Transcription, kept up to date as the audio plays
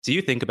Do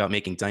you think about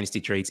making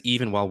dynasty trades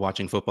even while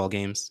watching football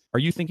games? Are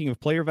you thinking of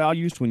player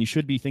values when you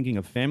should be thinking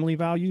of family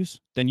values?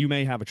 Then you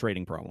may have a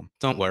trading problem.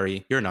 Don't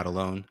worry, you're not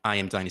alone. I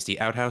am Dynasty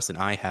Outhouse and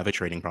I have a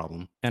trading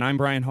problem. And I'm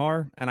Brian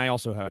Haar, and I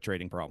also have a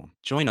trading problem.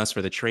 Join us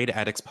for the Trade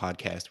Addicts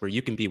podcast, where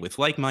you can be with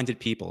like minded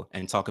people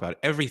and talk about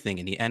everything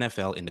in the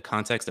NFL in the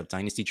context of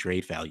dynasty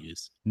trade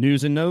values.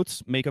 News and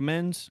notes, make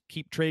amends,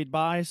 keep trade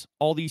buys,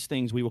 all these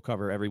things we will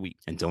cover every week.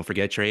 And don't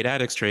forget Trade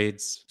Addicts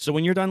trades. So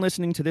when you're done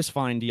listening to this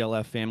fine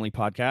DLF family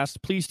podcast,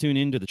 please tune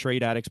in to the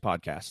Trade Addicts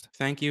podcast.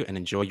 Thank you and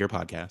enjoy your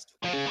podcast.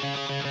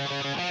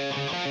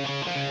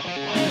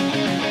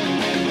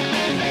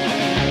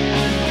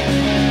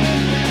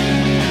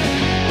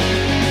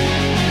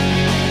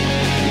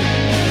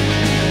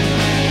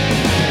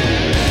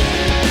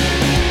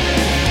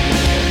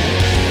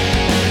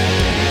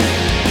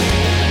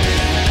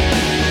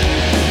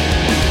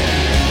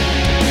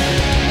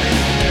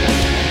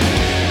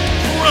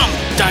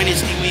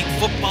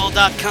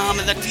 DynastyWeekFootball.com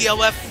and the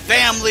DLF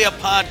Family of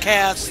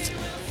Podcasts.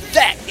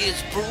 That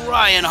is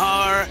Brian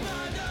Haar.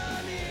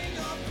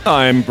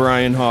 I'm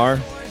Brian Haar.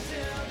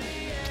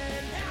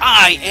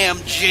 I am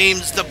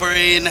James the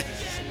Brain.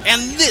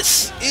 And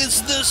this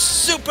is the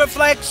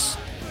SuperFlex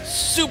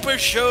Super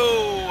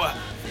Show.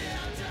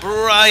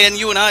 Brian,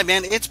 you and I,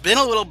 man, it's been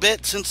a little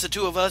bit since the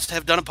two of us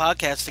have done a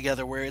podcast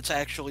together where it's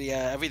actually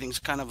everything's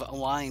kind of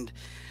aligned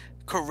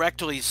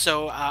correctly.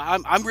 So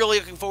I'm really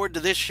looking forward to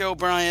this show,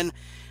 Brian.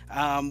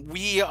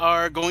 We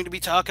are going to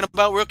be talking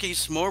about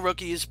rookies, more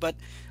rookies, but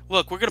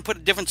look, we're going to put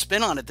a different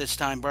spin on it this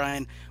time,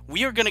 Brian.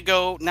 We are going to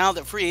go, now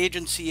that free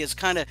agency has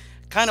kind of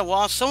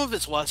lost some of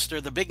its luster,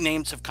 the big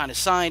names have kind of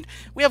signed,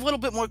 we have a little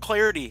bit more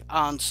clarity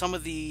on some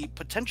of the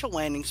potential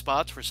landing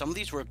spots for some of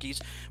these rookies.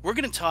 We're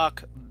going to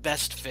talk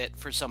best fit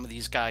for some of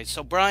these guys.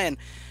 So, Brian,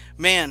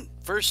 man,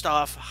 first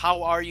off,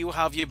 how are you?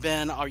 How have you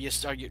been? Are you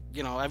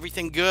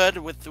everything good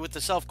with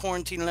the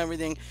self-quarantine and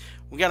everything?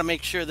 We got to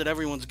make sure that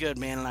everyone's good,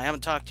 man, and I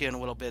haven't talked to you in a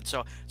little bit.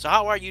 So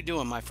how are you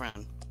doing, my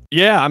friend?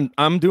 Yeah,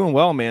 I'm doing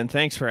well, man.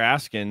 Thanks for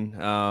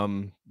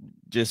asking.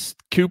 Just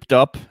cooped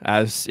up,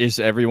 as is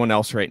everyone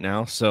else right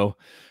now. So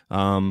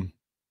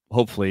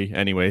hopefully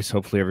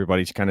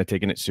everybody's kind of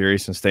taking it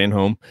serious and staying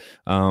home.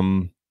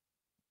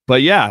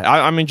 But yeah,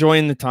 I'm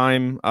enjoying the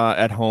time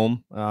at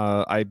home.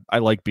 I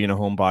like being a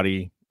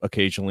homebody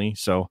occasionally.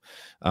 So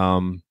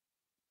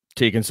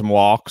taking some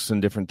walks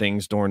and different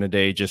things during the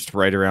day, just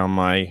right around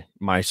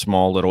my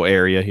small little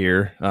area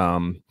here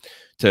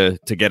to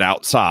get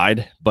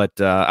outside. But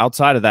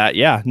outside of that,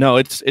 yeah, no,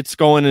 it's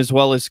going as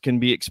well as can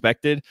be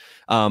expected.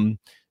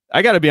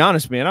 I got to be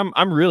honest, man,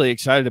 I'm really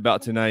excited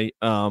about tonight.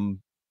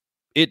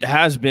 It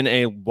has been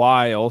a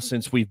while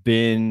since we've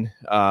been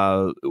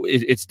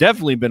it's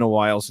definitely been a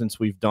while since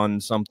we've done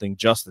something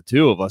just the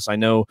two of us. I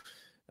know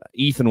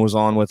Ethan was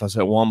on with us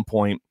at one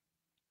point.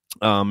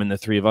 And the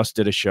three of us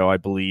did a show, I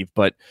believe.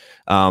 But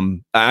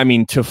I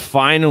mean, to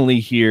finally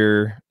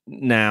here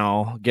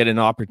now get an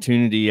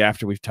opportunity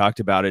after we've talked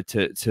about it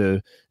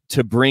to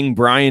bring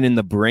Brian in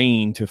the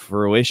Brain to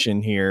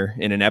fruition here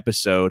in an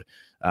episode.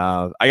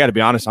 I got to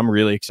be honest, I'm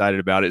really excited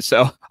about it.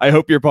 So I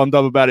hope you're pumped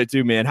up about it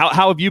too, man.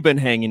 How have you been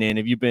hanging in?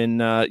 Have you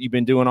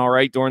been doing all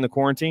right during the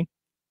quarantine?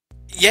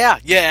 Yeah,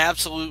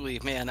 absolutely,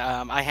 man.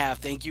 I have.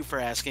 Thank you for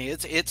asking.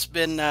 It's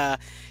been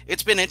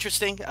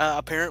interesting.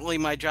 Apparently,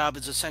 my job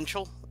is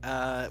essential,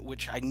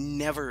 which I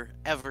never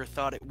ever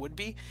thought it would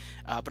be,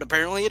 but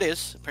apparently it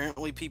is.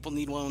 Apparently, people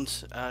need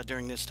loans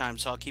during this time,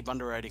 so I'll keep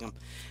underwriting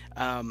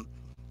them.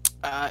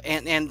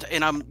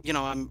 And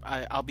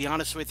I'll be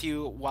honest with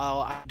you. While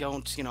I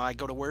don't, I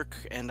go to work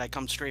and I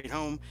come straight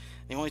home.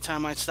 The only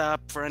time I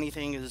stop for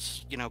anything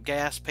is,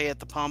 gas, pay at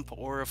the pump,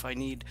 or if I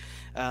need,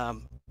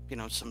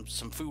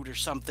 some food or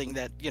something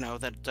that,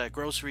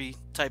 grocery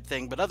type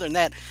thing. But other than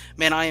that,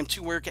 man, I am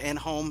to work and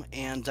home,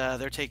 and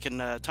they're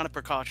taking a ton of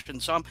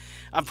precautions. So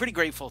I'm pretty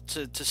grateful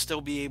to still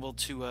be able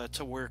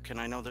to work.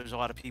 And I know there's a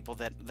lot of people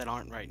that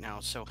aren't right now.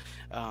 So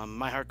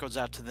my heart goes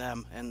out to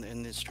them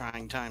in these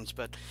trying times.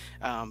 But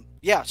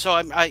so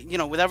I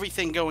with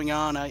everything going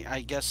on,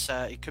 I guess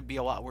it could be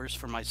a lot worse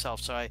for myself.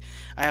 So I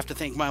have to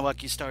thank my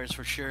lucky stars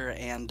for sure.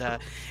 And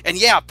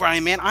yeah,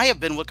 Brian, man, I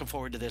have been looking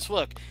forward to this.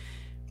 Look,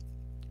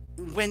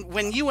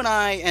 when you and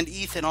I and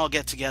Ethan all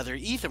get together,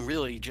 Ethan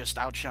really just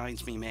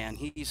outshines me, man.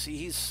 He's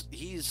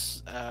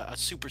a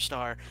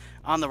superstar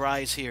on the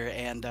rise here,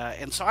 and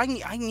so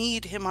I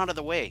need him out of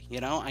the way.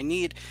 I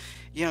need,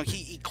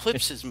 he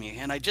eclipses me,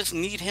 and I just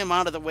need him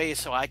out of the way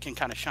so I can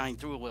kind of shine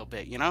through a little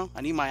bit.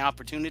 I need my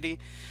opportunity.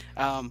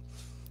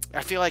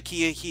 I feel like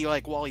he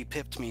like Wally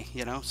pipped me,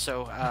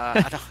 So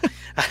I don't.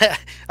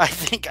 I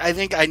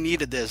think I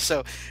needed this.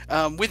 So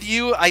with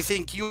you, I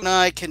think you and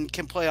I can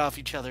play off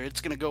each other.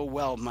 It's gonna go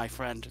well, my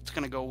friend. It's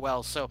gonna go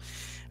well. So,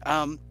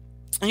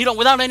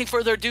 without any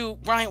further ado,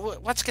 Brian,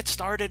 let's get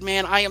started,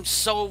 man. I am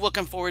so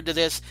looking forward to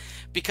this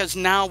because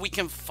now we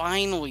can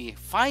finally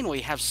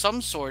have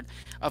some sort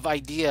of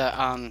idea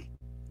on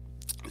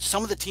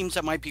some of the teams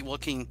that might be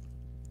looking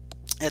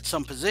at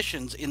some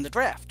positions in the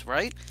draft,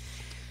 right?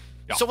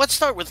 So let's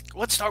start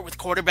with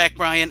quarterback,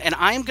 Brian, and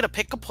I am going to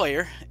pick a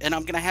player, and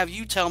I'm going to have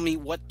you tell me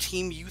what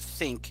team you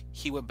think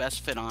he would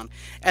best fit on,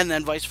 and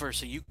then vice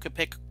versa. You could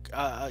pick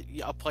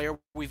a player.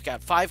 We've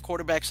got 5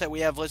 quarterbacks that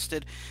we have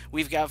listed.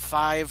 We've got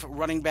 5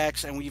 running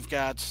backs, and we've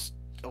got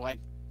like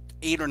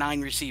 8 or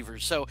 9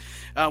 receivers. So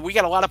we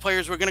got a lot of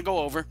players we're going to go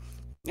over,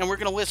 and we're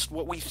going to list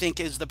what we think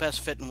is the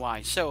best fit and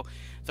why. So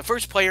the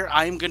first player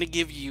I'm going to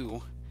give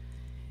you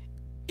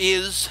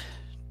is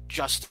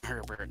Justin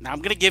Herbert. Now, I'm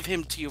going to give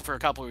him to you for a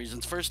couple of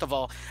reasons. First of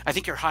all, I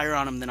think you're higher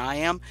on him than I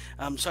am.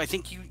 So I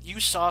think you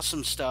saw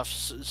some stuff,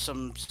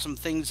 some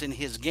things in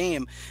his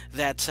game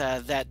that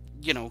are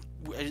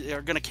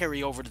going to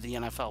carry over to the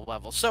NFL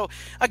level. So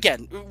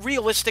again,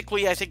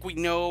 realistically, I think we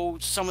know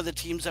some of the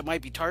teams that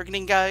might be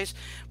targeting guys,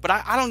 but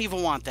I don't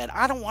even want that.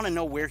 I don't want to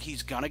know where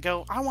he's going to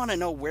go. I want to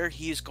know where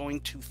he is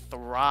going to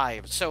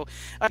thrive. So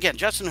again,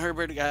 Justin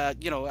Herbert, a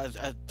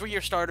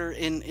 3-year starter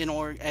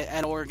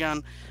at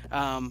Oregon.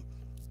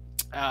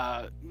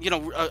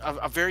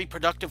 A very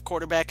productive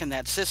quarterback in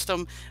that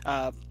system.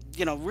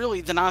 Really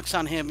the knocks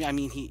on him, I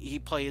mean, he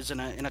plays in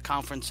a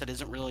conference that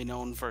isn't really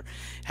known for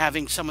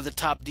having some of the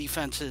top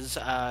defenses.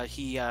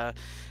 He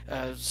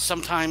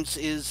sometimes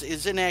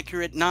is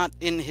inaccurate, not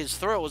in his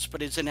throws,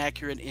 but is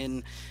inaccurate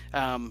in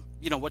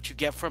what you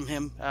get from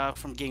him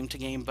from game to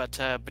game. But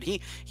he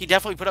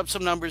definitely put up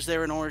some numbers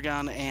there in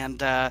Oregon,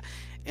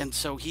 and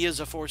so he is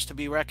a force to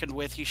be reckoned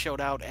with. He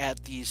showed out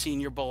at the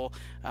Senior Bowl.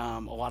 A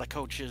lot of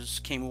coaches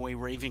came away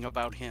raving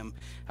about him.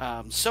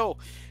 So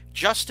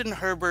Justin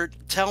Herbert,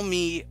 tell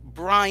me,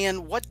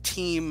 Brian, what's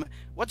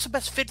the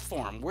best fit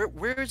for him?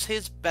 Where's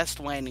his best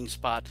landing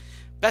spot?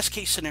 Best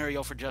case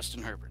scenario for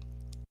Justin Herbert?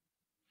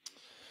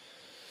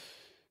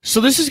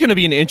 So this is going to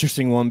be an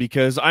interesting one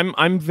because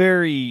I'm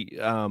very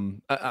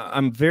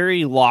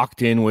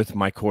locked in with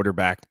my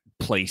quarterback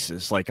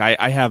places. Like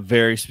I have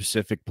very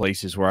specific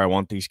places where I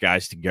want these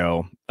guys to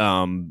go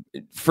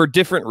for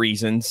different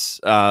reasons.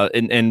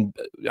 And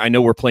I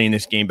know we're playing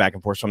this game back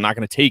and forth, so I'm not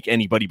going to take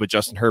anybody but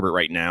Justin Herbert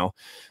right now.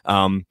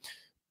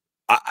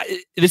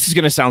 This is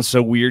going to sound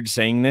so weird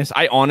saying this.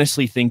 I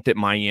honestly think that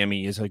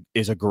Miami is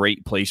a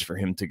great place for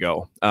him to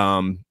go.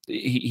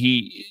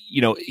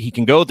 He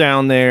can go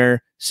down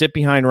there, sit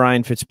behind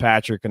Ryan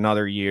Fitzpatrick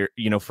another year,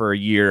 for a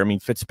year. I mean,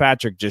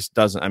 Fitzpatrick just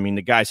doesn't. I mean,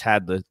 the guy's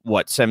had the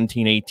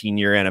 17,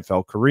 18-year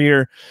NFL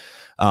career.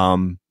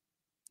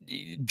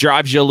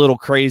 Drives you a little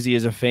crazy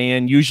as a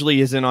fan.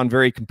 Usually isn't on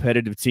very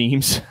competitive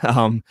teams,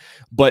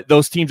 but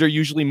those teams are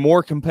usually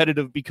more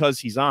competitive because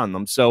he's on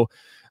them. So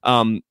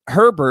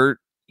Herbert.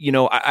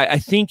 I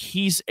think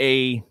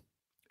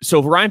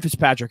so Ryan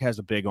Fitzpatrick has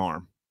a big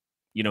arm.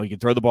 He can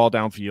throw the ball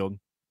downfield,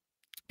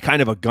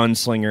 kind of a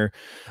gunslinger.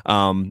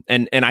 And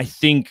I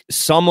think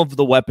some of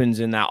the weapons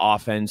in that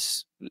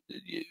offense,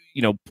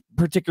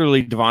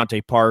 particularly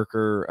Devontae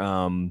Parker,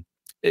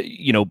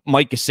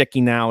 Mike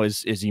Gesicki now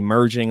is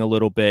emerging a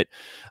little bit.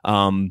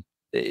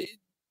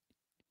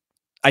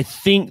 I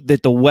think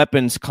that the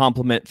weapons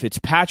complement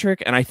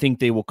Fitzpatrick, and I think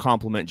they will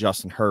complement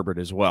Justin Herbert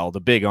as well. The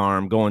big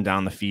arm going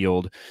down the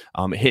field,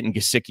 hitting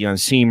Gesicki on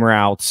seam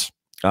routes,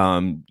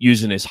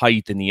 using his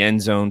height in the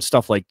end zone,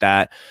 stuff like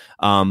that.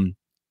 And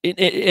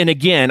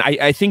again,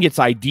 I think it's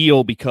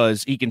ideal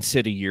because he can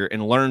sit a year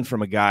and learn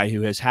from a guy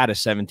who has had a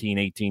 17,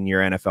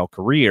 18-year NFL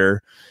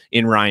career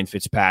in Ryan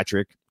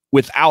Fitzpatrick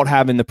without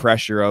having the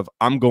pressure of,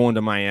 I'm going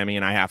to Miami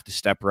and I have to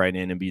step right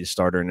in and be the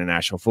starter in the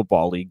National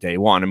Football League day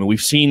one. I mean, we've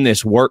seen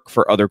this work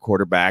for other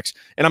quarterbacks,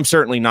 and I'm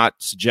certainly not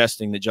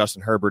suggesting that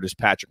Justin Herbert is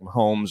Patrick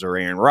Mahomes or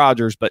Aaron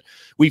Rodgers, but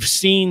we've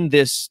seen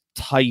this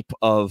type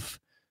of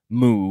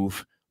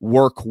move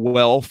work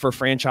well for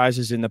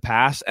franchises in the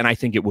past, and I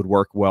think it would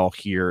work well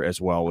here as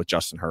well with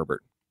Justin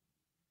Herbert.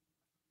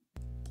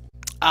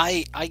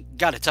 I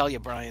got to tell you,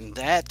 Brian,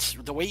 that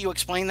the way you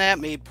explained that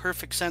made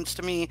perfect sense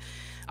to me.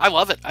 I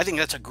love it. I think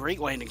that's a great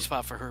landing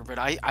spot for Herbert.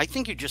 I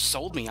think you just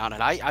sold me on it.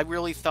 I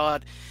really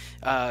thought,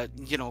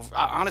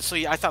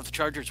 honestly, I thought the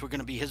Chargers were going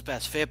to be his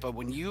best fit. But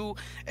when you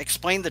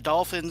explained the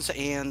Dolphins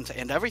and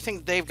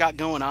everything they've got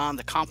going on,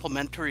 the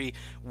complementary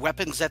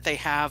weapons that they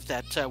have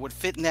that would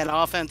fit in that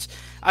offense,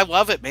 I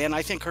love it, man.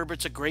 I think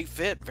Herbert's a great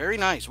fit. Very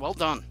nice. Well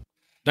done.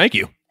 Thank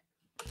you.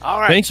 All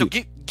right. So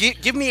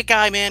give me a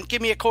guy, man.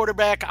 Give me a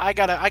quarterback. I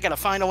gotta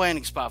find a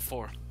landing spot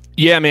for.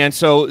 Yeah, man.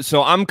 So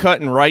I'm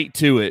cutting right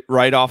to it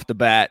right off the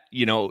bat.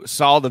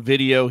 Saw the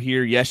video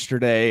here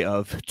yesterday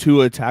of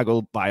Tua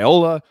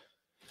Tagovailoa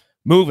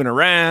moving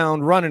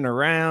around, running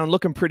around,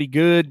 looking pretty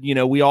good.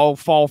 We all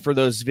fall for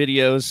those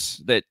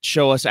videos that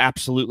show us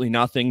absolutely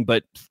nothing,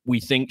 but we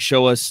think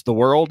show us the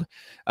world.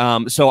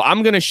 So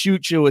I'm going to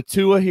shoot you with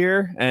Tua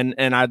here,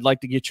 and I'd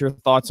like to get your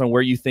thoughts on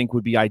where you think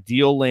would be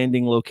ideal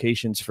landing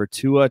locations for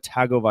Tua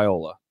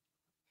Tagovailoa.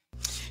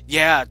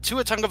 Yeah,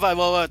 Tua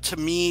Tagovailoa to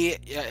me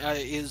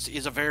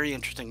is a very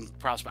interesting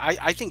prospect.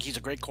 I think he's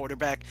a great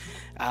quarterback.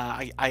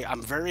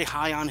 I'm very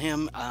high on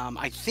him.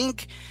 I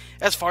think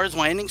as far as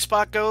landing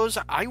spot goes,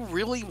 I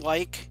really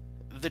like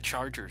the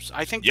Chargers.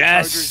 I think the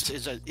Chargers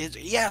is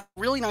a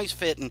really nice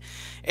fit.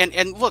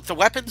 And look, the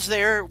weapons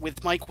there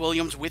with Mike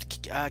Williams, with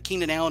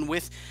Keenan Allen,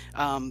 with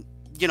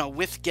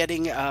with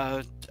getting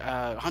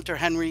Hunter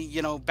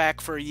Henry,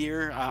 back for a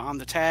year on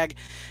the tag,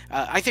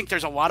 I think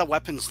there's a lot of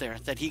weapons there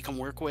that he can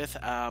work with.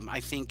 I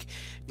think,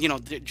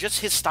 just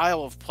his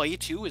style of play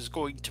too is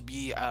going to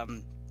be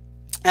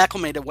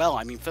acclimated well.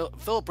 I mean,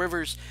 Philip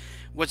Rivers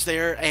was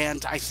there,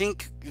 and I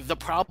think the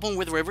problem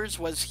with Rivers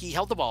was he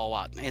held the ball a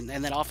lot, and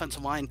that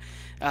offensive line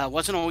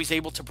wasn't always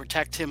able to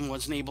protect him,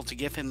 wasn't able to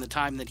give him the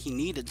time that he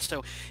needed.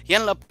 So he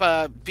ended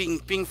up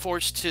being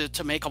forced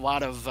to make a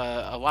lot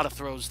of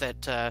throws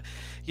that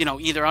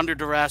either under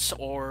duress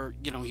or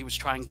he was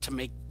trying to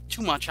make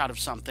too much out of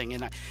something.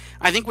 And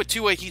I think with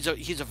Tua, he's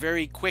a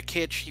very quick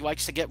hitch. He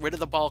likes to get rid of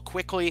the ball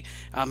quickly.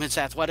 His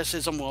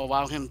athleticism will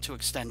allow him to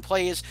extend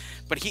plays,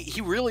 but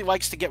he really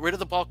likes to get rid of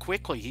the ball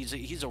quickly.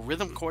 He's a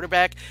rhythm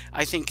quarterback.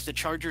 I think the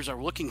Chargers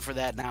are looking for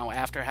that now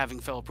after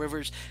having Philip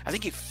Rivers. I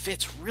think he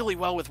fits really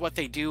well with what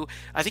they do.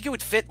 I think it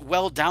would fit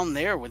well down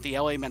there with the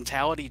LA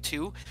mentality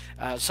too.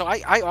 So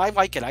I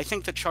like it. I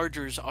think the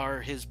Chargers are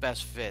his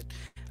best fit.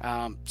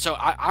 So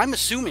I'm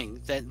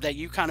assuming that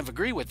you kind of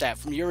agree with that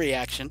from your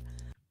reaction.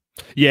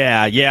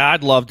 Yeah,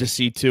 I'd love to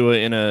see Tua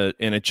in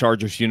a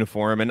Chargers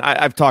uniform, and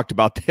I've talked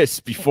about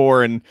this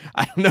before, and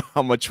I don't know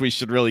how much we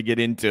should really get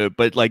into it,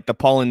 but like the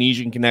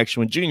Polynesian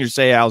connection with Junior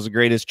Seau is the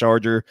greatest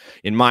Charger,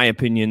 in my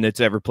opinion, that's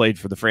ever played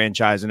for the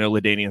franchise. I know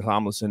LaDainian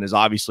Tomlinson is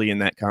obviously in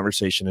that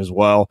conversation as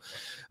well,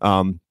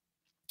 along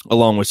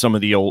with some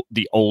of the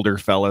older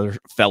fellers,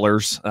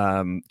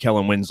 Kellen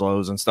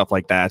Winslow's and stuff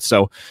like that.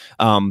 So,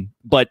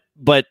 but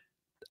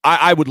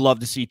I would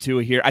love to see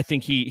Tua here. I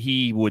think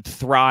he would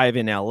thrive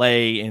in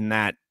LA in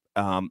that,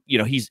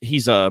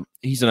 he's an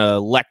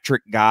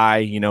electric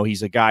guy.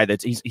 He's a guy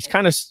that's he's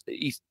kind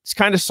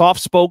of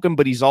soft spoken,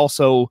 but he's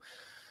also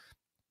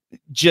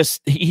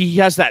he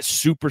has that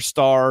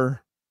superstar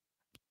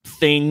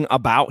thing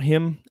about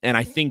him, and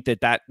I think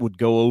that would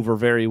go over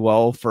very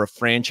well for a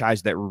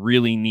franchise that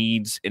really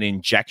needs an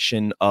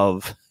injection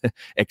of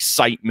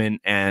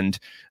excitement and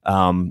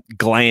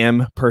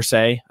glam per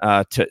se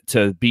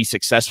to be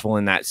successful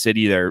in that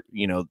city. There,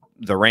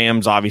 the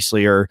Rams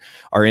obviously are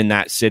in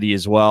that city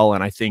as well,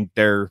 and I think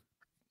they're,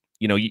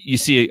 you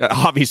see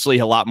obviously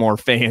a lot more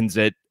fans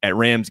at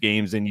Rams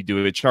games than you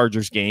do at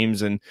Chargers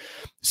games, and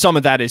some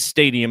of that is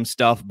stadium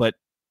stuff, but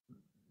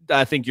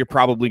I think you're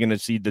probably going to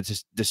see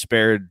the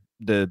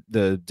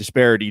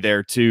disparity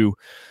there too,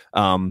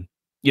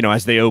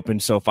 as they open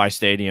SoFi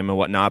Stadium and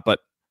whatnot. But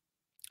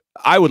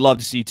I would love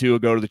to see Tua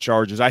go to the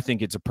Chargers. I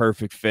think it's a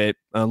perfect fit.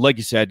 Like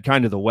you said,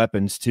 kind of the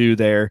weapons too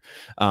there.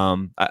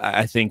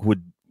 I think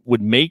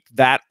would make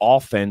that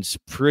offense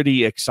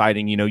pretty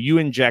exciting. You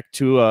inject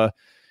Tua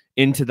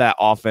into that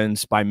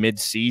offense by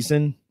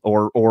mid-season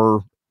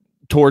or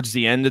towards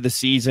the end of the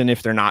season,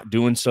 if they're not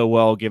doing so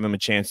well, give them a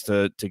chance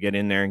to get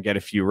in there and get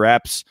a few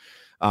reps.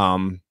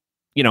 And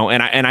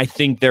I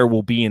think there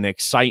will be an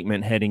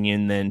excitement heading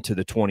in then to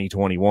the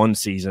 2021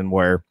 season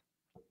where,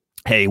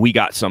 hey, we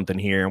got something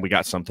here and we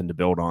got something to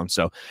build on.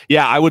 So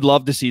yeah, I would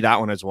love to see that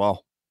one as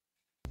well.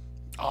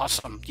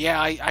 Awesome.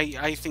 Yeah,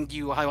 I think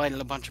you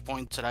highlighted a bunch of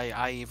points that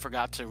I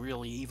forgot to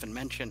really even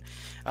mention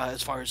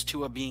as far as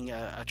Tua being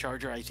a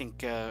Charger. I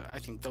think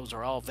those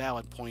are all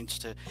valid points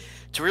to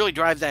really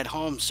drive that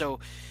home. So,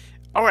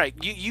 all right,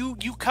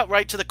 you cut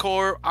right to the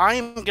core.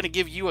 I'm going to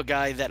give you a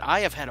guy that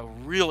I have had a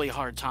really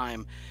hard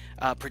time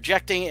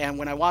projecting, and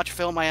when I watch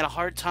film, I had a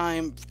hard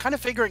time kind of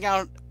figuring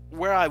out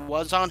where I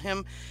was on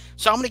him.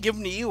 So I'm going to give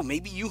him to you.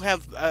 Maybe you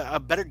have a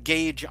better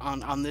gauge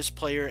on this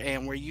player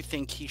and where you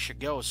think he should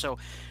go. So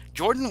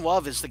Jordan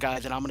Love is the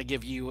guy that I'm going to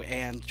give you,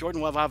 and Jordan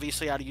Love,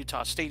 obviously out of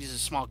Utah State, he's a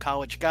small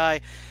college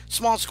guy,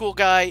 small school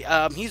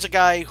guy. He's a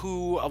guy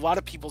who a lot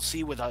of people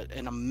see with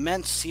an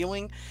immense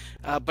ceiling,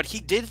 but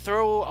he did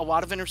throw a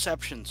lot of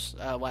interceptions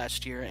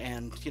last year,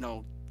 and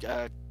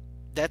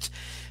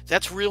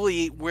that's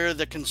really where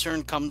the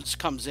concern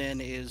comes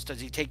in. Is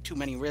does he take too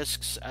many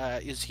risks?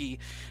 Is he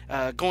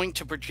going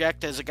to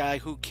project as a guy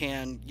who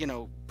can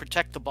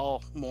protect the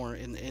ball more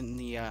in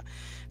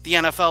the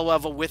NFL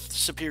level with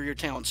superior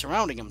talent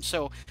surrounding him?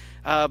 So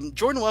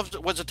Jordan Love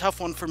was a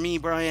tough one for me,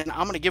 Brian.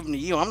 I'm going to give him to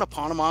you. I'm going to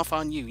pawn him off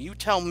on you. You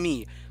tell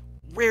me,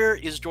 where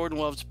is Jordan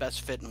Love's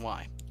best fit and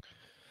why?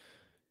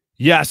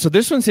 Yeah, so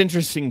this one's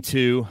interesting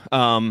too.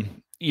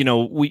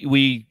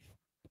 We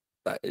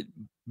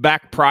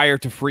back prior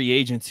to free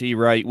agency,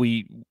 right?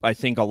 I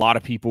think a lot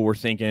of people were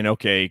thinking,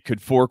 okay,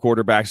 could 4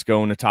 quarterbacks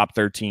go in the top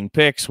 13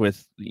 picks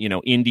with,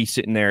 Indy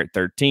sitting there at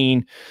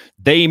 13?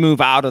 They move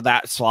out of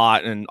that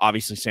slot, and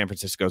obviously San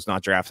Francisco's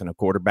not drafting a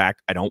quarterback,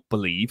 I don't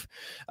believe,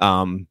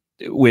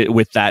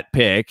 with that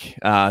pick.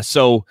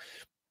 So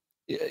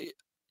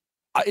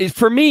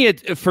for me,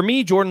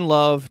 Jordan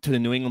Love to the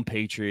New England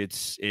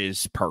Patriots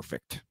is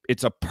perfect.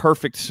 It's a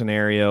perfect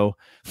scenario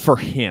for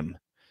him.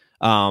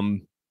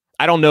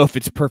 I don't know if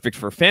it's perfect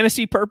for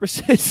fantasy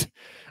purposes,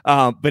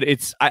 but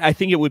I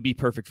think it would be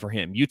perfect for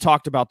him. You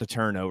talked about the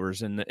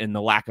turnovers and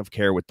the lack of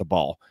care with the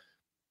ball.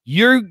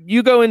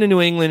 You go into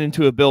New England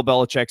into a Bill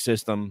Belichick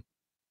system,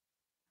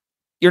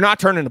 you're not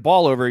turning the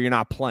ball over, you're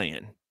not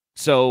playing.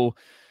 So,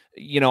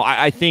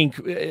 I think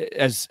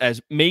as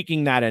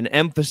making that an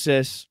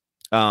emphasis,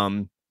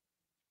 Going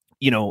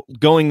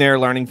there,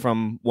 learning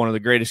from one of the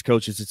greatest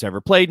coaches that's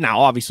ever played.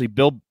 Now, obviously,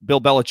 Bill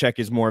Belichick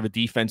is more of a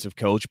defensive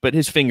coach, but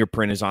his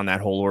fingerprint is on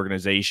that whole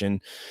organization.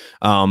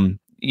 Josh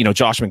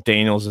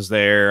McDaniels is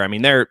there. I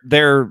mean,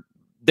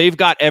 they've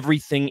got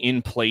everything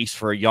in place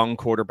for a young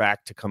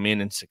quarterback to come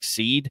in and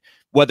succeed,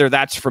 whether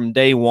that's from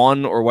day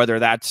one or whether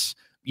that's,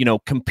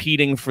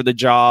 competing for the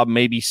job,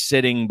 maybe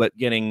sitting, but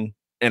getting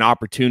an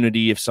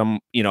opportunity if Stidham,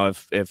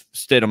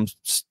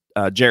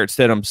 Jarrett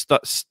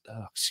Stidham,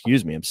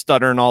 excuse me, I'm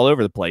stuttering all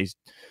over the place.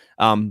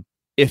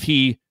 If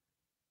he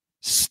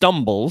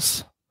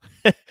stumbles,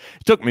 it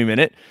took me a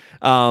minute,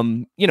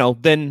 then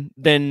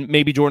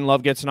maybe Jordan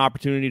Love gets an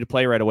opportunity to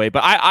play right away.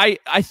 But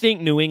I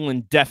think New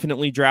England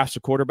definitely drafts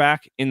a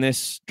quarterback in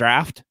this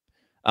draft.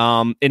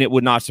 And it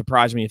would not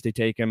surprise me if they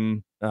take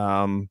him,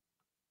 even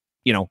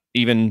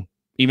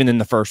in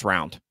the first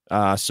round.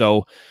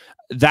 So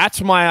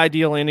that's my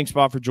ideal landing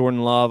spot for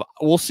Jordan Love.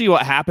 We'll see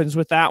what happens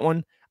with that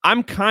one.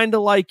 I'm kind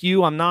of like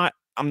you. I'm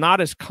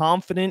not as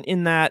confident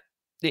in that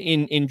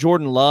in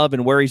Jordan Love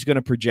and where he's going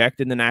to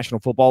project in the National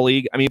Football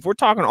League. I mean, if we're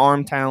talking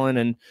arm talent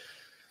and,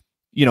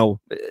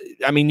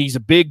 he's a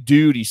big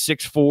dude. He's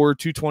 6'4",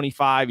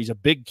 225. He's a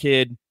big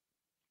kid.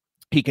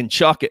 He can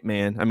chuck it,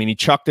 man. I mean, he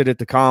chucked it at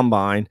the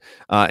combine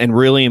and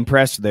really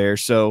impressed there.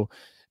 So,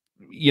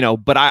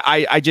 but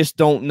I just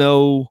don't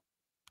know.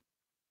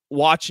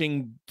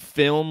 Watching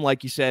film,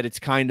 like you said, it's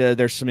kind of,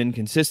 there's some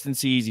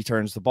inconsistencies. He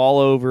turns the ball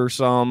over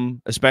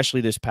some, especially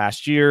this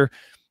past year.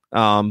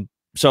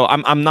 So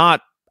I'm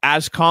not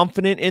as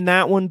confident in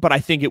that one, but I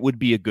think it would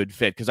be a good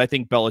fit because I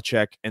think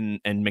Belichick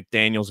and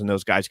McDaniels and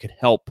those guys could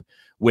help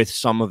with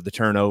some of the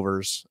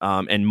turnovers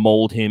and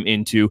mold him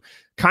into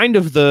kind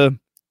of the,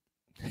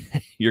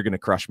 you're going to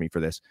crush me for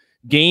this,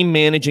 game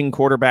managing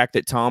quarterback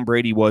that Tom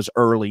Brady was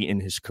early in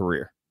his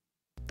career.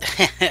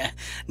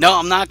 No,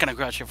 I'm not going to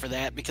crush you for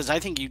that because I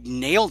think you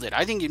nailed it.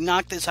 I think you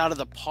knocked this out of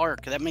the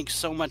park. That makes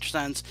so much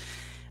sense.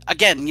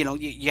 Again,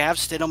 you have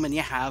Stidham and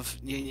you have,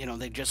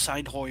 they just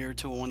signed Hoyer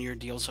to a one-year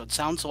deal. So it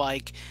sounds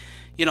like,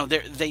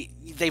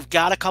 they've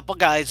got a couple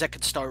guys that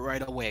could start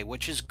right away,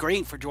 which is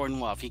great for Jordan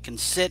Love. He can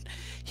sit,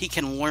 he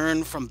can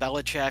learn from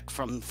Belichick,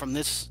 from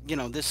this,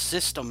 this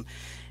system.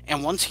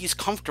 And once he's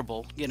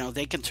comfortable,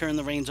 they can turn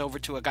the reins over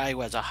to a guy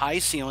who has a high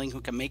ceiling, who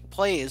can make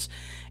plays,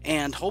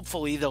 and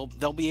hopefully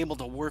they'll be able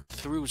to work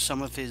through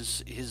some of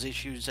his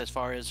issues as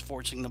far as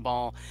forcing the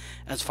ball,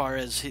 as far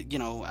as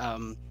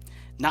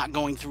not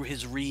going through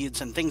his reads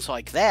and things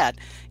like that.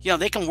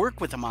 They can work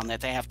with him on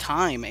that. They have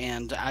time,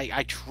 and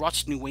I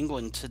trust New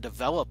England to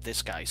develop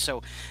this guy.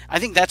 So I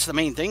think that's the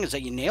main thing, is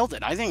that you nailed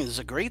it. I think this is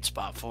a great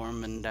spot for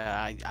him, and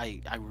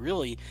I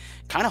really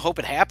kind of hope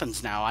it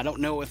happens now. I don't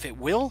know if it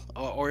will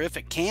or if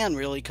it can,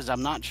 really, because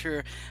I'm not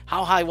sure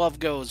how high Love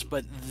goes,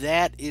 but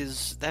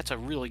that's a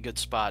really good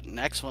spot. An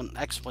excellent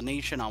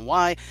explanation on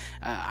why.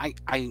 I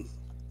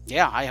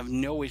have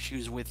no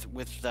issues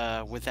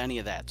with any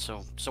of that.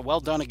 So well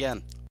done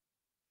again.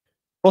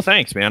 Well,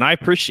 thanks, man. I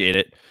appreciate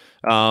it.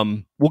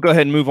 We'll go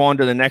ahead and move on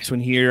to the next one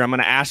here. I'm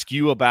going to ask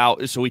you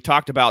about, so we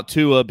talked about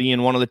Tua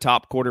being one of the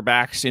top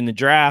quarterbacks in the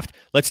draft.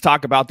 Let's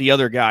talk about the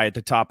other guy at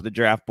the top of the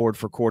draft board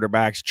for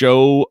quarterbacks,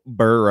 Joe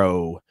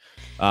Burrow.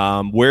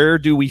 Where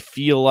do we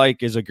feel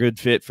like is a good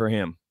fit for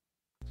him?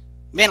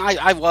 Man,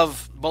 I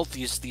love both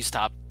these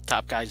top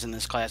guys in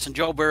this class, and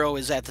Joe Burrow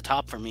is at the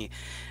top for me.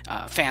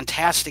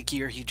 Fantastic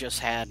year he just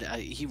had.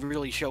 He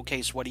really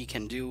showcased what he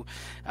can do.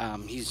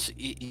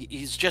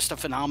 He's just a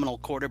phenomenal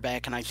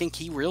quarterback, and I think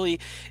he really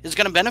is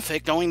going to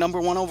benefit going number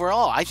 1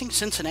 overall. I think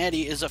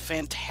Cincinnati is a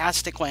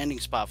fantastic landing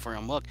spot for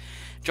him. Look,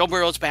 Joe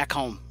Burrow's back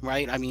home,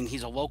 right? I mean,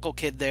 he's a local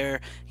kid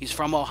there. He's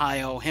from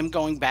Ohio. Him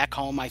going back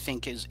home, I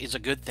think, is a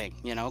good thing.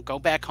 Go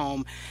back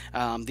home.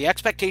 The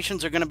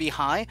expectations are going to be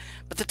high,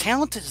 but the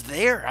talent is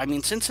there. I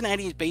mean,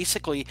 Cincinnati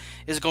basically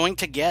is going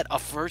to get a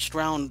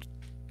first-round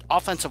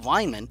offensive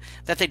lineman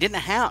that they didn't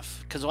have,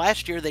 because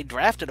last year they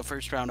drafted a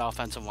first-round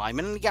offensive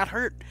lineman and he got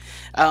hurt.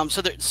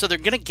 So they're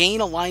going to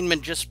gain a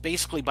lineman just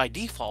basically by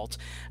default,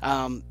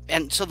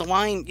 and so the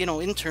line,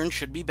 in turn,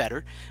 should be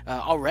better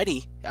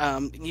already.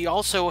 You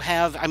also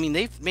have,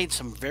 they've made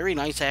some very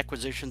nice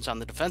acquisitions on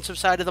the defensive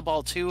side of the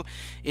ball too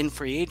in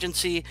free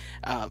agency.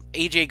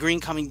 AJ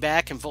Green coming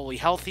back and fully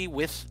healthy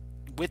with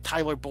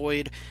Tyler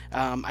Boyd.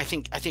 I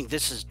think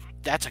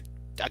that's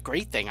a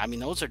great thing. I mean,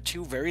 those are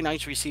two very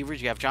nice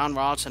receivers. You have John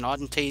Ross and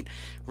Auden Tate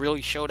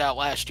really showed out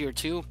last year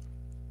too.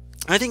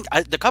 I think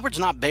the cupboard's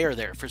not bare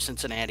there for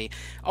Cincinnati.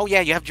 Oh yeah,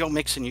 you have Joe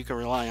Mixon you can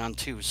rely on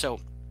too. So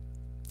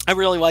I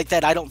really like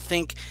that. I don't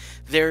think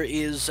there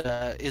is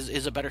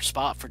a better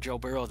spot for Joe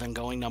Burrow than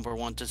going number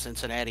 1 to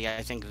Cincinnati.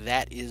 I think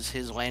that is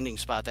his landing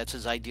spot. That's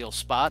his ideal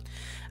spot.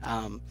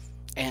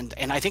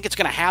 And I think it's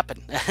going to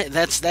happen.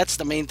 That's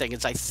the main thing.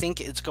 I think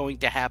it's going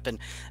to happen.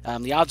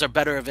 The odds are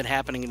better of it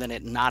happening than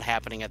it not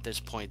happening at this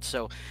point.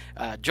 So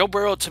Joe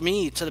Burrow, to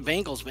me, to the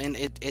Bengals, man,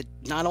 it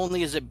not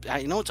only is it,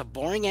 I know it's a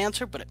boring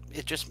answer, but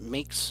it just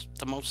makes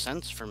the most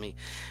sense for me.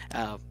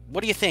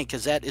 What do you think?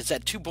 Is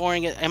that too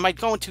boring? Am I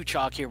going too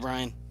chalk here,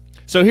 Brian?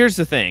 So here's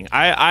the thing.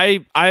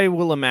 I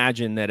will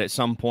imagine that at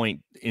some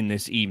point in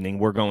this evening,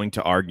 we're going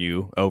to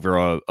argue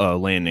over a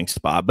landing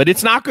spot, but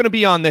it's not going to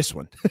be on this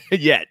one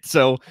yet.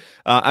 So,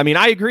 I mean,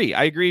 I agree.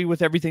 I agree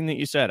with everything that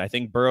you said. I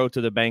think Burrow to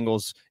the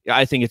Bengals,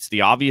 I think it's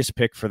the obvious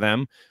pick for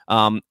them.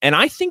 And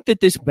I think that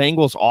this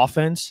Bengals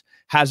offense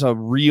has a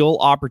real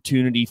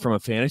opportunity from a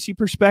fantasy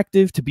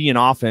perspective to be an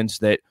offense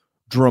that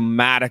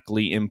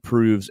dramatically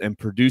improves and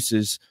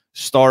produces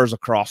stars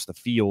across the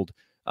field.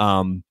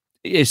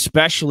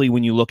 Especially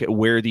when you look at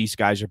where these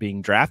guys are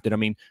being drafted. I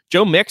mean,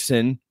 Joe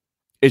Mixon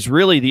is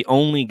really the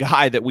only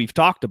guy that we've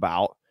talked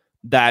about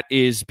that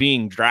is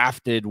being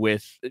drafted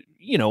with,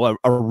 you know,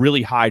 a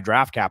really high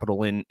draft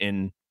capital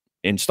in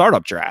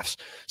startup drafts.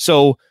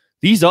 So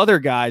these other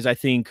guys, I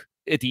think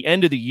at the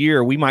end of the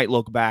year, we might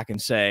look back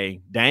and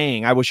say,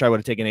 dang, I wish I would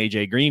have taken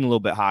AJ Green a little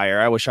bit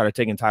higher. I wish I'd have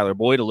taken Tyler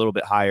Boyd a little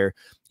bit higher.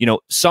 You know,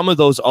 some of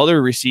those other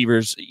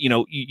receivers, you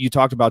know, you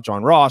talked about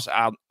John Ross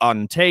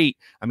on Tate.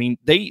 I mean,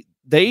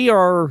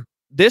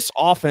 this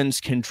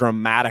offense can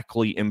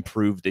dramatically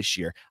improve this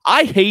year.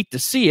 I hate to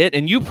see it,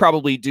 and you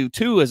probably do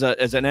too, as an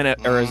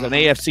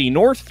AFC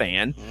North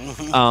fan.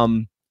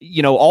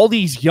 You know, all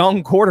these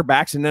young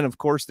quarterbacks, and then of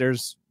course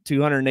there's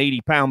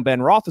 280-pound Ben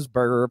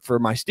Roethlisberger for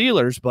my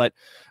Steelers. But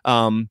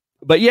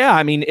yeah,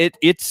 I mean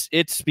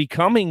it's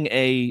becoming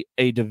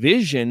a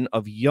division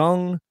of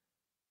young,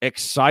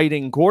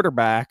 exciting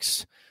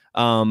quarterbacks.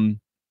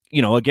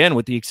 You know, again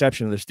with the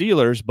exception of the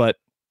Steelers, but.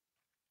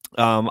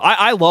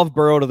 I love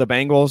Burrow to the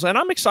Bengals, and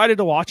I'm excited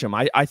to watch him.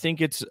 I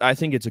think it's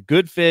a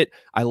good fit.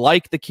 I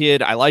like the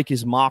kid. I like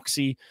his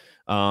moxie,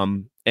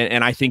 and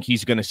I think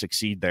he's going to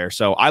succeed there.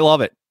 So I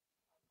love it.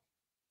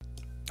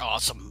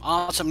 Awesome.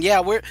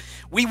 Yeah,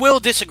 we will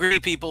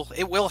disagree, people.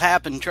 It will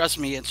happen. Trust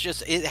me. It's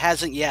just it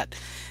hasn't yet.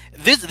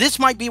 This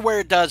might be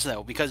where it does,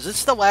 though, because this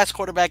is the last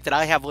quarterback that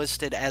I have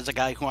listed as a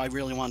guy who I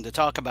really wanted to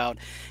talk about.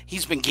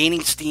 He's been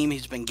gaining steam.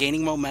 He's been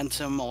gaining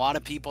momentum. A lot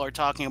of people are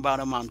talking about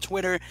him on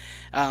Twitter.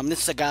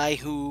 This is a guy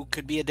who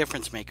could be a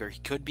difference maker.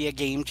 He could be a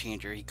game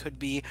changer. He could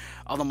be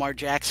a Lamar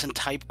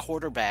Jackson-type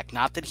quarterback.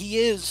 Not that he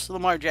is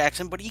Lamar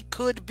Jackson, but he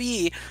could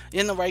be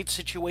in the right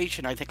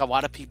situation. I think a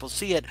lot of people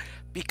see it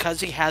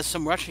because he has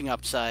some rushing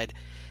upside.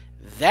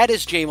 That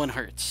is Jalen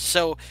Hurts.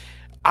 So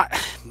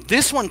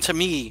this one, to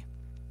me,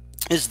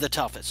 is the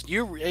toughest.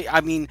 You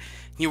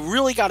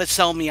really got to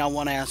sell me on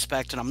one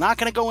aspect, and I'm not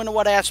going to go into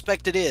what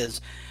aspect it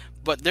is,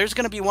 but there's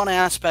going to be one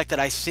aspect that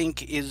I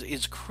think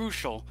is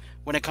crucial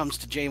when it comes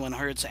to Jalen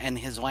Hurts and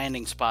his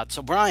landing spot.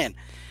 So, Brian,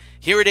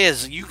 here it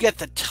is. You get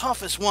the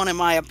toughest one, in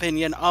my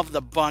opinion, of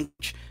the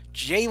bunch.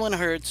 Jalen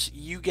Hurts,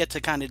 you get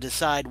to kind of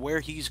decide where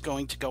he's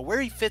going to go, where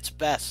he fits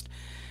best.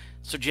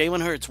 So,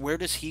 Jalen Hurts, where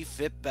does he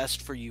fit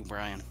best for you,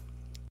 Brian?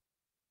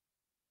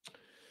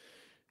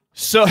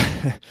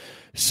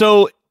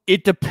 So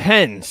it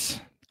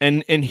depends,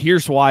 and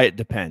here's why it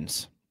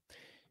depends.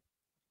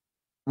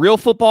 Real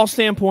football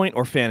standpoint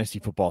or fantasy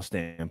football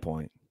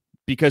standpoint?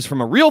 Because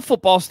from a real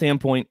football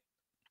standpoint,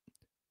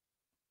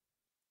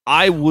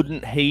 I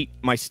wouldn't hate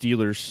my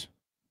Steelers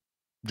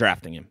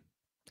drafting him.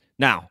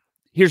 Now,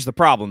 here's the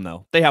problem,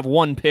 though. They have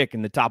one pick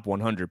in the top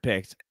 100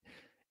 picks,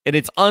 and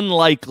it's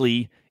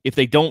unlikely if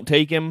they don't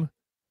take him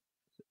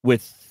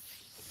with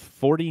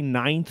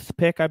 49th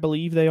pick, I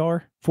believe they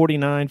are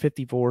 49,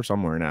 54,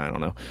 somewhere in that. I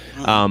don't know.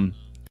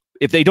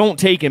 If they don't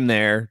take him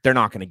there, they're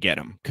not going to get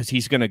him because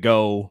he's going to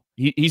go.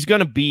 He's going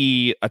to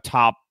be a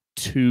top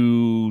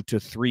 2 to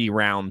 3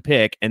 round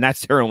pick, and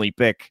that's their only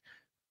pick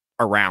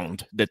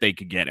around that they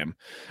could get him.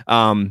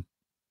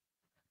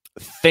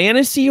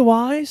 Fantasy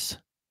wise,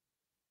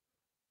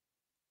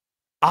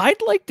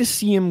 I'd like to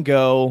see him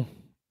go.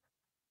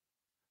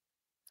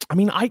 I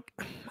mean, I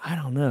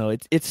don't know.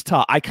 It's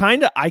tough. I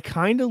kind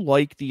of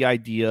like the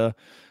idea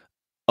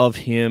of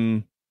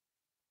him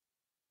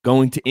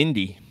going to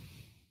Indy.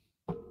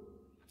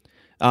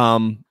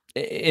 And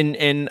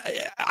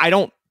I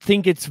don't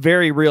think it's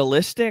very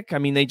realistic. I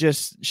mean, they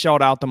just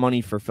shelled out the money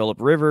for Phillip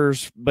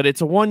Rivers, but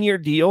it's a 1-year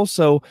deal.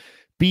 So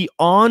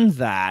beyond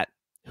that,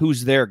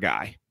 who's their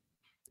guy?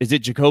 Is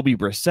it Jacoby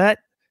Brissett?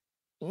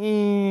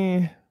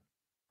 I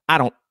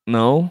don't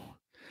know.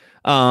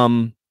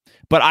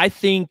 But I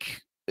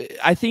think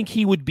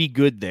he would be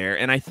good there.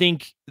 And I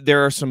think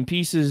there are some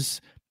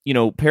pieces, you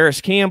know,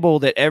 Paris Campbell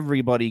that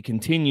everybody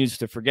continues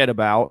to forget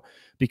about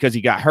because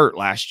he got hurt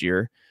last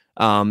year.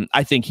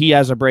 I think he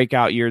has a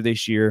breakout year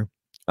this year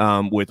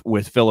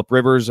with Phillip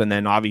Rivers. And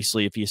then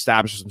obviously if he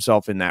establishes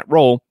himself in that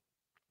role,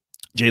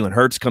 Jalen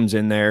Hurts comes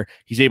in there.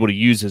 He's able to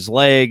use his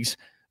legs.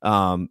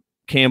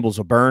 Campbell's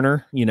a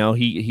burner. You know,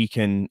 he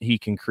can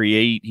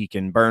create, he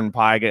can burn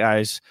pie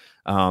guys.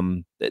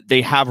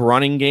 They have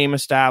running game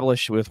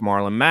established with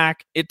Marlon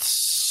Mack.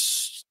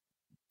 It's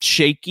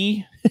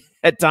shaky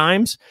at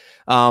times,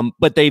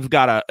 but they've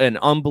got an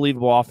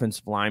unbelievable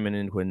offensive lineman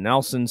in Quinn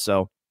Nelson.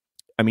 So,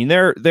 I mean,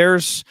 there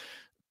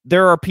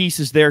are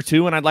pieces there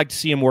too, and I'd like to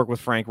see him work with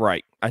Frank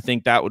Reich. I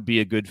think that would be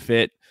a good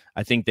fit.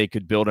 I think they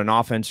could build an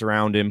offense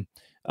around him.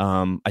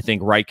 I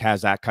think Reich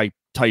has that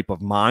type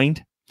of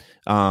mind.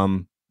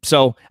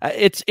 So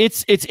it's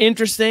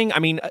interesting. I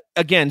mean,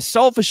 again,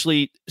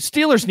 selfishly,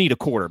 Steelers need a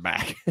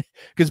quarterback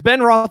because Ben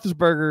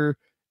Roethlisberger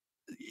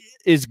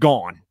is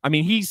gone. I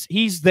mean,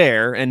 he's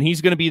there and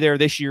he's going to be there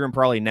this year and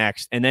probably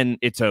next, and then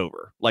it's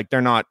over. Like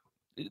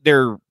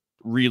they're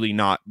really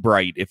not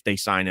bright if they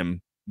sign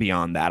him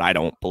beyond that. I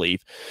don't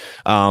believe.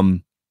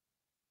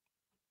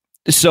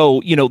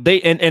 So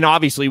they and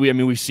obviously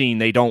we've seen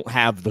they don't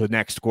have the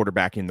next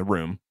quarterback in the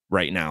room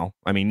right now.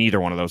 I mean, neither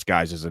one of those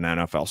guys is an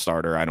NFL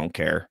starter. I don't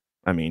care.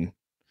 I mean,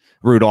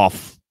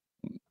 Rudolph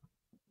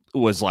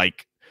was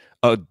like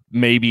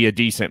maybe a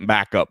decent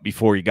backup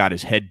before he got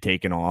his head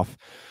taken off.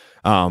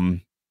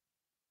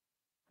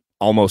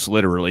 Almost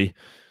literally,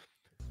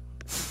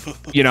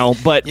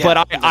 but they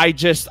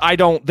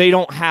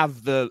don't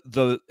have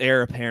the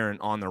heir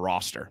apparent on the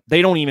roster.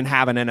 They don't even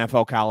have an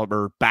NFL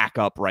caliber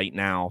backup right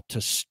now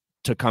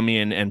to come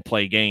in and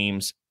play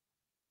games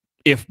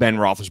if Ben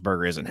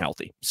Roethlisberger isn't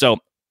healthy. So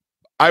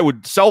I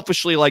would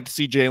selfishly like to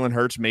see Jalen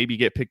Hurts maybe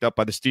get picked up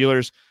by the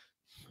Steelers.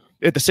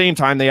 At the same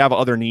time, they have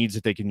other needs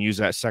that they can use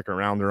that second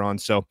rounder on.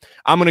 So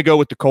I'm going to go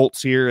with the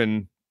Colts here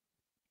and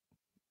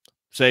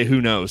say,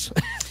 who knows?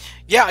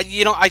 Yeah,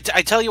 I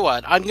tell you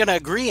what, I'm going to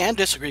agree and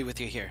disagree with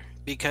you here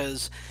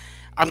because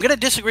I'm going to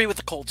disagree with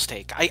the Colts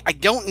take. I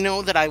don't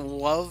know that I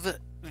love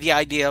the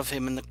idea of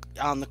him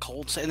on the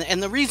Colts.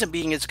 And the reason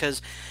being is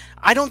because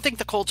I don't think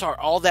the Colts are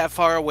all that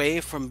far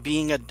away from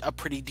being a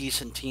pretty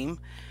decent team.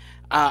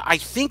 I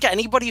think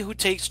anybody who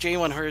takes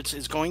Jalen Hurts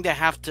is going to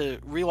have to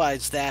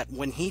realize that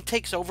when he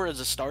takes over as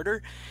a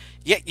starter,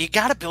 you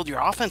got to build your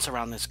offense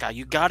around this guy.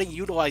 You got to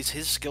utilize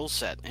his skill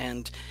set,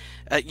 and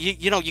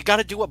you got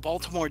to do what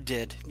Baltimore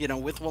did,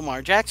 with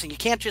Lamar Jackson. You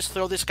can't just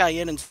throw this guy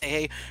in and say,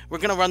 "Hey, we're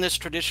going to run this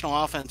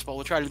traditional offense, but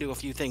we'll try to do a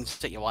few things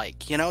that you like."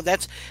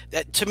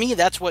 To me,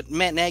 that's what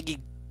Matt Nagy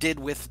did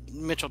with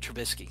Mitchell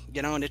Trubisky,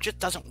 and it just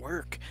doesn't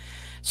work.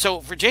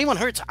 So for Jalen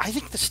Hurts, I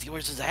think the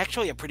Steelers is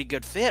actually a pretty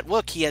good fit.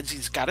 Look,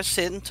 he's got to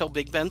sit until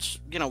Big Ben's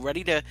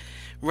ready to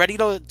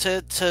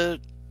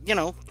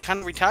kind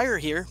of retire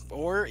here,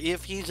 or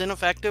if he's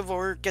ineffective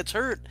or gets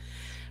hurt.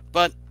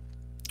 But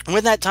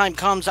when that time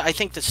comes, I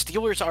think the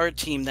Steelers are a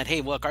team that,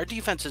 hey, look, our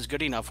defense is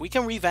good enough. We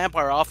can revamp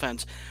our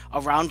offense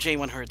around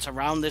Jalen Hurts,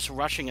 around this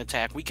rushing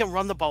attack. We can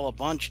run the ball a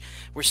bunch.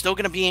 We're still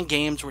going to be in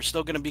games. We're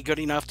still going to be good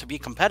enough to be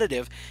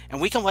competitive,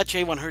 and we can let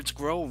Jalen Hurts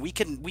grow. We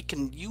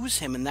can use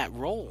him in that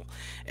role,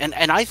 and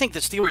I think the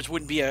Steelers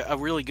would be a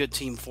really good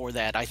team for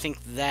that. I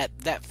think that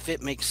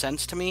fit makes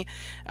sense to me,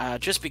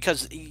 just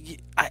because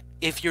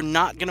if you're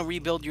not going to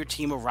rebuild your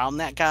team around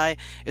that guy,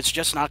 it's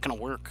just not going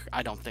to work.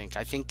 I don't think.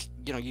 I think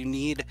you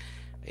need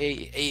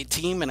a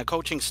team and a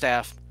coaching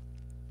staff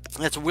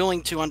that's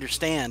willing to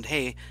understand,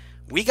 hey,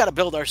 we got to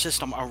build our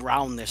system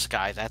around this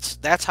guy.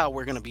 That's how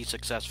we're going to be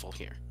successful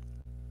here.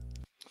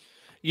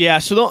 Yeah,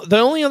 so the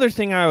only other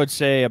thing I would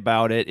say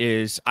about it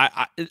is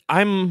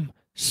I'm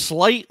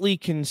slightly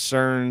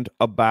concerned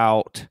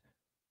about.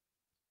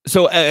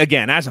 So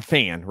again, as a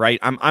fan, right,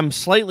 I'm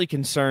slightly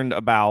concerned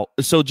about.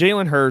 So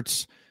Jalen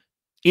Hurts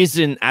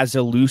isn't as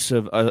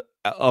elusive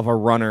of a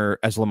runner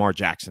as Lamar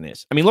Jackson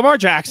is. I mean, Lamar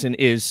Jackson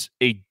is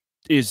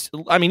he's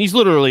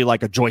literally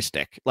like a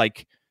joystick.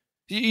 Like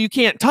you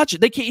can't touch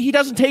it. He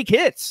doesn't take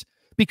hits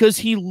because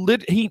he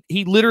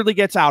literally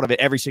gets out of it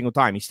every single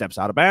time. He steps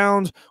out of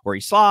bounds or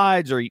he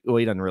slides, or he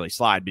doesn't really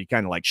slide, but he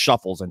kind of like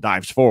shuffles and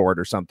dives forward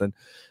or something.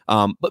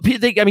 But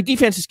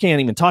defenses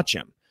can't even touch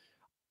him.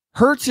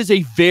 Hurts is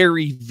a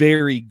very,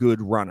 very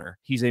good runner.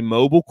 He's a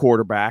mobile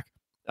quarterback.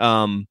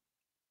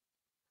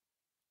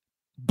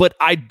 But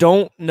I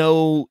don't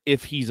know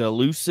if he's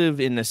elusive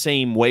in the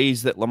same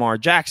ways that Lamar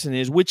Jackson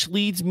is, which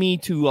leads me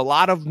to a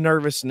lot of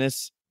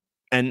nervousness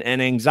and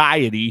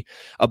anxiety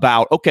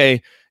about,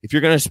 okay, if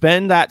you're going to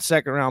spend that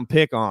second round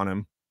pick on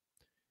him,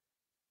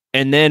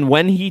 and then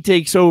when he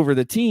takes over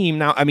the team,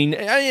 now, I mean,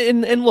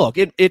 and look,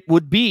 it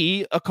would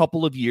be a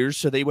couple of years,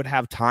 so they would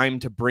have time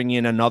to bring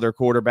in another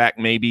quarterback,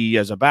 maybe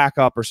as a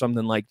backup or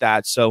something like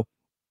that. So,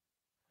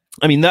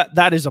 I mean,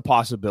 that is a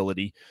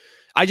possibility.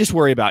 I just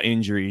worry about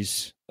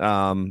injuries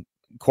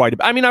quite a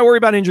bit. I mean, I worry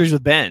about injuries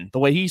with Ben, the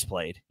way he's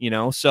played,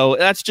 so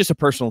that's just a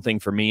personal thing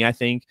for me, I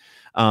think.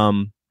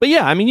 But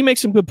yeah, I mean, you make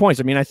some good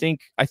points. I mean,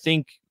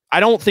 I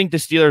don't think the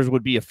Steelers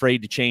would be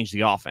afraid to change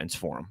the offense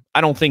for him.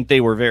 I don't think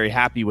they were very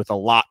happy with a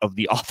lot of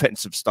the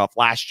offensive stuff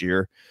last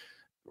year,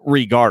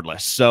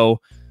 regardless.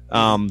 So,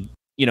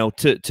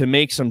 to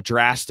make some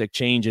drastic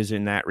changes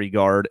in that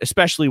regard,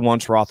 especially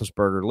once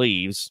Roethlisberger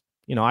leaves,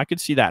 I could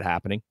see that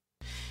happening.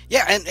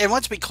 Yeah, and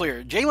let's be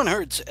clear, Jalen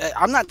Hurts,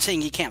 I'm not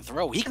saying he can't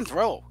throw. He can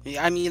throw.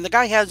 I mean, the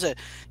guy has in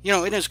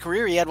his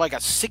career, he had like a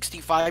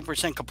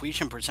 65%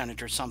 completion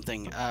percentage or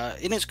something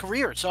in his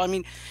career. So, I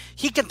mean,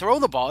 he can throw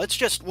the ball. It's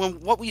just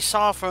what we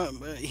saw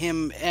from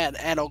him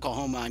at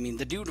Oklahoma. I mean,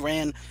 the dude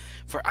ran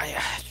for, I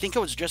think it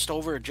was just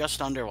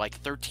under like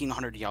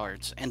 1,300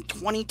 yards and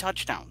 20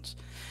 touchdowns.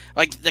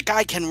 Like, the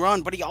guy can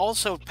run, but he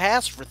also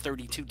passed for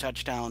 32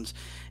 touchdowns.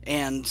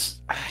 And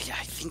I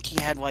think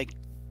he had like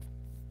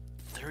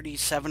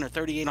 37 or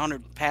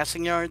 3,800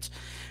 passing yards.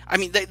 I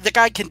mean, the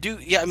guy can do.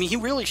 Yeah, I mean, he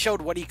really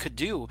showed what he could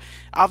do.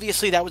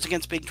 Obviously, that was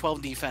against Big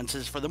 12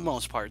 defenses for the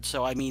most part.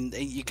 So, I mean,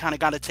 you kind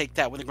of got to take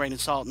that with a grain of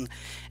salt.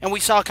 And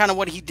we saw kind of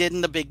what he did in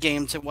the big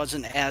games. It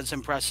wasn't as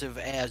impressive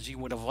as you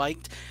would have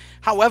liked.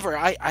 However,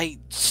 I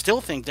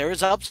still think there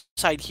is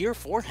upside here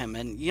for him.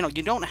 And, you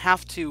don't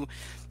have to.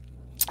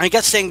 I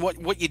guess saying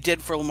what you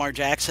did for Lamar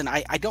Jackson,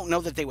 I don't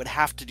know that they would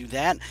have to do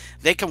that.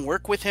 They can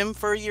work with him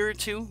for a year or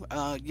two,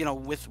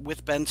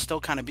 with Ben still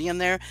kind of being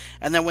there.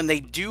 And then when they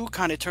do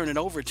kind of turn it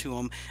over to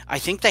him, I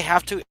think they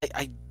have to.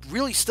 I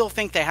really still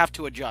think they have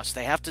to adjust.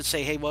 They have to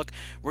say, hey, look,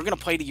 we're going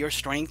to play to your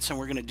strengths and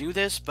we're going to do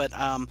this. But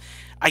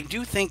I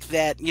do think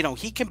that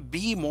he can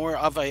be more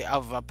of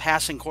a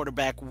passing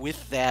quarterback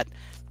with that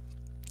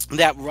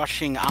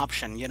rushing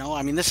option.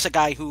 I mean, this is a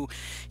guy who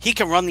he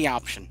can run the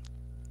option.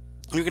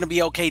 You're going to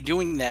be okay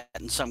doing that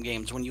in some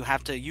games when you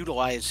have to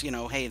utilize,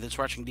 hey, this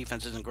rushing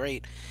defense isn't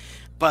great.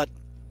 But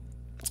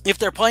if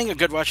they're playing a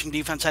good rushing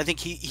defense, I think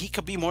he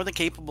could be more than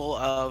capable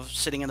of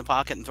sitting in the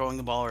pocket and throwing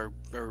the ball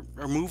or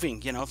moving,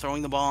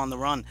 throwing the ball on the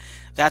run,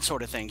 that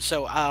sort of thing.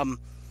 So,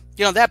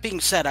 that being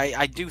said,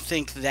 I do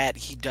think that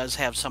he does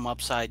have some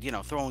upside,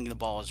 throwing the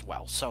ball as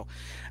well. So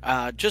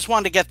just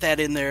wanted to get that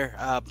in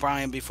there,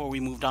 Brian, before we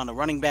moved on to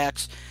running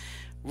backs.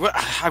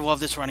 I love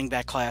this running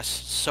back class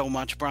so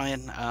much,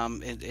 Brian.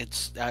 I'm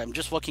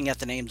just looking at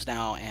the names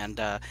now, and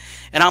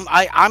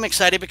I'm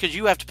excited because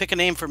you have to pick a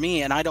name for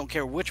me, and I don't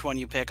care which one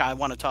you pick. I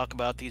want to talk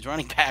about these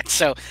running backs.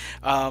 So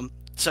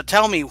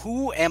tell me,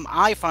 who am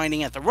I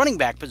finding at the running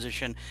back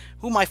position?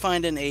 Who am I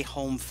finding a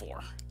home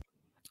for?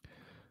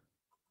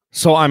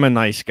 So I'm a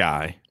nice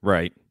guy,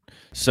 right?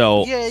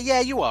 So yeah,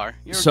 you are.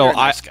 You're a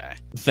nice guy.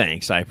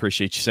 Thanks, I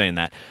appreciate you saying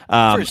that.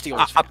 First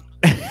Steelers fan.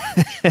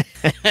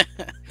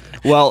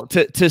 Well,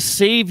 to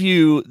save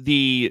you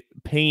the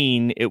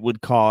pain it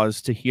would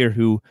cause to hear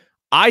who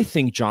I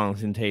think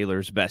Jonathan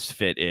Taylor's best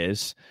fit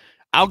is,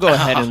 I'll go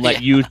ahead and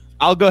let you.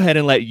 I'll go ahead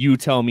and let you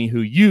tell me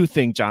who you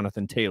think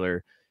Jonathan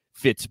Taylor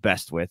fits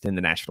best with in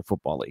the National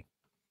Football League.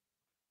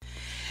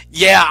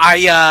 Yeah,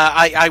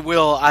 I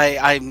will.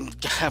 I'm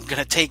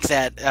going to take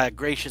that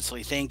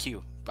graciously. Thank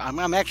you.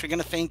 I'm actually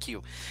going to thank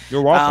you.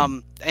 You're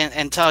welcome.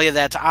 And tell you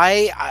that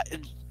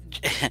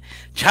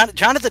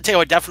Jonathan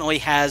Taylor definitely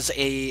has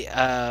his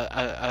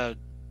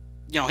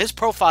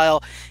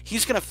profile.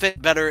 He's going to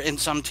fit better in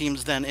some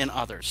teams than in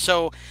others.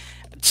 So,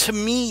 to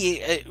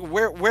me,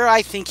 where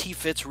I think he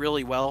fits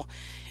really well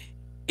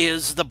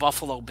is the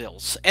Buffalo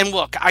Bills. And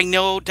look, I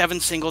know Devin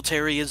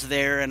Singletary is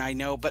there, and I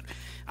know, but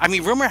I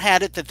mean, rumor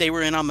had it that they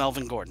were in on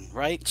Melvin Gordon,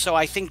 right? So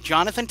I think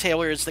Jonathan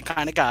Taylor is the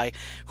kind of guy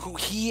who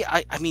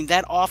I mean,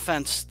 that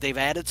offense, they've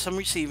added some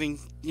receiving,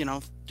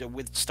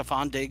 with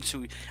Stephon Diggs,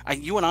 who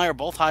you and I are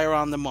both higher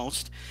on the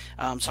most.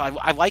 So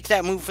I like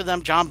that move for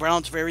them. John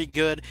Brown's very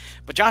good,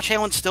 but Josh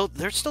Allen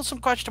there's still some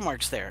question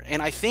marks there.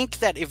 And I think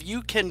that if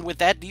you can, with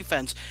that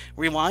defense,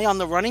 rely on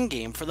the running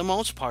game for the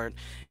most part,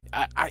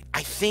 I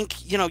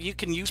think, you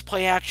can use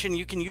play action.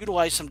 You can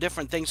utilize some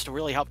different things to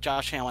really help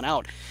Josh Allen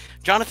out.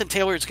 Jonathan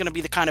Taylor is going to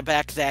be the kind of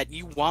back that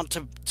you want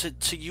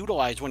to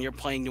utilize when you're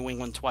playing New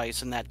England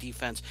twice in that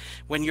defense,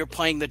 when you're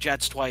playing the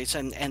Jets twice,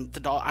 and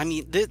I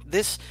mean,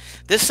 this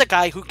is a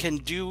guy who can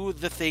do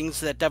the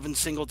things that Devin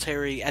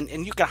Singletary, and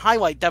you can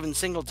highlight Devin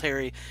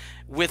Singletary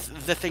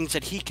with the things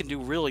that he can do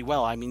really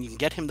well. I mean, you can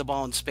get him the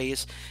ball in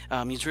space.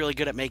 He's really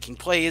good at making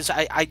plays.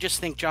 I just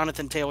think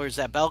Jonathan Taylor is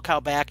that bell cow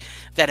back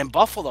that in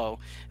Buffalo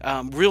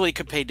really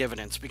could pay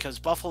dividends, because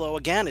Buffalo,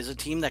 again, is a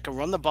team that can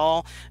run the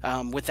ball.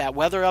 With that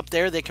weather up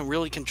there, they can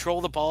really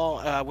control the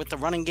ball with the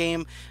running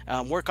game,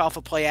 work off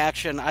of play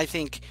action. I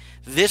think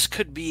this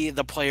could be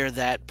the player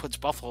that puts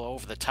Buffalo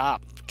over the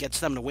top, gets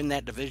them to win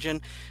that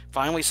division.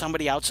 Finally,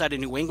 somebody outside of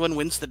New England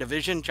wins the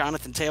division.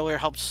 Jonathan Taylor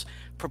helps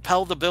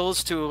propel the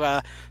Bills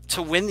to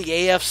win the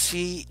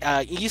AFC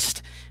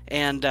East,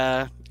 and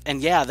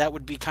yeah, that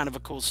would be kind of a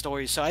cool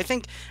story. So I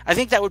think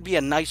that would be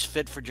a nice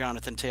fit for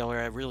Jonathan Taylor.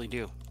 I really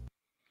do.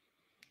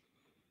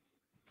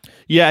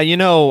 Yeah,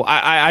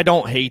 I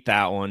don't hate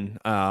that one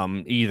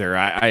either.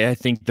 I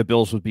think the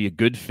Bills would be a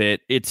good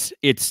fit.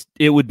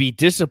 It would be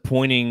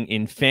disappointing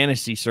in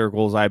fantasy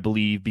circles, I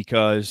believe,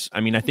 because I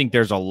mean, I think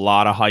there's a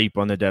lot of hype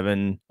on the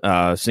Devin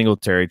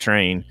Singletary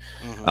train.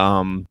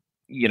 Mm-hmm.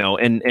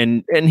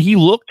 And he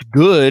looked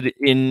good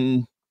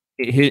in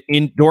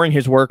during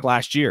his work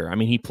last year. I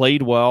mean, he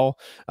played well.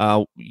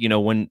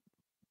 When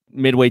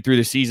midway through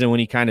the season, when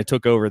he kind of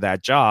took over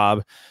that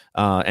job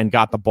and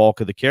got the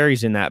bulk of the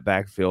carries in that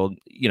backfield,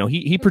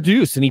 he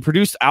produced, and he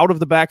produced out of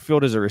the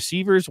backfield as a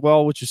receiver as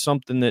well, which is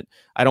something that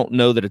I don't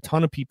know that a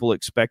ton of people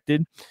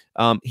expected.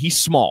 He's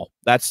small.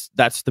 That's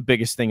the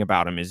biggest thing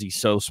about him, is he's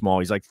so small.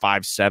 He's like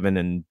 5'7"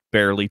 and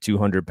barely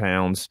 200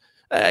 pounds.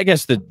 I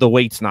guess the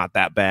weight's not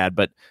that bad,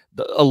 but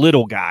a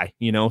little guy,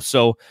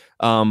 so,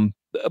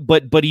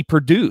 but he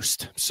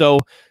produced. So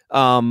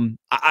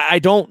I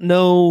don't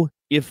know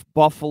if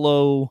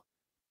Buffalo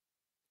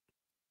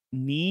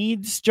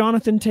needs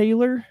Jonathan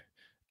Taylor.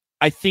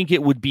 I think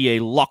it would be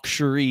a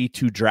luxury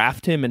to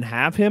draft him and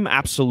have him.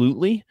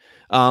 Absolutely.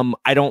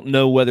 I don't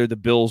know whether the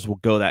Bills will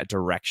go that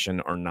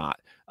direction or not.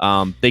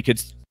 They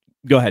could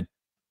go ahead.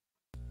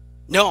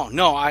 No,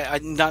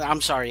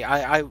 I'm sorry.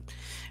 I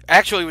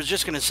actually was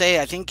just going to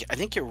say I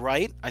think you're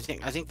right. I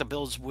think the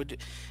Bills would.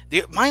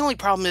 My only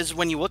problem is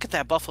when you look at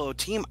that Buffalo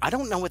team, I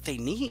don't know what they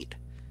need.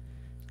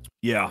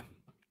 Yeah,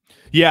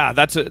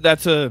 that's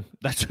a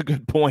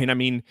good point. I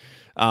mean,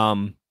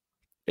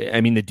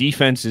 the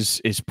defense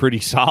is pretty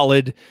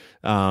solid.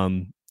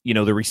 The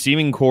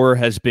receiving core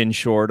has been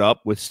shored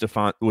up with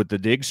the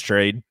Diggs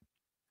trade.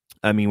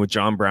 I mean, with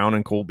John Brown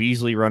and Cole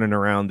Beasley running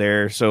around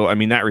there. So, I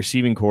mean, that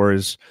receiving core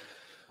is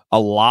a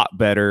lot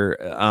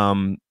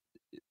better.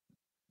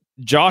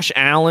 Josh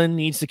Allen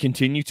needs to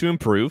continue to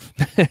improve,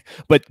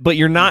 but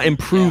you're not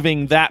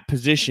improving that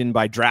position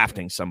by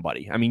drafting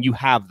somebody. I mean, you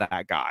have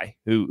that guy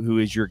who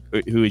is your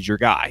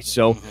guy.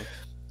 So,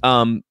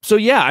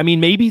 yeah, I mean,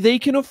 maybe they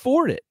can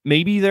afford it.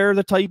 Maybe they're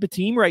the type of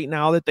team right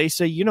now that they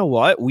say, you know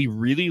what, we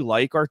really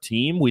like our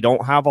team. We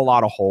don't have a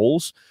lot of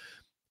holes.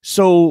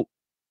 So,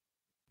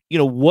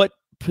 what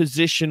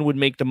position would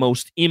make the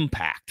most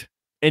impact?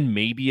 And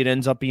maybe it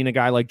ends up being a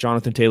guy like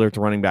Jonathan Taylor at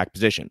the running back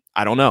position.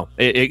 I don't know.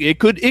 It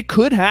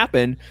could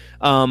happen.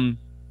 The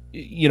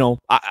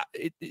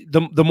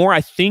more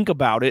I think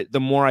about it, the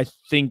more I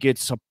think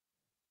it's a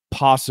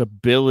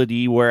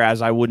possibility.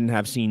 Whereas I wouldn't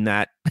have seen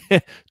that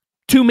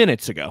 2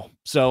 minutes ago.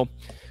 So,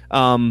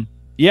 I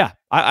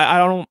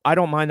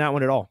don't mind that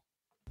one at all.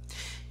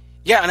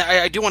 Yeah, and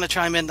I do want to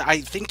chime in.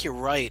 I think you're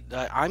right.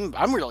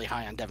 I'm really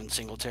high on Devin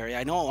Singletary.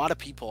 I know a lot of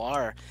people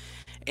are.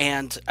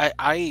 And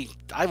I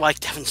like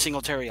Devin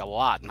Singletary a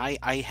lot, and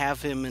I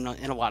have him in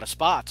a lot of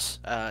spots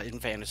in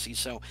fantasy.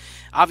 So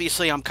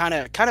obviously, I'm kind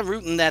of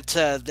rooting that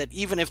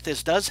even if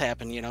this does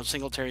happen,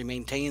 Singletary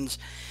maintains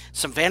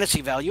some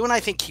fantasy value, and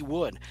I think he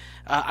would.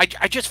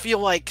 I just feel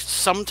like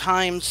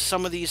sometimes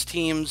some of these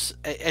teams,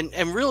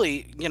 and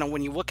really,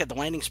 when you look at the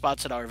landing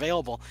spots that are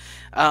available,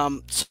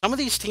 some of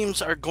these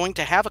teams are going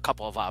to have a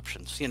couple of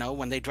options,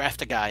 when they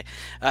draft a guy.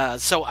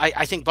 So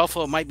I think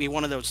Buffalo might be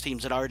one of those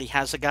teams that already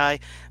has a guy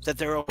that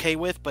they're okay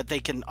with, but they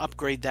can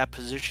upgrade that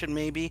position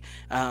maybe.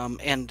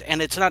 And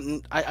it's not,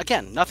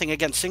 again, nothing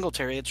against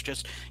Singletary. It's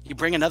just you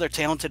bring another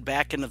talented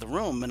back into the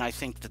room, and I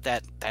think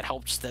that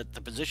helps the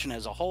position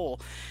as a whole.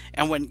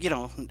 And when,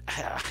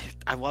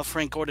 I love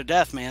Frank Gore to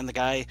death, man. The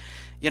guy,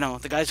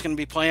 the guy's going to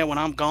be playing when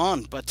I'm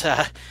gone. But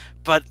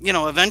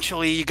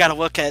eventually you got to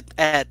look at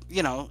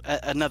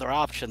another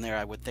option there,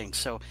 I would think.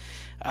 So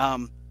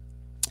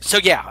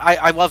yeah,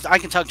 I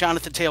can talk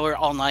Jonathan Taylor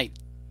all night,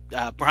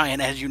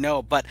 Brian, as you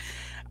know. But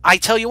I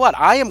tell you what,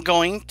 I am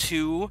going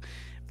to.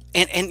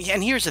 And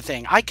here's the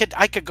thing. I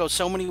could go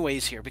so many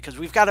ways here because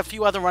we've got a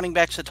few other running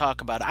backs to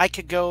talk about. I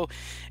could go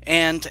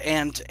and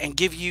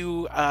give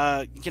you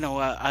a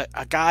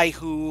guy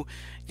who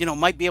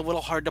might be a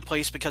little hard to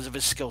place because of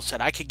his skill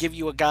set. I could give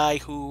you a guy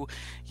who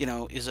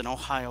is an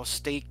Ohio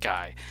State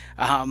guy.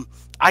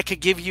 I could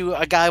give you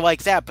a guy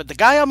like that, but the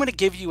guy I'm going to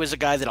give you is a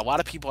guy that a lot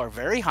of people are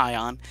very high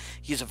on.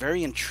 He's a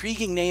very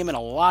intriguing name in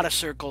a lot of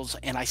circles,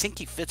 and I think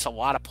he fits a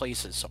lot of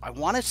places. So I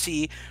want to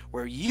see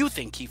where you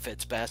think he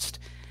fits best.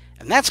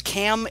 And that's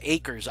Cam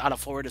Akers out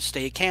of Florida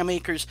State. Cam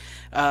Akers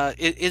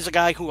is a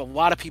guy who a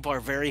lot of people are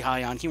very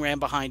high on. He ran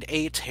behind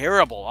a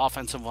terrible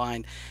offensive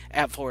line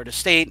at Florida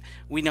State.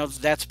 We know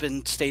that's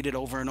been stated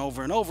over and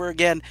over and over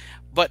again.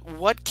 But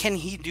what can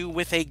he do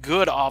with a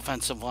good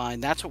offensive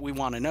line? That's what we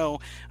want to know.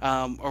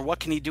 Or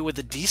what can he do with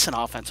a decent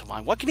offensive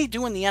line? What can he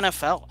do in the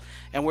NFL?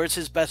 And where's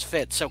his best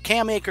fit? So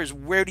Cam Akers,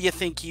 where do you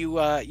think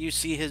you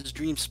see his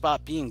dream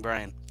spot being,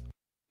 Brian?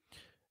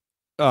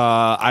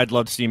 I'd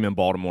love to see him in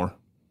Baltimore.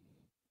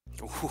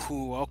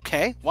 Ooh,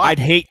 okay. Why?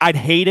 I'd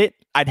hate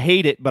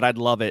it, but I'd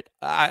love it.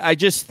 I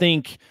just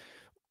think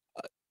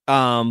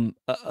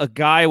a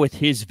guy with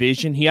his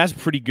vision, he has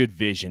pretty good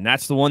vision.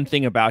 That's the one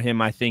thing about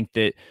him I think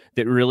that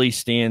really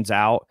stands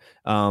out.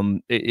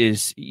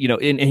 Is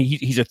and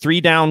he's a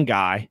 3-down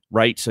guy,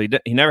 right? So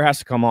he never has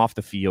to come off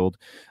the field.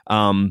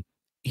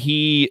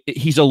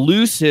 He's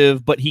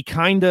elusive, but he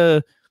kind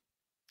of.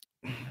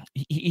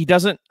 He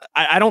doesn't.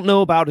 I don't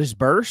know about his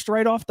burst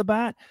right off the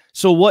bat.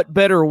 So what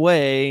better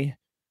way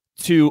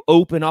to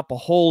open up a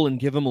hole and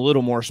give him a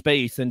little more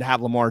space than to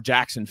have Lamar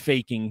Jackson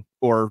faking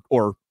or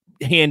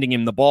handing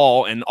him the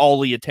ball and all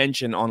the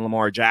attention on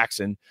Lamar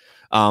Jackson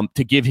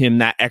to give him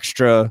that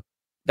extra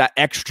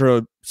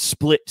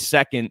split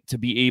second to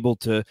be able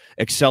to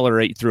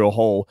accelerate through a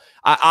hole.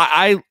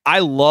 I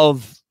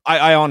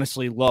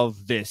honestly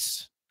love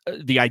this,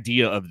 the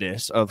idea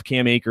of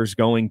Cam Akers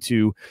going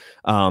to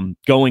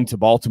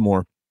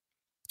Baltimore.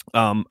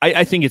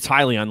 I think it's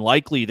highly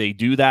unlikely they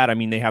do that. I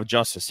mean, they have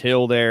Justice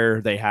Hill there.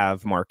 They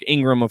have Mark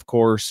Ingram, of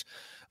course.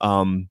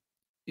 So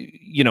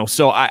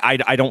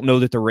I don't know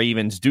that the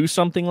Ravens do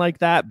something like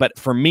that. But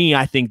for me,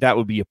 I think that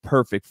would be a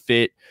perfect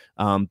fit.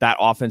 That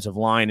offensive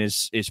line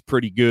is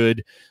pretty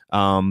good.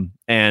 And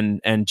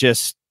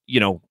just,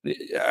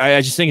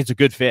 I just think it's a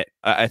good fit.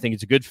 I think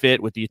it's a good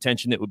fit with the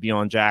attention that would be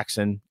on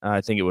Jackson.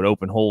 I think it would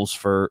open holes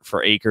for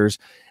Akers.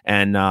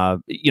 And, I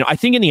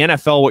think in the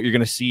NFL, what you're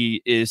going to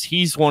see is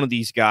he's one of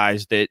these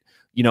guys that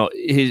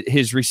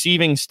his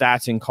receiving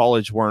stats in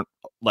college weren't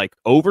like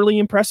overly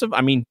impressive.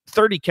 I mean,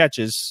 30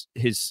 catches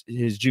his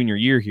junior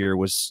year here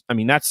was,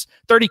 that's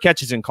 30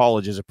 catches in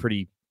college is a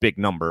pretty big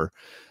number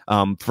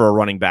for a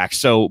running back.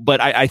 So, but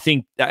I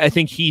think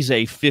he's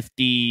a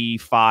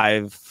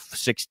 55,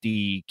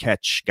 60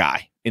 catch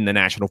guy in the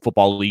National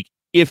Football League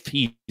if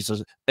he's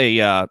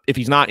if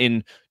he's not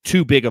in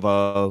too big of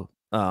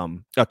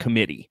a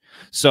committee.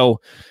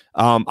 So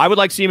I would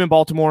like to see him in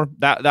Baltimore.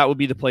 That would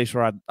be the place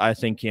where I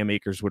think Cam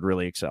Akers would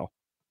really excel.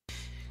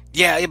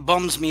 Yeah, it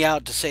bums me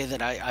out to say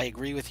that I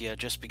agree with you,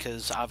 just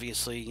because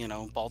obviously,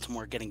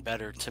 Baltimore getting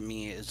better to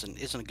me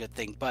isn't a good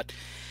thing. But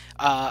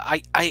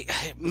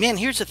man,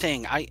 here's the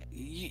thing.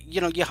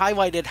 You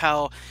highlighted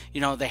how,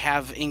 they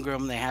have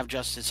Ingram, they have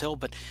Justice Hill,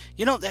 but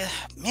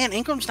man,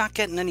 Ingram's not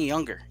getting any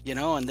younger,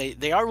 and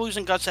they are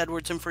losing Gus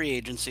Edwards in free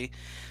agency.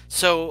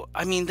 So,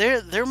 I mean,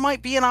 there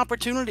might be an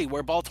opportunity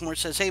where Baltimore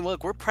says, hey,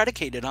 look, we're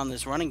predicated on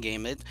this running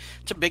game. It's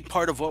a big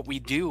part of what we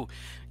do.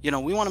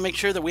 We want to make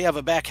sure that we have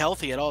a back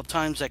healthy at all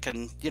times that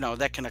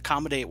can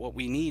accommodate what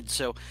we need.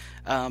 So,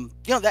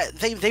 that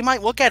they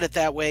might look at it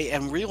that way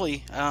and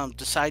really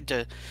decide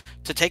to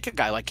take a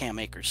guy like Cam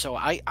Akers. So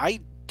I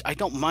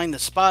don't mind the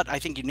spot. I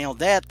think you nailed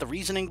that. The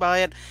reasoning by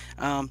it.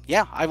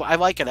 I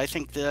like it. I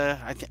think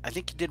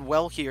you did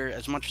well here,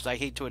 as much as I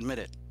hate to admit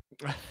it.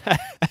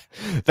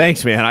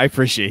 Thanks, man. I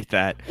appreciate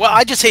that. Well,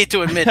 I just hate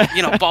to admit,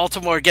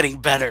 Baltimore getting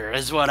better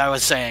is what I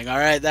was saying. All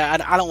right,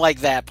 I don't like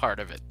that part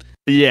of it.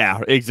 Yeah,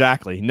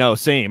 exactly. No,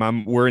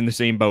 same. We're in the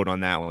same boat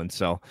on that one.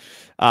 So,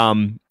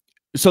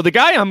 so the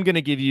guy I'm going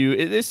to give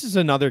you, this is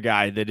another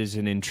guy that is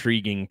an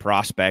intriguing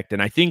prospect,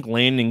 and I think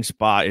landing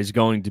spot is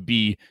going to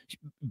be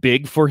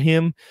big for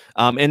him.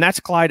 And that's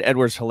Clyde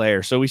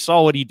Edwards-Helaire. So we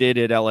saw what he did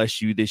at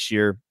LSU this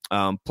year,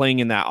 playing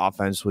in that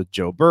offense with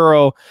Joe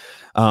Burrow,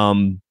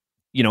 and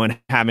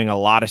having a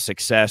lot of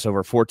success,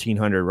 over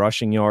 1,400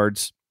 rushing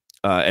yards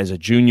as a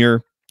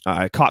junior.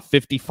 Caught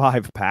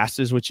 55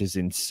 passes, which is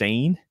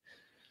insane.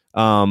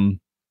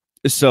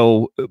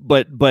 So,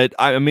 but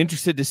I'm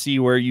interested to see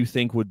where you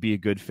think would be a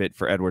good fit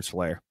for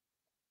Edwards-Helaire.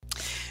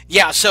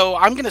 Yeah, so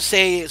I'm going to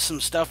say some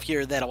stuff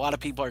here that a lot of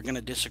people are going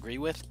to disagree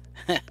with,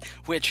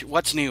 which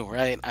what's new,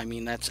 right? I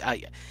mean, I'm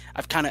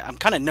kind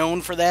of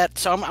known for that.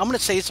 So I'm going to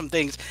say some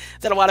things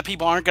that a lot of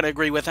people aren't going to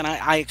agree with, and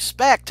I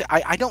expect,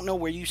 I don't know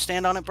where you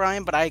stand on it,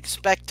 Brian, but I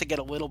expect to get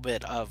a little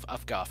bit of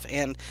guff.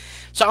 And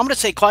so I'm going to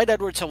say Clyde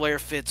Edwards-Helaire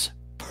fits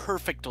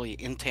perfectly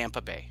in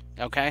Tampa Bay.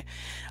 Okay,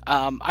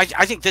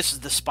 I think this is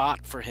the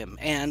spot for him,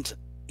 and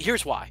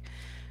here's why.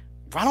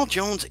 Ronald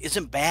Jones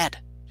isn't bad.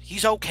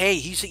 He's okay.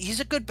 He's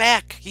a good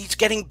back. He's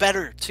getting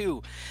better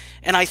too,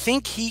 and I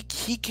think he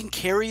can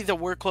carry the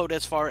workload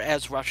as far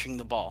as rushing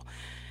the ball.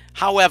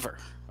 However,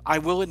 I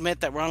will admit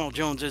that Ronald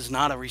Jones is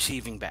not a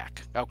receiving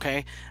back.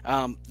 Okay,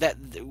 that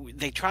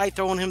they tried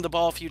throwing him the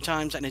ball a few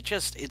times, and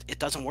it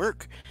doesn't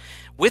work.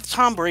 With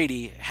Tom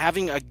Brady,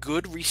 having a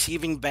good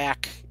receiving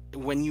back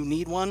when you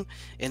need one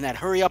in that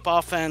hurry up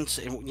offense,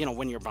 and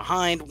when you're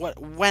behind,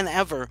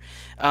 whenever,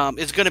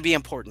 is going to be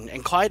important.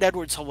 And Clyde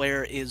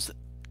Edwards-Helaire is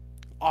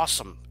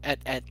awesome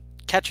at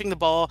catching the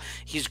ball.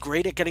 He's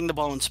great at getting the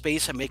ball in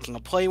space and making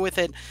a play with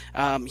it.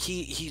 I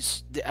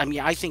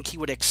think he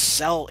would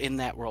excel in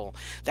that role.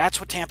 That's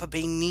what Tampa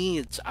Bay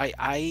needs.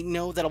 I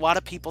know that a lot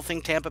of people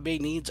think Tampa Bay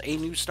needs a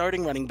new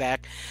starting running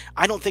back.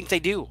 I don't think they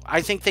do.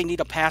 I think they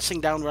need a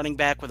passing down running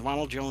back, with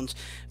Ronald Jones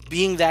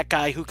being that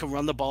guy who can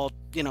run the ball,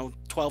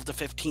 12 to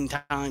 15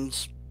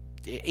 times,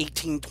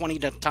 18, 20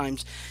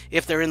 times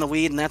if they're in the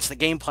lead, and that's the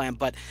game plan.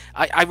 But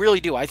I really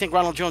do. I think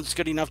Ronald Jones is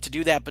good enough to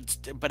do that,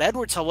 but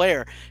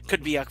Edwards-Helaire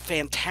could be a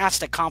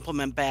fantastic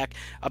complement back,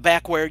 a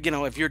back where,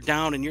 if you're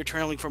down and you're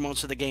trailing for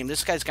most of the game,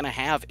 this guy's going to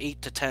have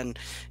 8 to 10,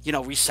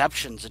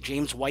 receptions, a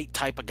James White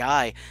type of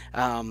guy.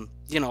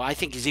 I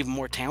think he's even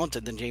more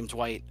talented than James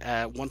White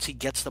once he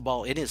gets the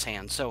ball in his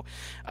hands. So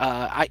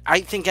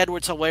I think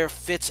Edwards-Helaire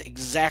fits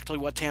exactly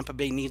what Tampa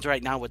Bay needs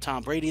right now with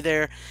Tom Brady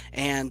there,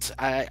 and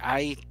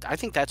I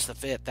think that's the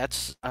fit.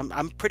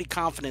 I'm pretty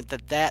confident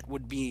that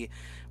would be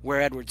where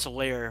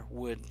Edwards-Helaire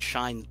would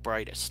shine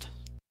brightest.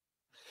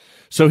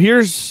 So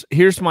here's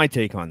my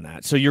take on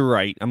that. So you're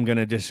right. I'm going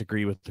to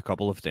disagree with a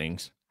couple of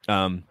things.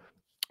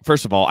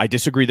 First of all, I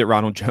disagree that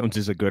Ronald Jones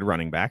is a good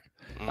running back.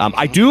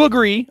 I do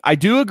agree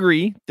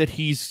that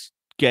he's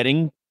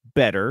getting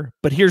better,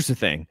 but here's the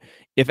thing.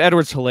 If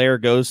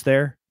Edwards-Helaire goes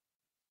there,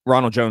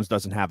 Ronald Jones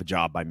doesn't have a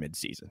job by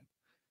midseason.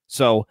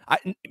 So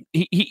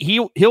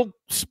he'll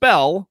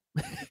spell,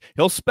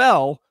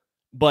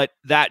 but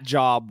that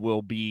job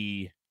will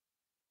be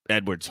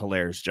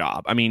Edwards-Helaire's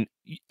job. I mean,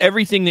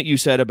 everything that you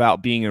said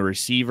about being a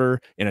receiver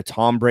in a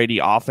Tom Brady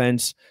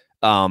offense,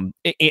 and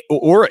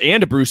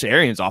a Bruce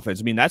Arians offense.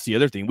 I mean, that's the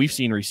other thing. We've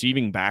seen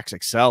receiving backs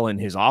excel in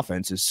his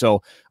offenses.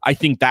 So I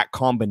think that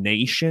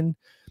combination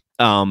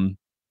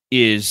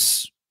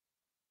that's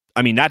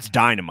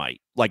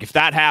dynamite. Like, if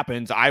that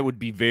happens, I would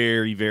be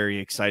very, very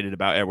excited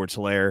about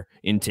Edwards-Helaire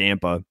in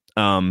Tampa.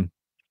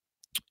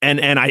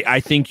 And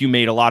I think you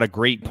made a lot of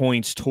great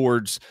points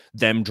towards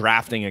them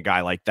drafting a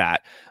guy like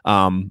that.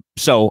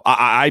 So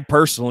I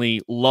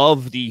personally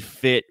love the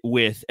fit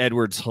with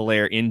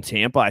Edwards-Helaire in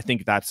Tampa. I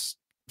think that's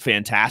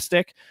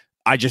fantastic.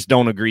 I just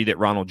don't agree that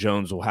Ronald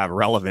Jones will have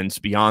relevance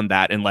beyond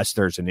that unless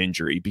there's an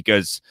injury,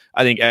 because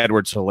I think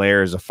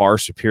Edwards-Helaire is a far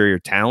superior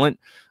talent.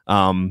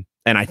 And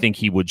I think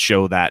he would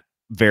show that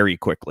very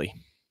quickly.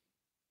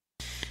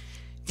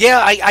 Yeah,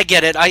 I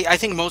get it. I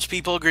think most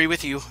people agree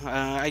with you.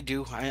 I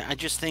do. I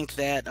just think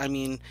that, I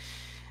mean,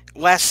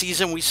 last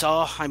season we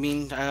saw,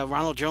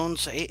 Ronald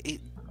Jones,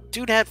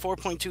 dude had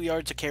 4.2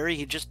 yards a carry.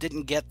 He just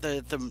didn't get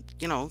the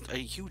a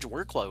huge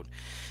workload.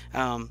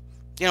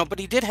 But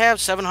he did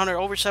have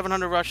over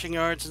 700 rushing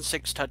yards and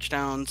 6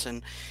 touchdowns,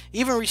 and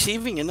even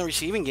receiving in the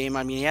receiving game.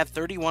 I mean, he had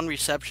 31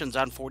 receptions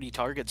on 40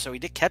 targets, so he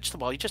did catch the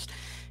ball.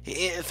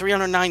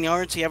 309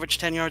 yards. He averaged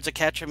 10 yards a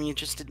catch. I mean, he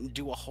just didn't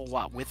do a whole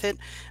lot with it,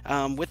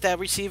 with that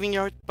receiving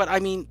yard. But I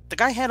mean, the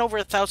guy had over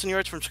 1,000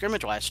 yards from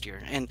scrimmage last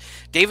year, and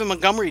David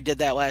Montgomery did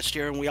that last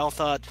year, and we all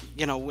thought,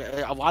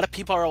 a lot of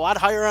people are a lot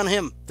higher on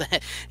him,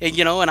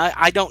 and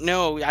I don't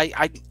know.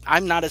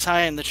 I'm not as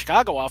high in the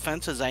Chicago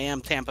offense as I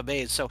am Tampa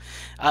Bay. So,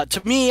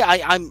 to me,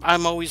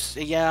 I'm always,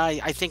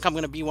 I think I'm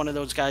going to be one of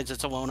those guys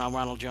that's alone on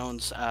Ronald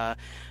Jones.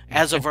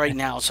 As of right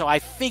now. So I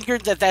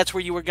figured that that's where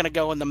you were going to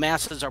go, and the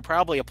masses are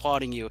probably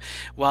applauding you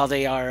while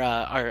they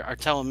are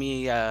telling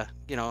me,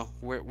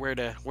 where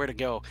to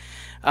go.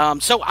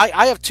 So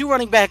I have 2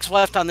 running backs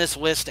left on this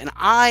list, and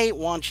I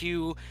want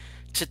you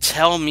to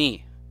tell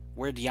me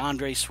where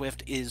DeAndre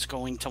Swift is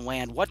going to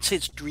land. What's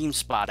his dream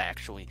spot,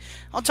 actually?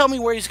 I'll tell me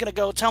where he's going to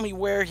go. Tell me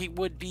where he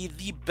would be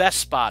the best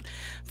spot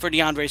for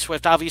DeAndre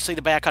Swift. Obviously,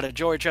 the back out of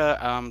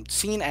Georgia,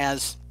 seen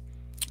as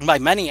by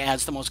many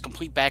as the most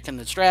complete back in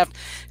this draft.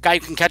 Guy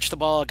who can catch the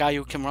ball, a guy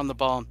who can run the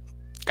ball,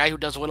 guy who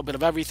does a little bit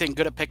of everything,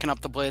 good at picking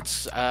up the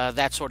blitz,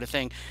 that sort of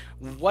thing.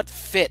 What's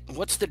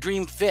the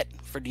dream fit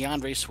for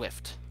DeAndre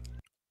Swift?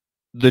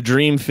 The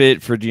dream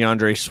fit for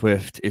DeAndre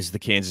Swift is the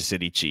Kansas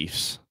City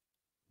Chiefs.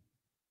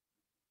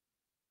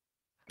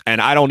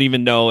 And I don't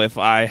even know if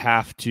I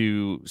have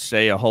to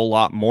say a whole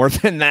lot more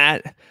than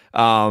that.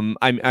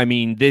 I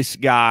mean, this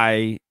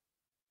guy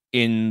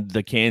in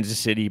the Kansas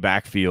City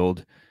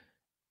backfield,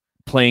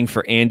 playing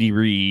for Andy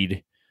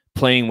Reid,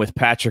 playing with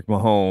Patrick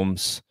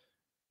Mahomes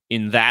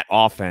in that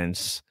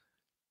offense,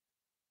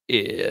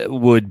 it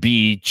would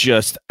be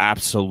just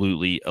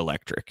absolutely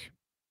electric.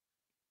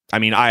 I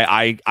mean,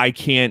 I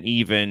can't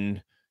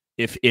even,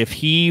 if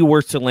he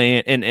were to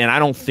land, and I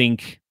don't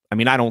think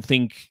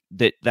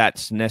that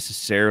that's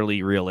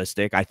necessarily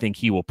realistic. I think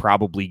he will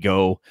probably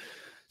go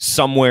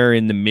somewhere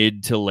in the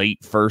mid to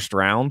late first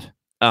round.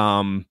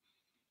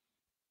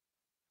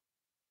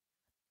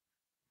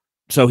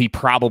 So he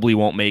probably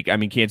won't make. I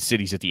mean, Kansas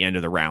City's at the end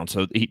of the round,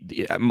 so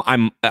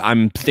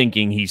I'm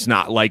thinking he's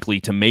not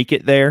likely to make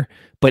it there.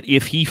 But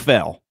if he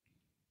fell,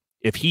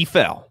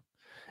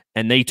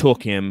 and they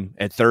took him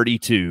at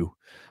 32,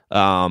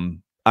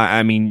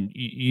 I mean,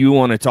 you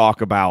want to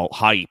talk about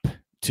hype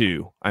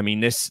too. I mean,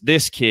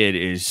 this kid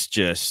is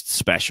just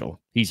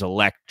special. He's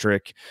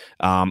electric.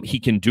 He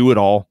can do it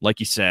all, like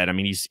you said. I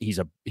mean, he's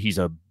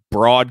a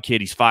broad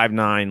kid. He's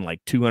 5'9",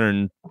 like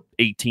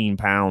 218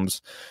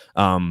 pounds.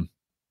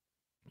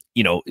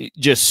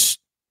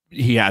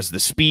 He has the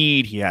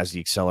speed, he has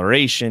the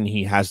acceleration,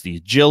 he has the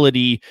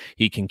agility,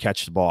 he can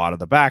catch the ball out of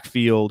the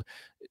backfield,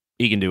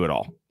 he can do it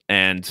all.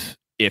 And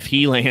if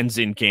he lands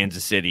in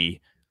Kansas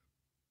City,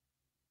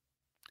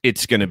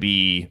 it's going to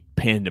be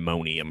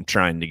pandemonium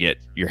trying to get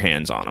your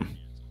hands on him.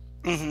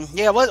 Mm-hmm.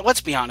 Yeah,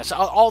 let's be honest.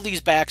 All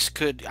these backs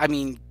could,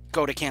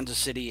 go to Kansas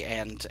City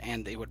and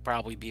it would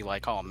probably be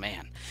like, oh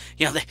man,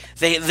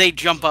 they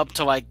jump up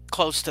to like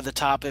close to the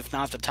top, if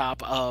not the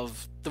top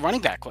of the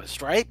running back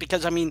list, right?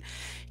 Because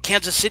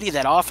Kansas City,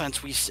 that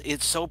offense,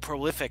 it's so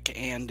prolific,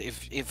 and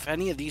if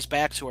any of these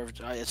backs who are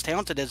as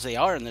talented as they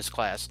are in this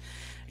class,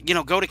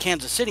 go to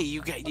Kansas City,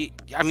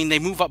 they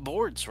move up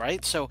boards,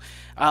 right? So,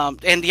 and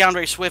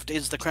DeAndre Swift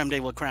is the creme de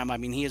la creme. I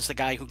mean, he is the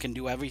guy who can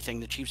do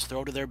everything. The Chiefs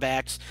throw to their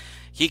backs.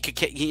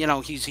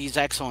 He's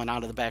excellent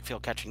out of the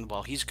backfield catching the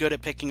ball. He's good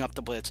at picking up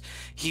the blitz.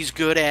 He's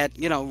good at,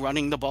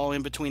 running the ball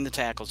in between the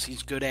tackles.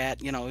 He's good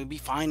at, he'd be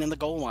fine in the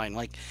goal line.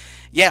 Like,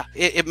 yeah,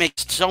 it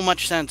makes so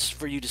much sense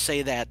for you to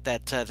say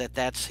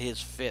that's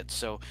his fit.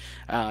 So,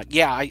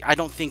 I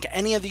don't think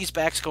any of these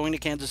backs going to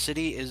Kansas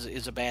City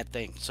is a bad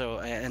thing. So,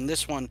 and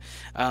this one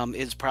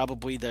is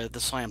probably the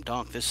slam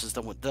dunk. This is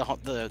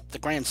the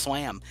grand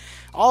slam.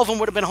 All of them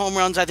would have been home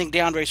runs. I think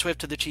DeAndre Swift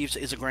to the Chiefs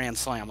is a grand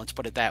slam. Let's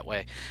put it that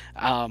way.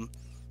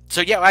 So,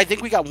 yeah, I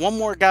think we got one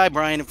more guy,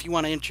 Brian, if you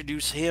want to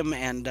introduce him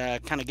and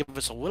kind of give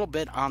us a little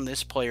bit on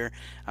this player,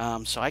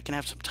 so I can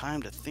have some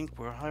time to think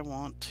where I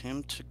want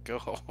him to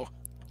go.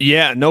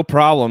 Yeah, no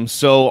problem.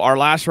 So our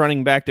last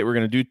running back that we're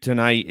going to do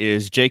tonight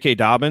is J.K.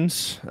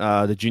 Dobbins,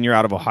 the junior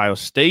out of Ohio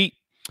State.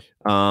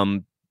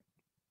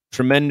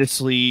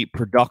 Tremendously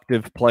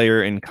productive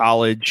player in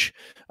college.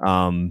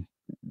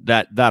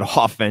 That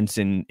offense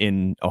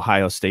in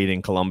Ohio State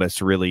and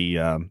Columbus really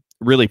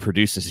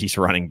produces these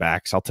running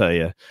backs, I'll tell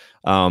you.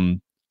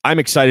 I'm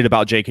excited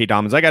about J.K.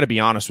 Dobbins. I got to be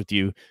honest with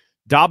you.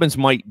 Dobbins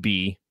might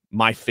be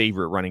my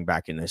favorite running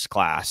back in this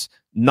class.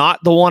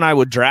 Not the one I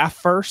would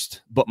draft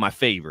first, but my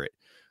favorite.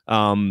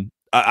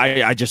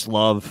 I just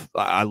love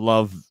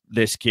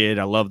this kid.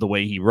 I love the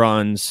way he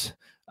runs.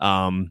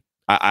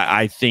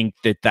 I think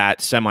that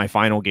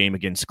semifinal game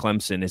against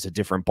Clemson is a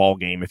different ball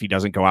game if he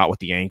doesn't go out with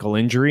the ankle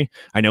injury.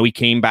 I know he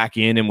came back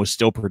in and was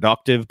still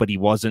productive, but he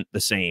wasn't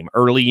the same.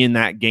 Early in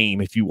that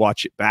game, if you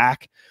watch it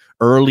back,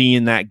 early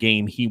in that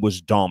game, he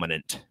was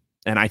dominant.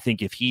 And I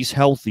think if he's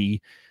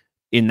healthy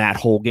in that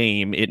whole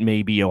game, it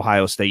may be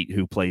Ohio State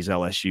who plays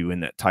LSU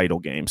in that title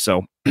game.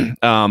 So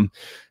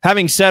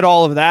having said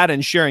all of that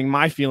and sharing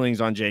my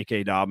feelings on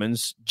J.K.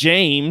 Dobbins,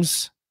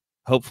 James,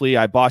 hopefully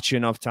I bought you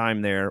enough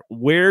time there.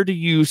 Where do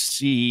you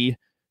see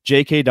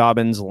J.K.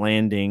 Dobbins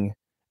landing?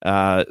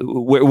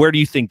 Where do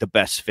you think the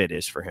best fit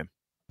is for him?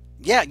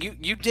 Yeah,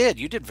 you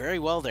did very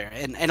well there,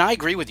 and I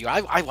agree with you.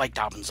 I like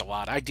Dobbins a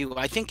lot. I do.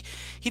 I think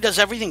he does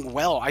everything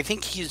well. I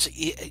think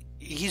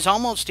he's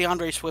almost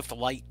DeAndre Swift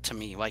light to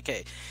me.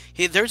 Like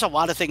there's a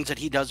lot of things that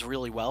he does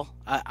really well.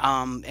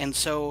 And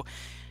so,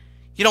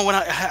 when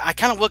I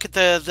kind of look at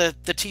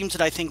the teams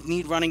that I think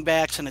need running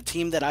backs, and a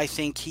team that I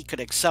think he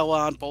could excel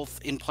on both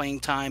in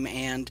playing time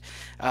and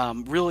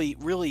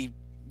really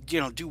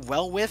do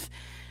well with,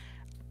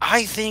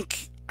 I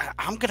think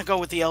I'm going to go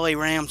with the LA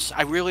Rams.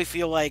 I really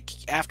feel like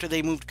after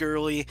they moved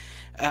Gurley,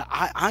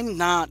 I'm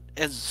not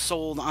as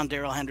sold on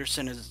Darrell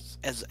Henderson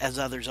as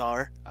others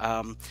are.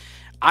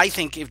 I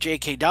think if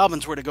J.K.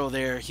 Dobbins were to go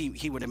there,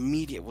 he would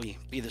immediately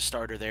be the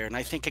starter there. And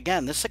I think,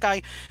 again, this is a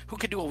guy who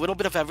could do a little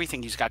bit of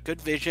everything. He's got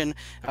good vision.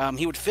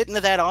 He would fit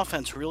into that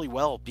offense really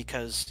well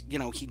because,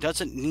 he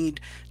doesn't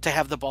need to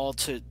have the ball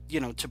to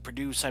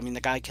produce. I mean,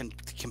 the guy can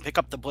pick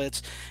up the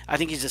blitz. I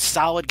think he's a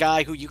solid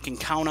guy who you can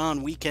count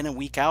on week in and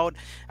week out.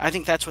 I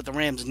think that's what the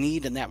Rams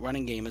need in that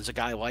running game, is a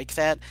guy like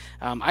that.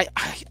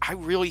 I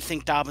really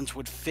think Dobbins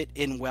would fit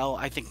in well.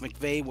 I think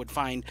McVay would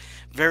find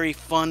very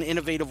fun,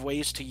 innovative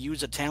ways to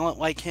use a talent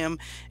like him,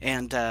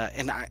 and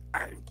I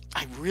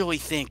really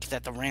think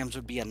that the Rams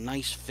would be a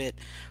nice fit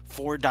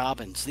for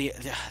Dobbins.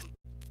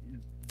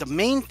 The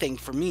main thing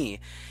for me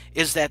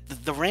is that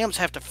the Rams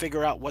have to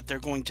figure out what they're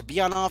going to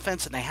be on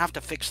offense, and they have to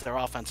fix their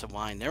offensive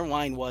line. Their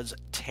line was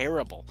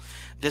terrible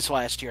this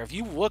last year. If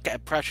you look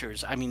at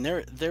pressures, I mean,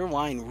 their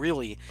line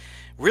really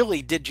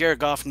did Jared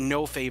Goff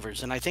no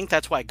favors, and I think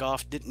that's why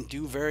Goff didn't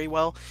do very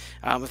well.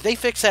 If they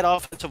fix that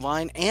offensive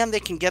line and they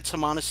can get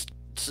some honest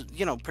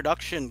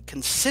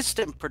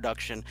consistent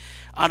production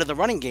out of the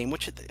running game,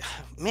 which,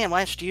 man,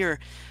 last year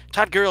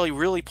Todd Gurley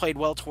really played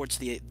well towards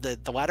the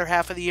latter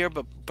half of the year,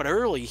 but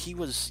early he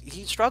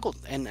struggled,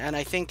 and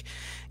I think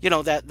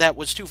that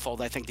was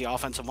twofold. I think the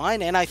offensive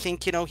line, and I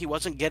think he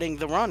wasn't getting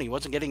the run, he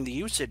wasn't getting the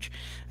usage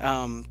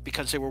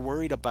because they were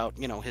worried about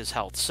his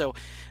health. So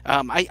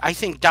I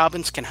think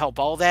Dobbins can help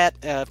all that.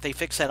 If they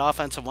fix that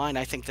offensive line,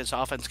 I think this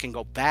offense can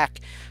go back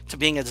to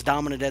being as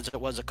dominant as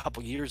it was a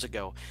couple years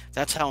ago.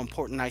 That's how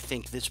important I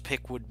think this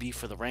pick would be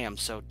for the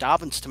Rams. So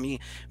Dobbins to me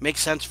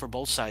makes sense for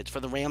both sides, for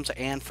the Rams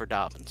and for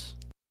Dobbins.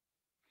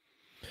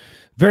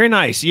 Very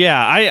nice.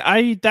 Yeah,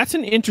 I that's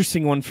an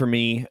interesting one for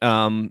me.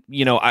 I'm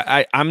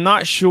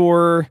not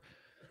sure.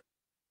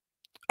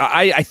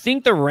 I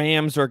think the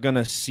Rams are going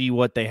to see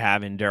what they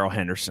have in Darrell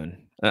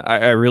Henderson.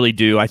 I really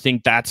do. I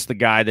think that's the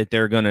guy that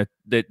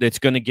that's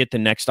going to get the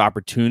next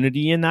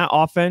opportunity in that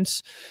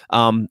offense.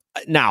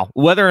 Now,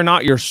 whether or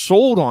not you're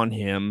sold on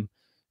him,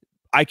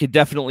 I could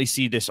definitely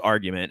see this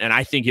argument, and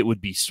I think it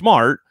would be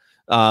smart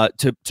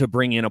to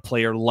bring in a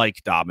player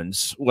like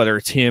Dobbins, whether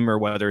it's him or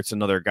whether it's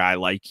another guy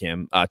like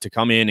him, to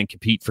come in and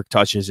compete for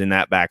touches in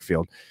that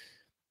backfield.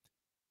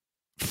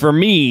 For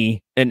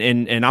me,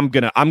 and I'm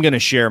gonna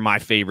share my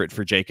favorite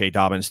for J.K.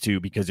 Dobbins too,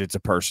 because it's a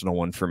personal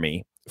one for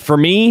me. For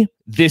me,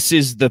 this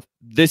is the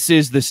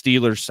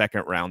Steelers'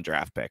 second round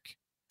draft pick.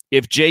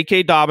 If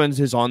J.K. Dobbins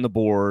is on the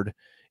board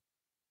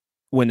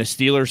when the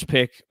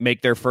Steelers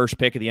make their first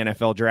pick of the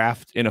NFL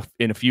draft in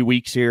a few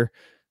weeks here,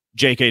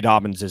 J.K.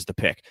 Dobbins is the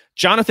pick.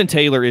 Jonathan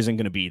Taylor isn't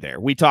going to be there.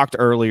 We talked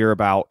earlier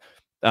about,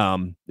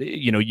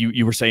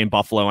 you were saying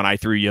Buffalo, and I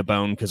threw you a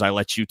bone because I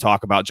let you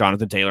talk about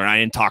Jonathan Taylor, and I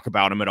didn't talk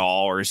about him at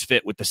all or his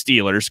fit with the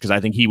Steelers because I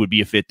think he would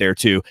be a fit there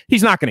too.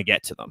 He's not going to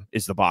get to them,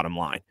 is the bottom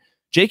line.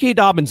 J.K.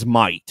 Dobbins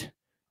might,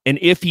 and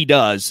if he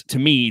does, to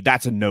me,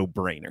 that's a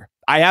no-brainer.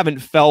 I haven't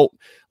felt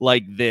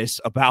like this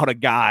about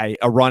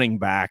a running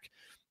back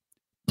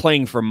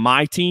playing for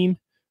my team,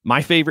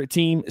 my favorite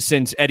team,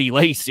 since Eddie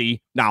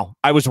Lacy. Now,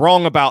 I was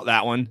wrong about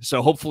that one,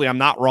 so hopefully I'm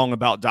not wrong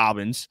about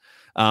Dobbins.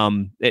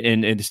 And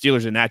the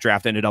Steelers in that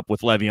draft ended up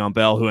with Le'Veon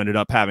Bell, who ended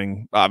up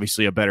having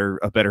obviously a better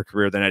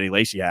career than Eddie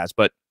Lacy has.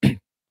 But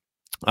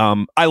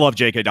I love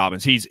J.K.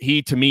 Dobbins.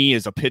 He to me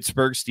is a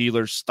Pittsburgh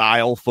Steelers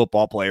style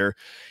football player.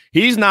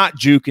 He's not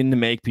juking to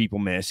make people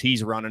miss.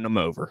 He's running them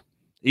over.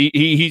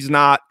 He's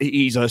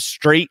a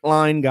straight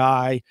line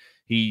guy.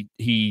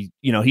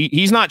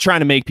 He's not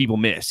trying to make people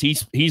miss.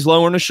 He's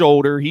lowering a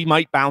shoulder. He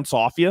might bounce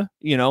off you,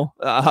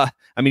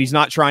 he's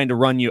not trying to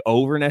run you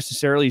over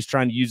necessarily. He's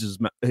trying to use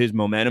his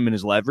momentum and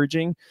his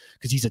leveraging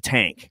because he's a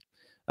tank.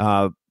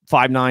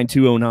 5'9",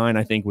 209,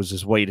 I think was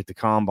his weight at the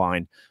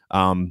combine.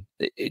 I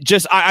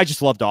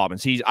just love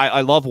Dobbins.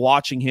 I love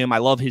watching him. I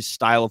love his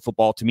style of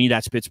football. To me,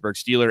 that's Pittsburgh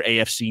Steeler,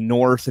 AFC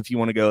North, if you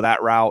want to go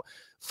that route,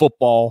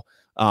 football.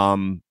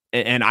 And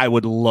I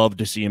would love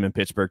to see him in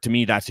Pittsburgh. To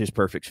me, that's his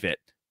perfect fit.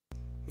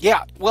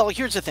 Yeah, well,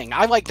 here's the thing.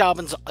 I like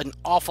Dobbins an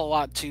awful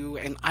lot, too,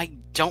 and I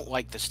don't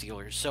like the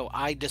Steelers. So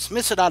I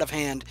dismiss it out of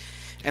hand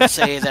and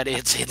say that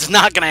it's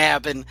not going to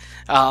happen.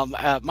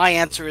 My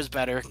answer is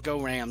better.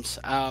 Go Rams.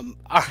 All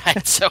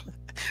right, so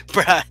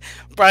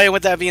Brian,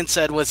 with that being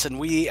said, listen,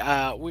 we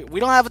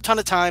don't have a ton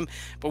of time,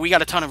 but we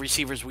got a ton of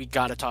receivers we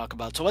got to talk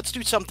about. So let's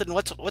do something.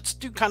 Let's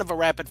do kind of a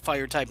rapid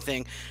fire type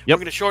thing. Yep. We're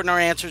going to shorten our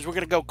answers. We're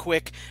going to go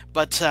quick,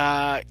 but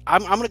I'm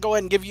going to go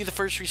ahead and give you the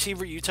first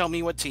receiver. You tell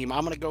me what team.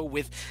 I'm going to go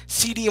with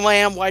CeeDee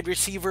Lamb, wide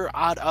receiver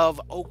out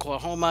of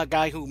Oklahoma,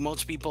 guy who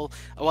most people,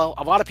 well,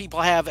 a lot of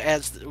people have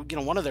as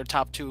one of their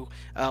top two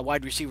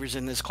wide receivers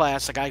in this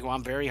class. A guy who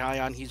I'm very high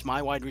on. He's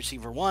my wide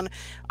receiver one.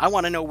 I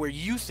want to know where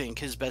you think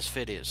his best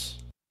fit is.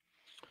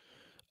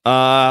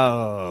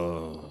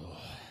 Well,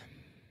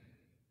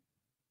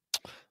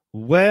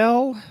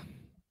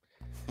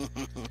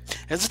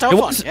 it's a tough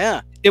one. Yeah,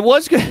 it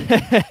was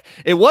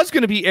it was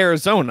going to be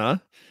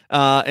Arizona,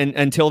 and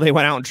until they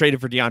went out and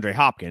traded for DeAndre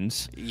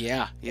Hopkins.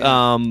 Yeah.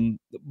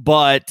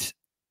 But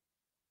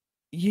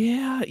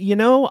yeah,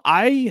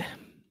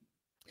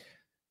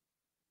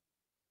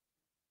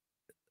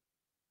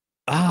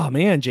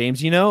 man,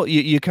 James,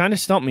 you kind of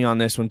stumped me on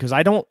this one because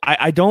I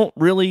don't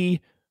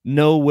really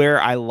know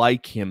where I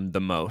like him the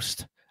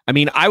most. I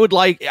mean, I would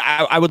like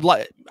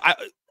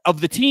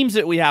of the teams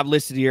that we have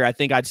listed here, I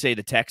think I'd say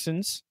the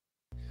Texans.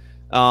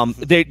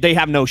 They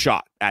have no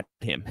shot at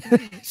him.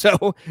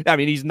 So, I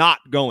mean, he's not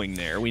going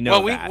there. We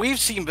know that. We've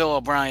seen Bill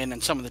O'Brien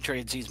and some of the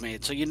trades he's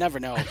made, so you never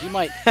know. He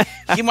might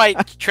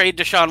trade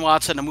Deshaun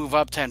Watson to move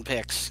up 10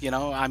 picks,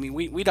 I mean,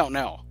 we don't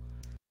know.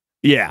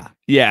 Yeah.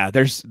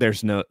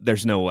 There's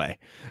no way.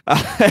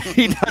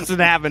 He doesn't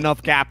have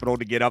enough capital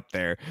to get up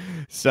there.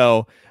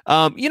 So,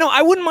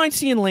 I wouldn't mind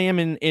seeing Lamb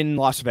in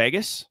Las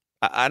Vegas.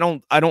 I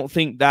don't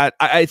think that.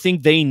 I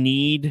think they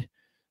need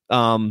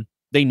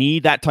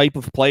that type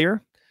of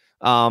player.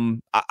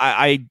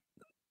 I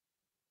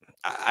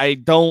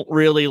don't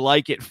really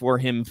like it for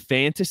him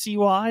fantasy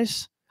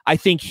wise. I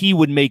think he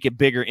would make a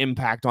bigger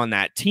impact on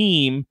that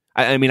team.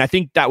 I mean, I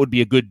think that would be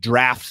a good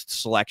draft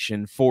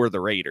selection for the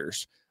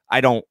Raiders.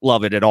 I don't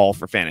love it at all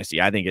for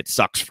fantasy. I think it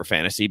sucks for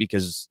fantasy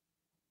because,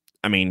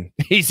 I mean,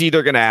 he's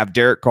either going to have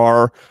Derek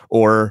Carr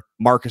or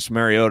Marcus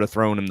Mariota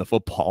throwing him the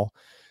football,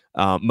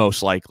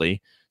 most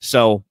likely.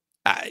 So,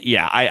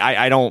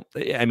 I don't,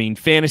 I mean,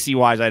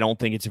 fantasy-wise, I don't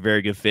think it's a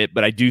very good fit,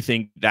 but I do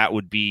think that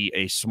would be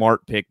a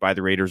smart pick by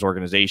the Raiders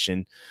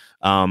organization.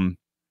 Gosh,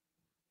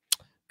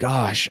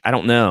 I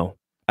don't know.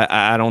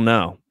 I don't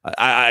know.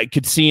 I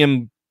could see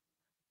him.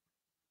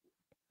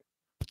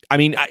 I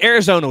mean,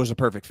 Arizona was a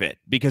perfect fit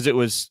because it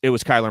was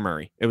Kyler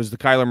Murray. It was the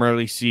Kyler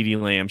Murray CeeDee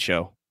Lamb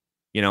show,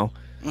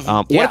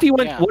 Mm-hmm. What if he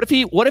went?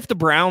 Yeah. What if the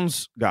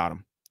Browns got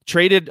him,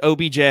 traded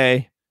OBJ,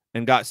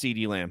 and got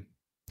CeeDee Lamb?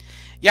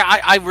 Yeah,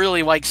 I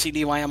really like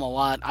CeeDee Lamb a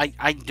lot.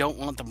 I don't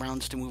want the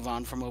Browns to move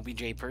on from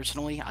OBJ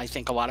personally. I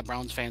think a lot of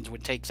Browns fans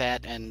would take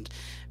that and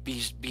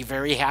be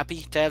very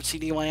happy to have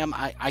CeeDee Lamb.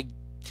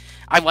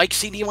 I like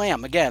CeeDee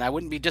Lamb. Again, I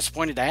wouldn't be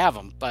disappointed to have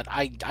him, but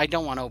I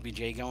don't want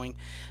OBJ going.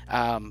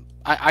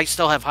 I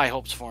still have high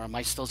hopes for him.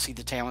 I still see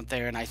the talent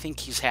there, and I think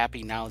he's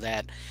happy now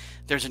that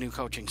there's a new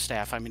coaching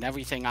staff. I mean,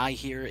 everything I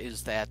hear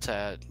is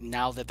that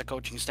now that the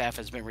coaching staff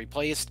has been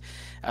replaced,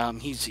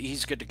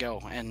 he's good to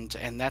go, and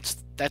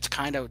that's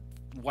kind of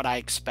what I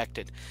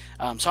expected.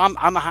 So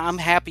I'm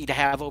happy to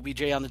have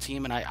OBJ on the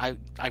team, and I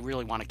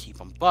really want to keep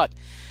him. But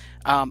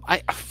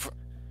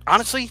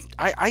honestly,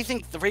 I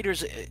think the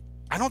Raiders.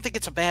 I don't think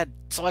it's a bad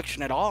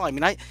selection at all. I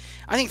mean, I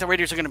think the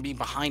Raiders are going to be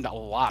behind a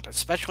lot,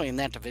 especially in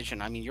that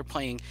division. I mean, you're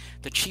playing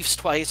the Chiefs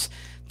twice,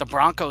 the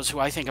Broncos, who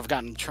I think have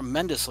gotten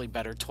tremendously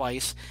better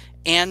twice,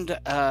 and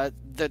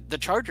the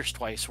Chargers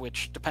twice,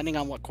 which, depending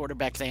on what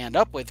quarterback they end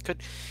up with,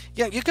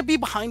 you could be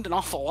behind an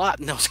awful lot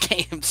in those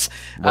games.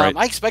 Right.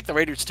 I expect the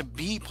Raiders to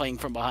be playing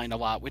from behind a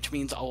lot, which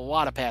means a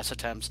lot of pass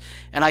attempts,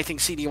 and I think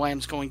CeeDee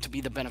Lamb's going to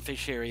be the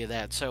beneficiary of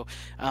that. So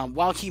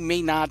while he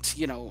may not,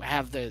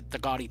 have the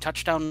gaudy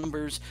touchdown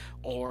numbers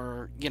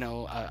or,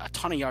 a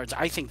ton of yards,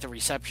 I think the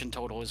reception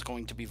total is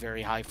going to be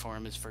very high for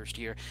him his first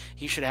year.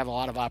 He should have a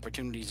lot of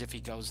opportunities if he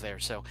goes there.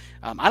 So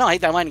I don't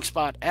hate that landing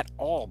spot at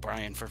all,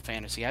 Brian, for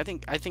fantasy. I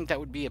think that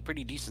would be a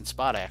pretty decent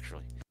spot,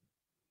 actually.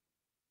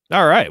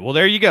 All right. Well,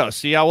 there you go.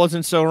 See, I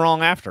wasn't so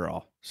wrong after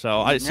all.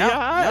 So I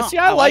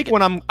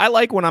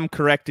like when I'm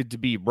corrected to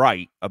be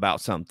right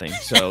about something.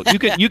 So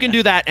you can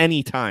do that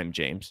anytime,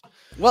 James.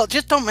 Well,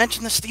 just don't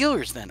mention the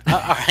Steelers then. All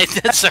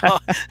right. So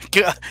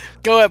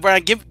go ahead,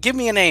 Brian. Give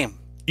me a name.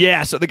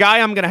 Yeah, so the guy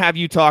I'm going to have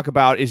you talk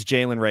about is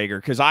Jalen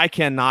Reagor, because I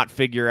cannot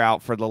figure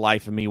out for the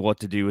life of me what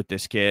to do with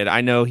this kid.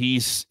 I know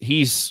he's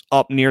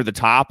up near the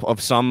top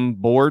of some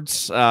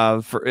boards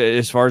for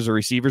as far as the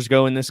receivers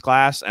go in this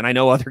class, and I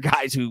know other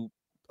guys who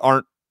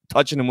aren't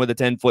touching him with a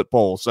 10-foot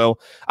pole. So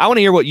I want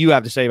to hear what you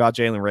have to say about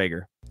Jalen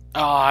Reagor. Oh,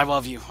 I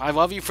love you. I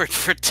love you for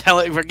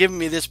giving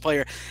me this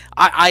player.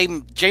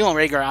 I'm Jalen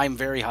Reagor. I'm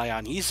very high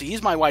on.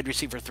 He's my wide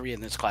receiver 3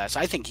 in this class.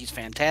 I think he's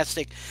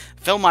fantastic.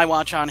 Film I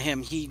watch on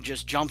him, he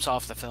just jumps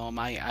off the film.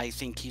 I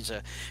think he's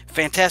a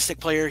fantastic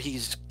player.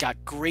 He's got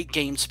great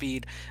game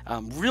speed.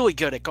 Really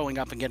good at going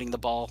up and getting the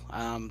ball.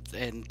 And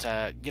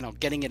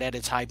getting it at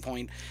its high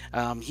point.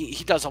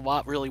 He does a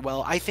lot really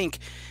well. I think.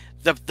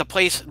 The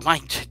place, my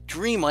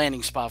dream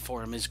landing spot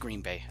for him is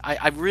Green Bay.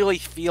 I really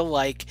feel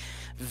like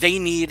they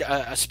need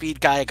a speed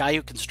guy, a guy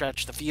who can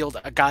stretch the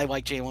field, a guy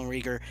like Jalen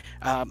Reagor.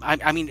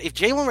 I mean, if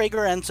Jalen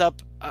Reagor ends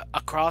up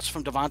across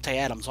from Davante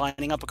Adams,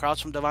 lining up across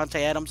from Davante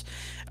Adams,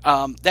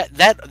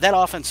 that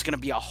offense is going to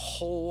be a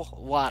whole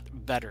lot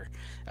better.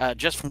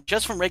 Just from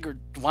Reagor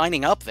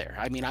lining up there.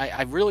 I mean,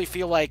 I really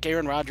feel like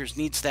Aaron Rodgers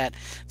needs that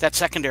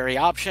secondary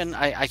option.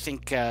 I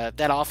think that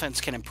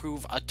offense can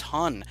improve a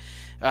ton.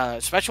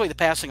 Especially the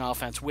passing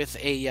offense, with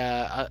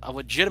a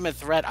legitimate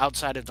threat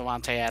outside of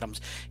Davante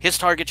Adams. His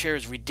target share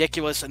is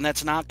ridiculous, and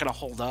that's not going to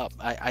hold up.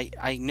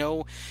 I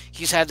know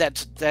he's had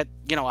that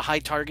a high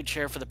target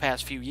share for the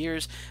past few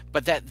years,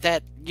 but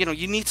that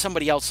you need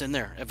somebody else in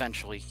there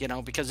eventually,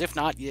 because if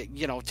not,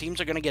 teams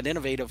are going to get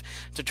innovative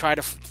to try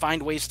to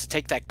find ways to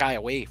take that guy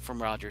away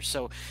from Rodgers.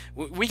 So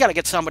we got to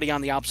get somebody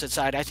on the opposite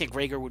side. I think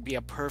Reagor would be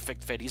a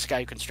perfect fit. He's a guy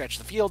who can stretch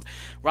the field.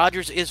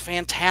 Rodgers is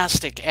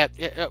fantastic at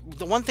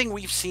the one thing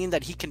we've seen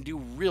that he can do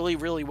really,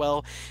 really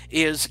well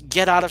is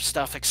get out of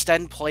stuff,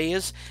 extend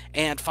plays,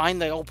 and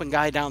find the open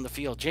guy down the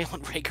field.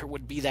 Jalen Reagor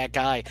would be that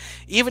guy.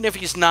 Even if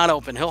he's not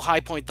open, he'll high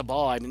point the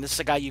ball. I mean, this is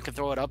a guy you can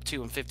throw it up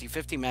to in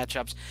 50-50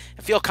 matchups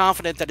and feel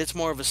confident that it's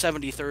more of a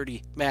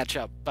 70-30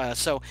 matchup.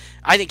 So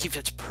I think he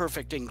fits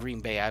perfect in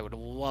Green Bay. I would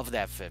love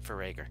that fit for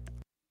Reagor.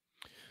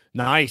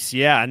 Nice.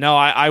 Yeah, no,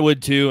 I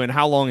would too. And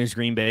how long has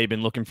Green Bay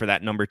been looking for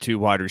that number 2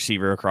 wide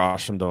receiver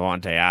across from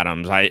Davante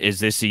Adams? Is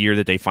this the year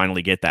that they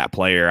finally get that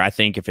player? I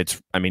think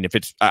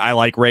I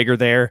like Reagor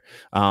there.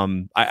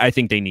 I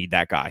think they need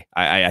that guy.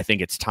 I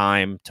think it's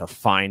time to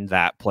find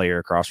that player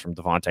across from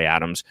Davante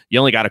Adams. You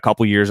only got a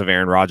couple years of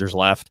Aaron Rodgers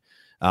left.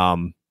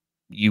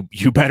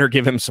 You better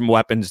give him some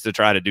weapons to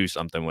try to do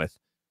something with.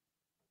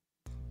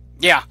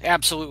 Yeah,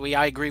 absolutely.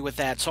 I agree with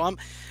that. So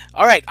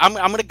all right, I'm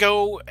going to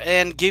go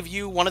and give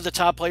you one of the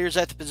top players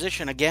at the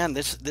position. Again,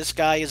 this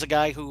guy is a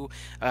guy who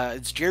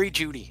it's Jerry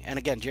Jeudy. And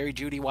again, Jerry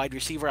Jeudy, wide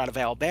receiver out of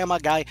Alabama,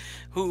 guy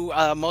who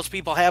most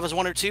people have as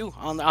 1 or 2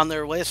 on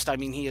their list. I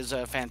mean, he is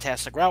a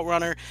fantastic route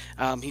runner.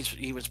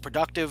 He was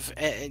productive,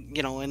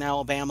 in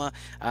Alabama.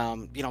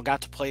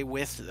 Got to play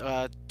with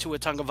Tua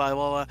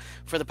Tagovailoa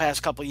for the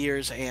past couple of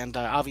years, and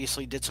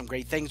obviously did some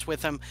great things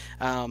with him.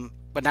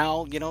 But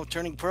now,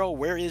 turning pro,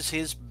 where is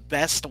his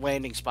best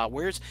landing spot?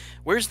 Where's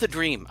the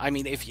dream? I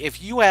mean,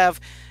 if you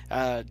have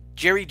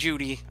Jerry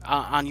Jeudy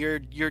on your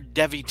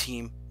Devy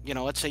team,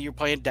 let's say you're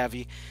playing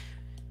Devy,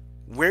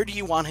 where do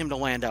you want him to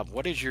land up?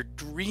 What is your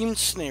dream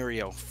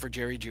scenario for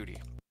Jerry Jeudy?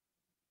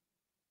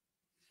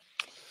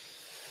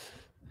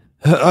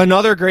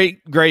 Another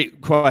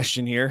great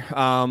question here.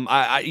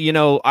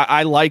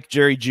 I like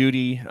Jerry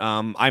Jeudy.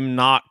 I'm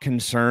not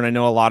concerned. I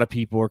know a lot of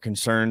people are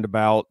concerned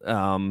about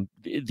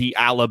the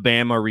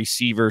Alabama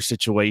receiver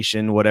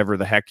situation, whatever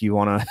the heck you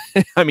want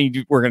to. I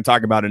mean, we're going to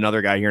talk about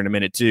another guy here in a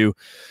minute too,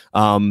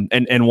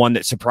 and one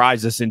that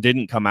surprised us and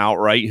didn't come out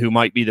right, who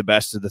might be the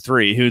best of the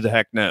 3. Who the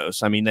heck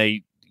knows? I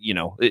mean,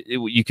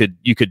 you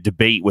could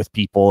debate with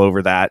people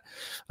over that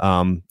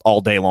all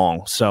day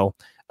long. So.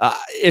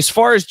 As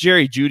far as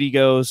Jerry Jeudy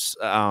goes,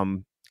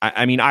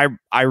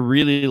 I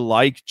really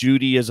like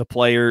Jeudy as a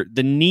player.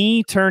 The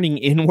knee turning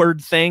inward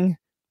thing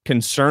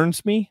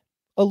concerns me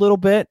a little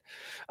bit.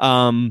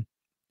 So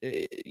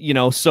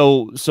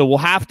we'll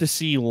have to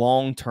see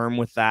long term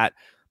with that.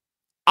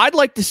 I'd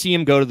like to see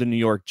him go to the New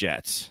York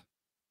Jets,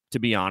 to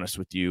be honest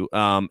with you.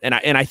 And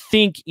I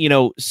think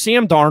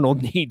Sam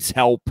Darnold needs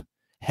help.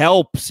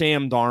 Help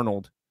Sam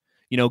Darnold.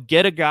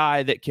 Get a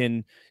guy that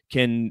can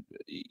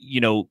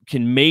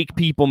make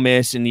people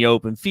miss in the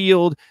open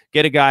field,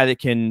 get a guy that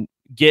can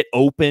get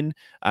open.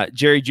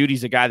 Jerry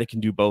Jeudy's a guy that can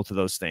do both of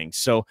those things.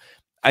 So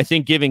I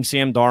think giving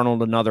Sam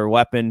Darnold another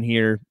weapon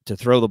here to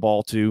throw the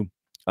ball to,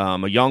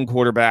 a young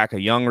quarterback,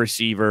 a young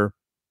receiver,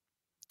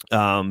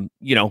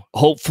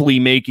 hopefully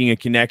making a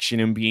connection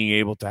and being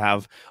able to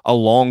have a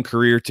long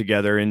career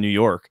together in New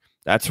York.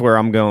 That's where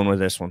I'm going with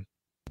this one.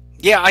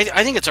 Yeah, I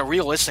think it's a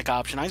realistic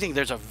option. I think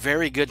there's a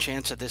very good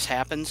chance that this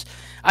happens.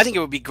 I think it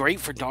would be great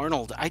for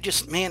Darnold.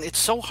 It's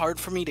so hard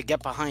for me to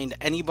get behind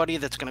anybody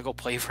that's going to go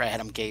play for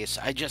Adam Gase.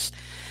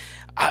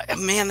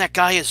 That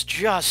guy is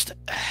just,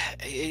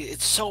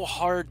 it's so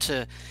hard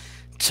to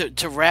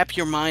wrap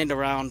your mind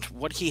around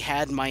what he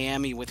had in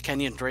Miami with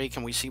Kenyon Drake,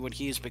 and we see what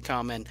he's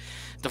become, and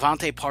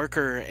Devontae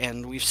Parker,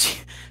 and we've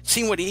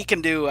seen what he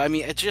can do. I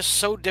mean, it's just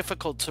so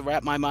difficult to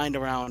wrap my mind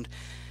around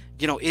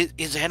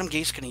is Adam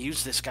Gase going to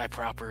use this guy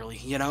properly?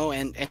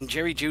 And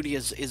Jerry Jeudy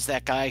is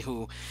that guy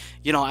who,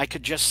 I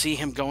could just see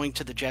him going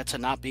to the Jets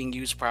and not being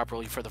used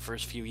properly for the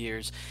first few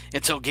years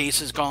until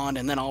Gase is gone,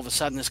 and then all of a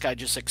sudden this guy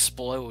just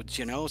explodes.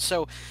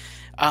 So,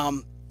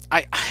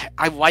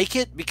 I like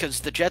it because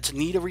the Jets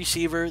need a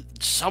receiver.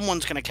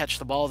 Someone's going to catch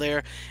the ball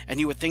there, and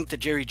you would think that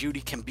Jerry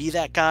Jeudy can be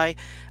that guy.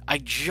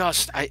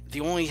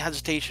 The only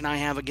hesitation I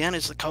have again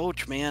is the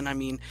coach, man. I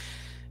mean,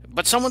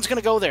 but someone's going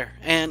to go there,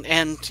 and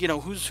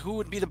who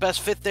would be the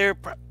best fit there?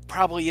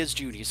 Probably is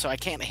Jeudy. So I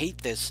can't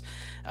hate this.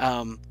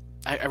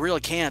 I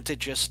really can't. It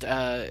just,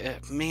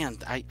 man,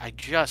 I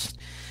just,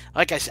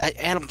 like I said,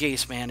 Adam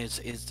Gase, man,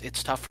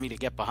 it's tough for me to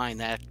get behind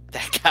that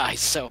guy.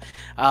 So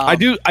I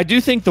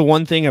do think the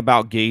one thing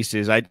about Gase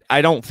is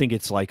I don't think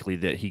it's likely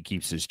that he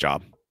keeps his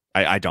job.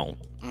 I don't.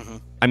 Mm-hmm.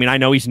 I mean, I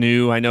know he's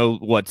new. I know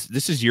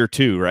this is year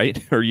 2, right?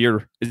 Or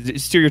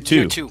it's still year 2.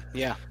 Year 2,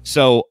 yeah.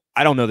 So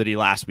I don't know that he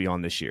lasts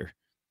beyond this year.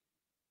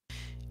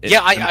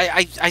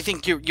 I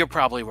think you're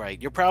probably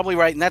right. You're probably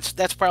right, and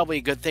that's probably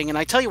a good thing. And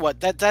I tell you what,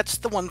 that's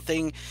the one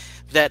thing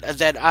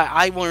that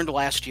I learned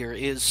last year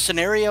is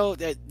scenario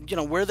that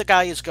where the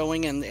guy is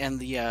going and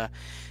the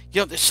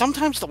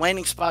sometimes the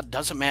landing spot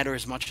doesn't matter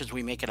as much as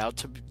we make it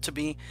out to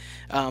be.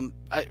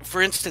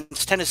 For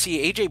instance,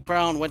 Tennessee, A.J.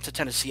 Brown went to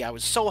Tennessee. I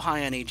was so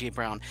high on A.J.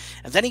 Brown.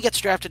 And then he gets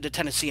drafted to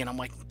Tennessee, and I'm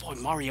like, boy,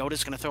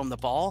 Mariota's going to throw him the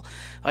ball?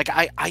 Like,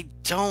 I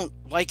don't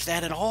like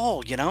that at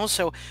all,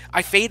 So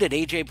I faded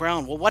A.J.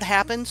 Brown. Well, what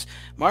happens?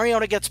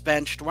 Mariota gets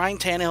benched. Ryan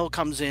Tannehill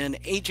comes in.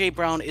 A.J.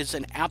 Brown is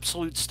an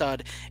absolute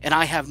stud, and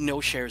I have no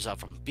shares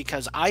of him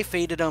because I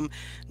faded him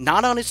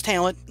not on his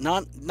talent,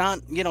 not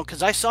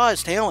because I saw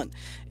his talent.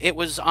 It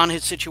was on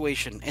his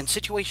situation, and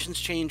situations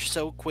change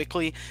so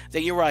quickly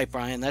that you're right,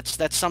 Brian.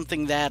 That's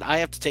something that I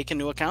have to take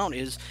into account.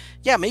 Is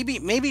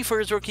maybe for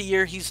his rookie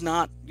year he's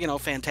not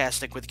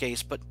fantastic with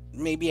Gase, but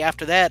maybe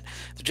after that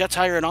the Jets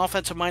hire an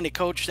offensive-minded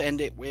coach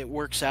and it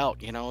works out.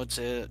 It's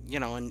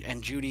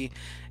and Jeudy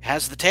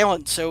has the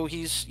talent, so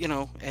he's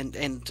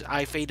and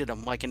I faded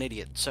him like an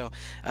idiot. So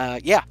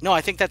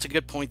I think that's a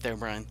good point there,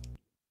 Brian.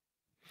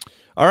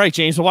 All right,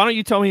 James. So why don't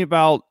you tell me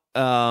about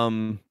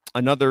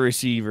another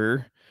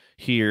receiver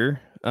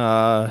here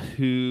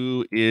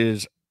who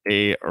is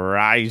a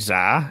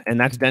riser, and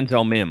that's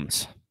Denzel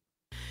Mims.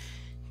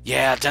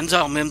 Yeah,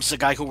 Denzel Mims is a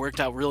guy who worked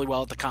out really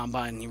well at the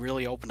Combine. He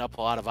really opened up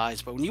a lot of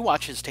eyes. But when you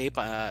watch his tape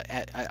out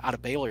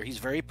of Baylor, he's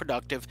very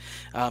productive.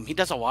 He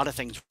does a lot of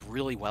things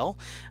really well.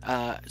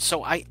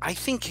 So I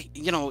think,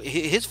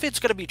 his fit's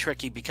going to be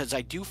tricky because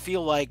I do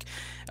feel like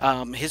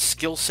his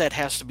skill set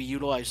has to be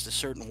utilized a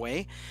certain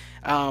way.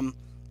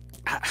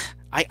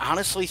 I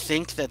honestly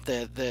think that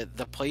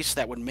the place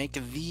that would make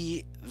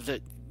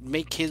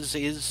make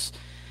his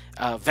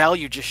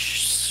value just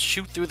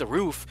shoot through the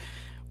roof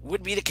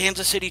would be the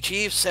Kansas City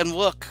Chiefs. And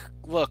look,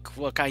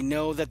 I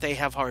know that they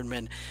have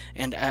Hardman,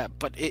 and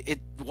but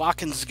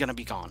Watkins is going to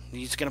be gone.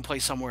 He's going to play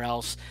somewhere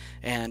else,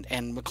 and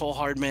McCole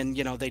Hardman,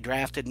 they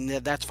drafted, and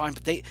that's fine.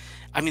 But they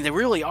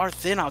really are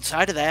thin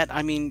outside of that.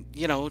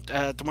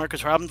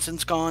 DeMarcus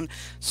Robinson's gone,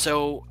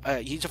 so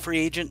he's a free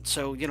agent,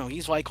 so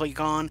he's likely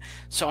gone.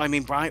 So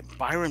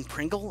Byron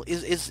Pringle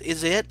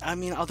is it.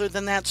 Other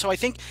than that, so I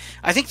think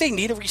they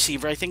need a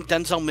receiver. I think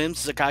Denzel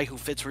Mims is a guy who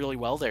fits really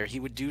well there. He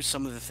would do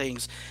some of the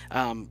things.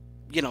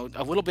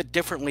 A little bit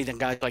differently than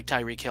guys like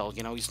Tyreek Hill.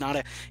 He's not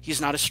a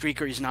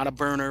streaker. He's not a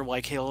burner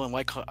like Hill and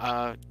like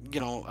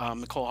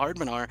McCole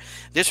Hardman are.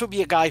 This would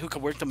be a guy who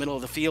could work the middle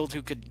of the field,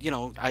 who could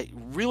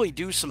really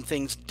do some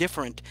things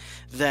different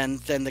than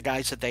the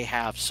guys that they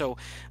have. So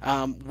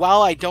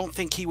while I don't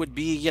think he would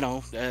be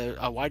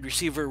a wide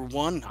receiver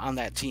 1 on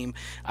that team,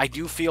 I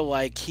do feel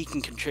like he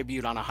can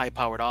contribute on a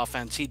high-powered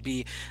offense. He'd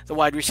be the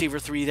wide receiver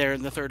 3 there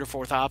and the 3rd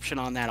or 4th option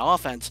on that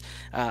offense.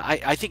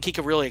 I think he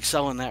could really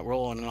excel in that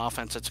role in an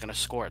offense that's going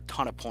to score a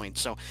ton of points.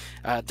 So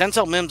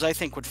Denzel Mims, I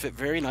think, would fit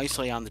very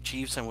nicely on the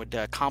Chiefs and would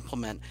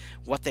complement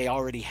what they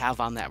already have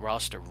on that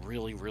roster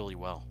really, really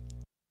well.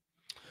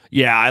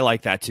 Yeah, I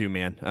like that too,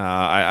 man.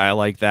 I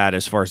like that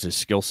as far as his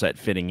skill set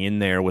fitting in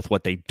there with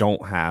what they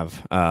don't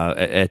have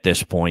at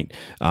this point.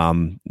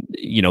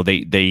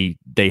 They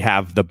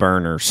have the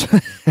burners,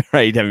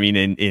 right?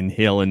 In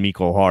Hill and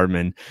Mecole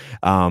Hardman.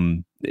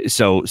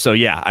 So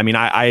yeah,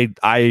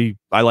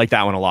 I like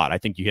that one a lot. I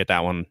think you hit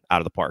that one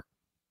out of the park.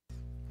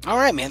 All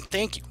right, man.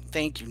 Thank you.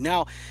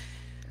 Now,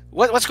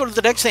 let's go to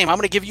the next name. I'm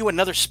going to give you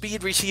another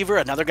speed receiver,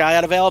 another guy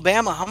out of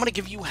Alabama. I'm going to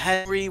give you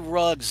Henry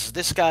Ruggs.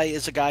 This guy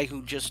is a guy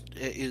who just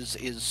is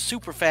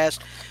super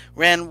fast.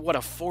 Ran, a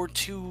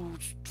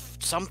 4.2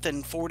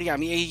 something 40.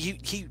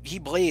 He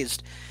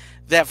blazed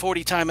that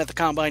 40 time at the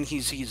Combine.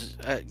 He's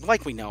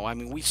like we know.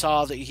 We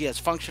saw that he has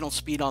functional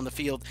speed on the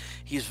field.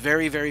 He's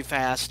very, very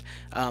fast.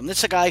 This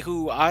is a guy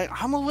who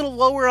I'm a little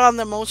lower on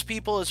than most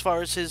people as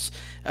far as his,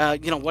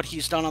 what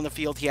he's done on the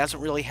field. He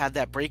hasn't really had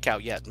that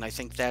breakout yet, and I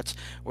think that's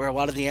where a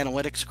lot of the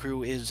analytics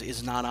crew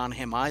is not on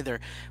him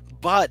either.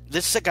 But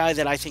this is a guy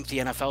that I think the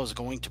NFL is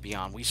going to be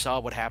on. We saw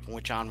what happened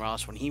with John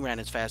Ross when he ran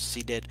as fast as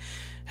he did.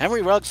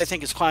 Henry Ruggs, I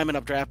think, is climbing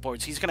up draft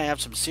boards. He's going to have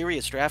some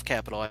serious draft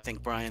capital, I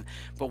think, Brian.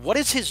 But what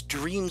is his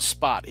dream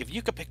spot? If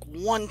you could pick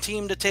one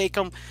team to take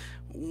him,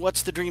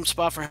 what's the dream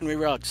spot for Henry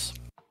Ruggs?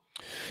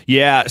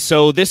 Yeah,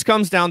 so this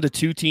comes down to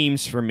two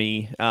teams for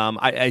me.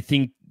 I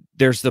think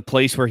there's the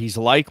place where he's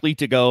likely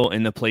to go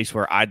and the place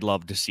where I'd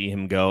love to see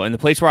him go. And the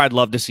place where I'd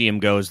love to see him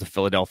go is the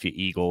Philadelphia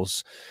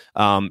Eagles.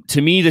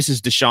 To me, this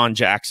is Deshaun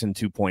Jackson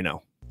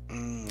 2.0.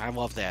 I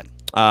love that.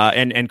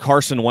 And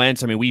Carson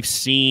Wentz, I mean, we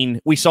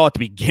saw at the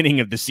beginning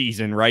of the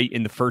season, right,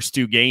 in the first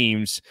two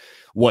games,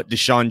 what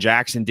Deshaun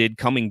Jackson did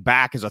coming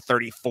back as a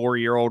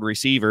 34-year-old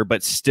receiver,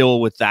 but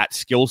still with that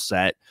skill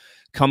set,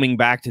 coming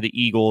back to the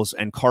Eagles.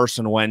 And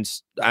Carson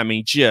Wentz, I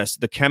mean, just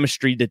the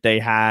chemistry that they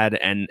had,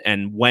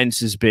 and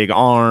Wentz's big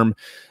arm.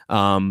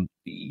 Carson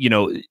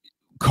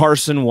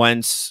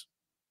Wentz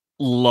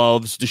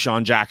loves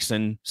Deshaun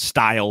Jackson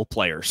style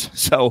players.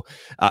 So,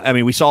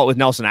 we saw it with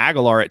Nelson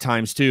Aguilar at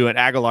times too, and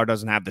Aguilar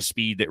doesn't have the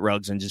speed that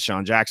Ruggs and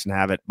Deshaun Jackson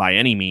have it by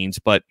any means,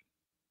 but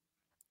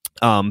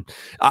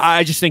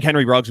I just think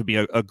Henry Ruggs would be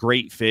a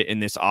great fit in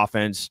this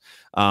offense,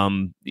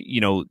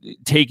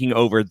 taking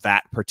over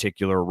that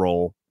particular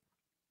role.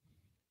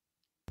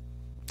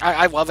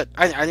 I love it.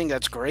 I think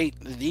that's great.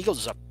 The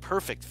Eagles is a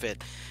perfect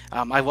fit.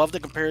 I love the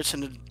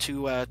comparison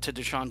to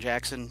Deshaun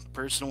Jackson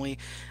personally.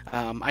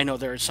 I know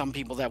there are some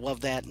people that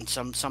love that and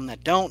some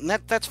that don't, and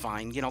that's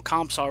fine.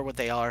 Comps are what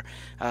they are.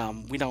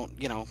 We don't,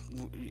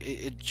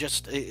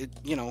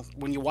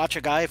 when you watch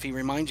a guy, if he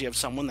reminds you of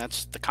someone,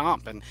 that's the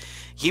comp, and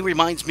he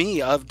reminds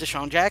me of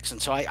Deshaun Jackson,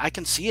 so I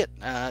can see it.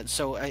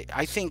 So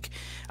I think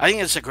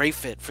it's a great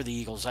fit for the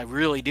Eagles. I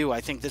really do.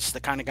 I think this is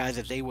the kind of guy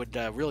that they would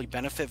really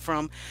benefit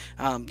from.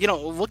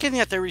 Looking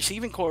at their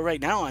receiving core right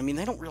now, I mean,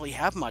 they don't really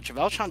have much. If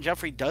Alshon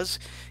Jeffrey does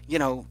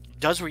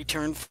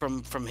return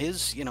from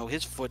his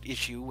his foot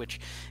issue, which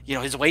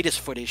his latest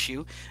foot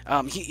issue,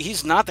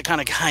 he's not the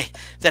kind of guy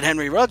that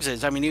Henry Ruggs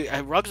is. I mean,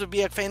 Ruggs would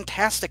be a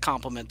fantastic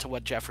complement to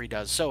what Jeffrey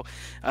does. So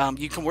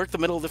you can work the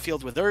middle of the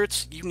field with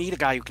Ertz. You need a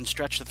guy who can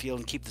stretch the field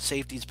and keep the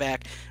safeties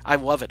back. I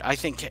love it. I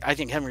think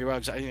Henry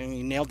Ruggs,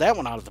 he nailed that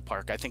one out of the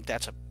park. I think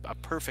that's a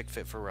perfect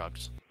fit for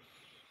Ruggs.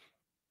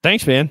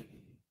 Thanks, man.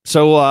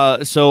 So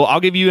I'll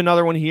give you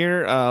another one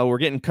here. We're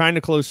getting kind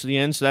of close to the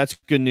end, so that's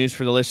good news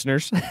for the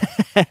listeners.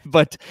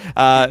 But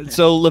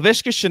so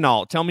Laviska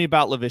Shenault, tell me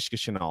about Laviska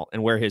Shenault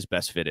and where his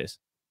best fit is.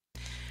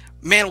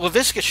 Man,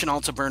 Laviska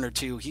Shenault's a burner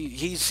too.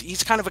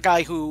 He's kind of a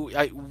guy who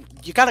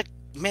you got to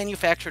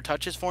manufacture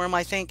touches for him.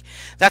 I think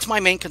that's my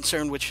main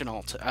concern with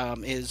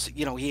Shenault. Is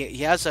he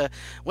has a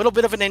little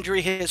bit of an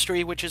injury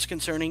history, which is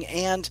concerning,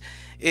 and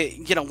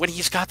when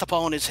he's got the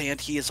ball in his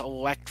hand, he is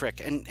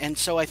electric, and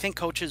so I think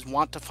coaches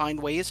want to find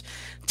ways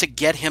to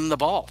get him the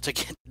ball, to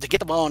get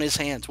the ball in his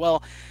hands.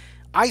 Well,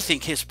 I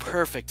think his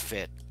perfect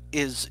fit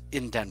is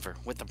in Denver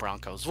with the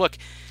Broncos. Look,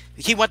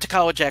 he went to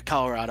college at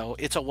Colorado.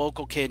 It's a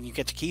local kid, and you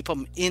get to keep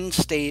him in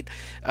state.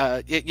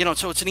 So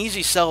it's an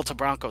easy sell to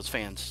Broncos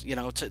fans,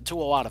 to a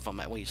lot of them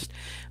at least.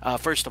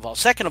 First of all.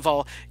 Second of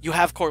all, you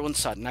have Cortland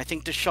Sutton. I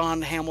think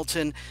Deshaun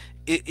Hamilton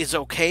is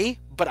okay,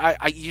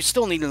 but you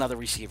still need another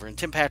receiver, and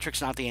Tim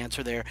Patrick's not the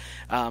answer there.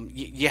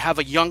 You have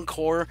a young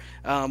core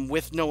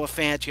with Noah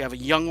Fant. You have a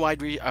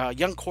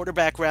young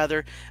quarterback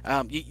rather.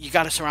 You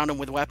got to surround him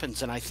with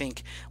weapons, and I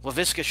think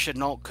Laviska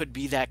Shenault could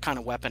be that kind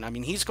of weapon. I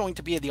mean, he's going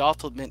to be the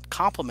ultimate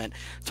complement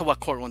to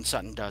what Cortland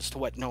Sutton does, to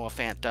what Noah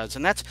Fant does,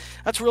 and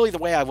that's really the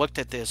way I looked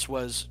at this.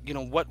 Was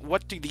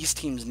what do these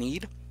teams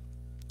need?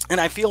 And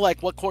I feel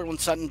like what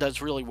Cortland Sutton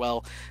does really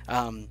well.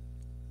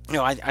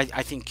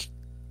 I think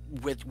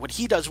with what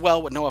he does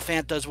well, what Noah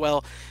Fant does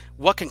well,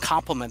 what can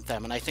complement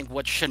them? And I think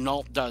what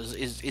Shenault does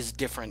is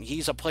different.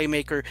 He's a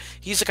playmaker.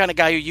 He's the kind of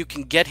guy who you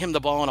can get him the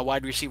ball on a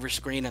wide receiver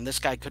screen, and this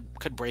guy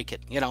could break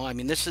it.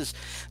 This is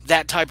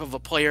that type of a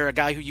player, a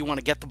guy who you want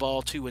to get the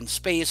ball to in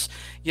space.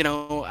 You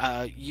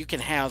can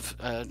have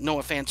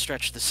Noah Fant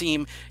stretch the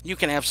seam. You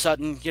can have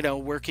Sutton,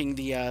 working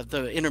the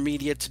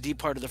intermediate to deep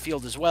part of the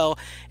field as well.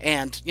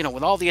 And,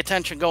 with all the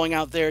attention going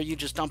out there, you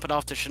just dump it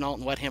off to Shenault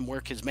and let him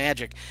work his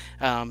magic.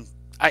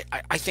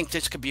 I think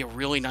this could be a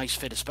really nice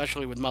fit,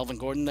 especially with Melvin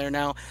Gordon there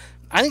now.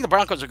 I think the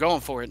Broncos are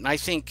going for it, and I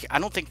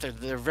don't think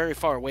they're very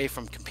far away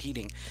from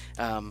competing.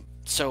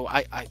 So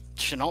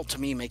Shenault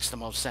to me makes the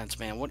most sense,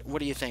 man. What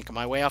do you think? Am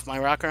I way off my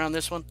rocker on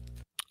this one?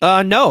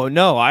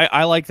 No,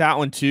 I like that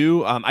one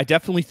too. I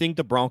definitely think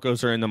the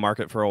Broncos are in the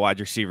market for a wide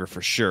receiver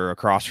for sure,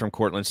 across from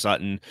Cortland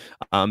Sutton.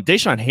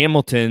 Deshaun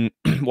Hamilton,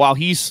 while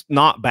he's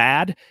not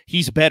bad,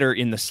 he's better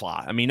in the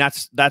slot. I mean,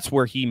 that's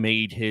where he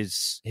made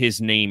his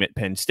name at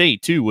Penn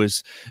State too,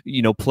 was,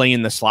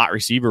 playing the slot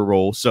receiver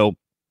role. So,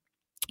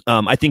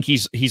 I think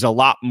he's a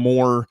lot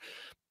more,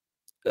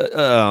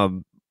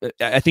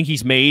 I think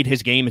his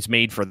game is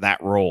made for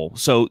that role.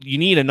 So you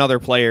need another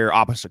player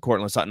opposite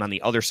Cortland Sutton on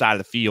the other side of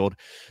the field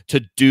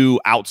to do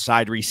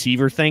outside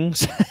receiver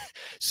things.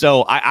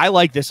 So I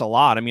like this a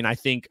lot. I mean, I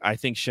think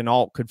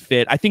Shenault could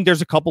fit. I think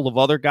there's a couple of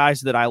other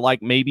guys that I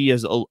like maybe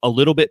as a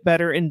little bit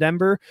better in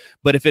Denver,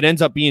 but if it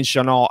ends up being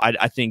Shenault,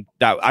 I think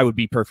that I would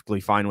be perfectly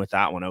fine with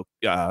that one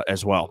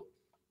as well.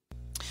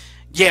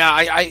 Yeah,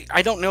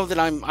 I don't know that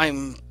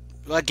I'm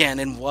again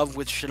in love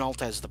with Chenault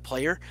as the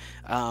player.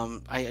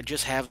 I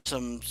just have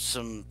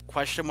some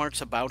question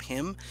marks about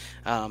him.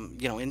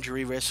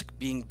 Injury risk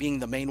being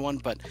the main one,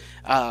 but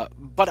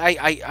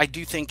I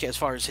do think as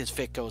far as his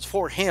fit goes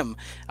for him,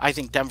 I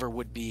think Denver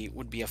would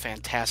be a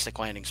fantastic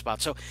landing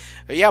spot. So,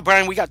 yeah,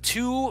 Brian, we got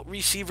two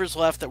receivers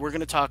left that we're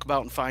going to talk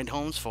about and find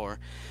homes for.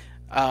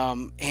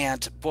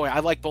 And boy, I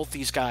like both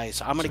these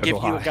guys. I'm going to So do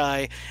give you a I.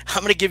 guy.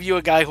 I'm going to give you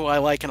a guy who I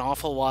like an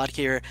awful lot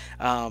here.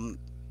 And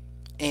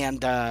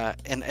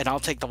I'll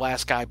take the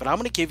last guy, but I'm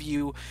going to give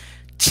you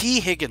T.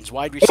 Higgins,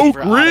 wide Oak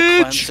receiver out of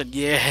Ridge. Clemson.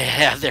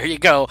 Yeah, there you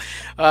go.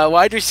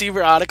 Wide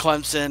receiver out of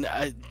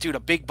Clemson, dude, a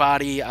big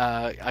body,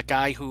 a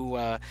guy who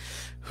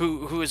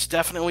is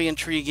definitely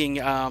intriguing.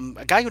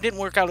 A guy who didn't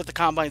work out at the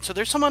combine, so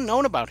there's some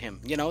unknown about him.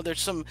 There's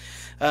some,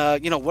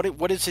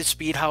 what is his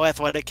speed? How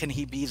athletic can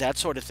he be? That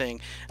sort of thing.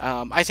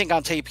 I think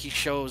on tape he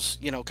shows,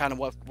 kind of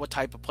what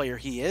type of player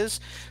he is.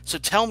 So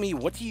tell me,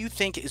 what do you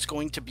think is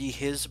going to be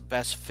his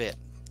best fit?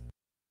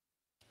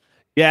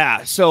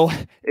 Yeah, so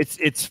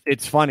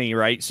it's funny,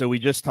 right? So we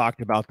just talked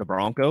about the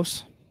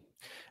Broncos.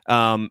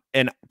 And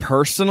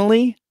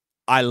personally,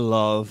 I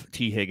love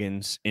T.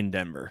 Higgins in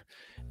Denver.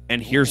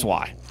 And here's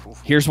why.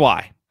 Here's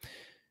why.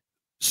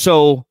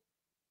 So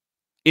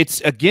it's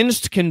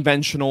against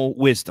conventional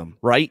wisdom,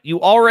 right?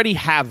 You already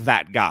have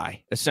that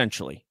guy,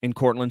 essentially, in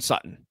Cortland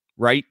Sutton,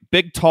 right?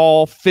 Big,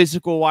 tall,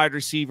 physical wide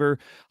receiver,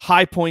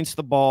 high points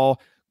the ball,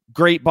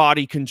 great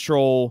body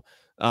control,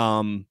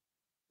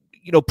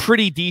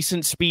 pretty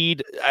decent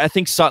speed. I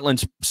think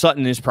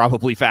Sutton is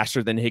probably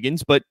faster than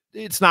Higgins, but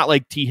it's not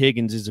like T.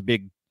 Higgins is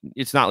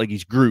it's not like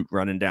he's Groot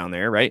running down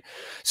there, right?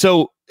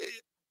 So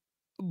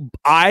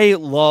I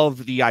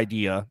love the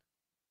idea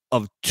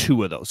of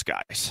two of those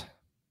guys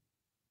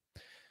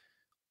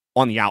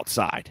on the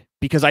outside,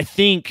 because I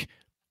think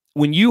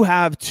when you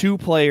have two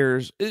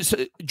players,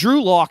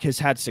 Drew Lock has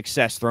had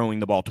success throwing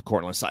the ball to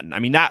Cortland Sutton. I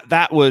mean,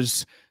 that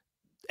was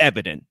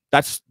evident.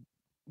 That's,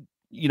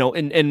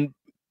 and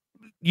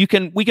we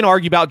can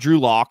argue about Drew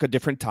Lock a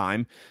different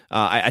time.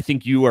 I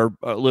think you are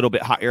a little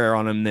bit higher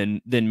on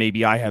him than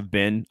maybe I have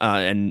been.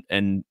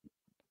 And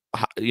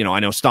I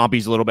know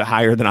Stompy's a little bit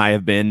higher than I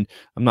have been.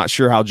 I'm not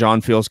sure how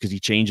John feels because he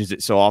changes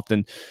it so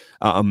often.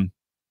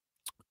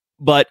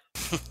 But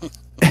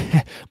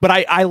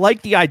I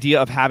like the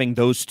idea of having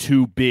those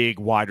two big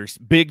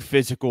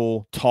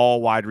physical,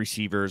 tall wide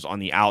receivers on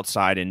the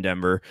outside in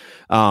Denver.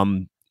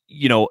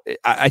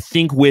 I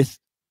think with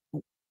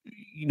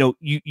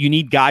you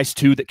need guys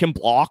too that can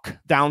block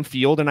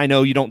downfield, and I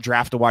know you don't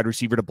draft a wide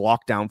receiver to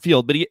block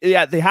downfield, but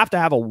they have to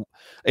have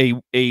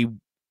a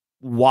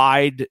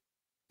wide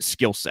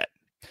skill set.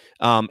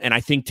 And I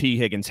think T.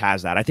 Higgins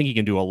has that. I think he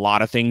can do a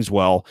lot of things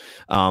well.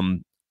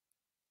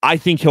 I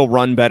think he'll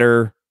run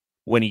better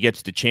when he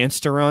gets the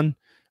chance to run,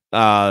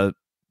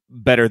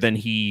 better than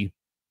he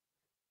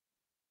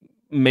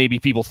maybe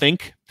people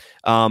think.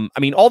 I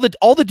mean, all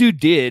the dude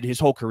did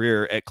his whole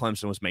career at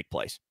Clemson was make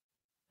plays.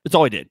 That's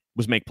all he did,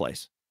 was make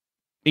plays.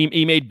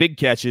 He made big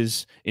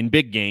catches in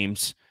big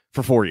games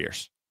for 4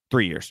 years,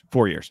 3 years,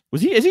 4 years.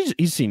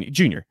 He's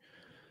senior,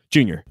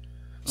 junior.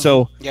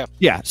 So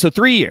yeah. So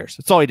 3 years.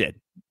 That's all he did.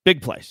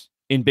 Big plays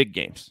in big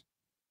games.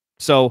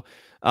 So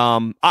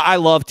I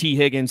love T.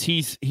 Higgins.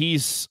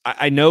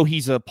 I know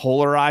he's a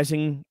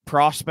polarizing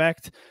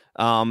prospect.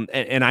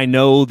 And I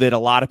know that a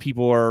lot of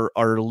people are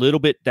a little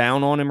bit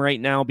down on him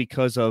right now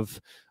because of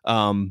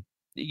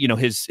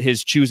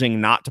his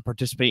choosing not to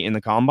participate in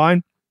the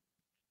combine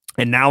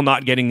and now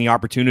not getting the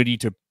opportunity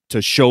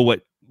to show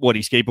what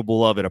he's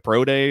capable of at a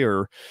pro day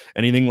or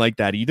anything like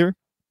that either.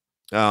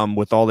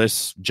 With all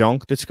this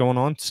junk that's going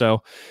on.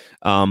 So,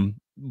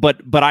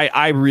 but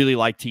I really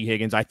like T.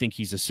 Higgins. I think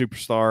he's a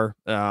superstar.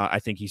 I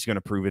think he's going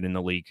to prove it in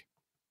the league.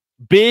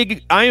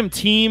 I am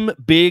team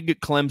big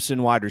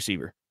Clemson wide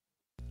receiver.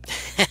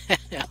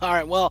 All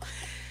right. Well,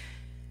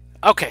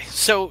 okay.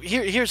 So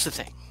here's the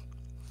thing.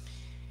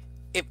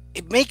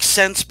 It makes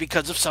sense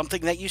because of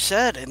something that you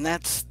said, and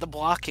that's the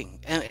blocking.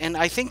 And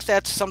I think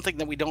that's something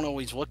that we don't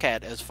always look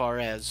at as far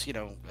as,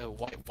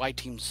 why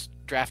teams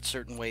draft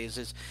certain ways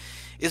is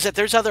that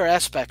there's other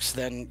aspects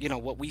than,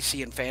 what we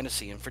see in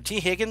fantasy. And for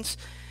T. Higgins,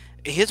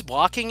 his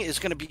blocking is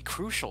going to be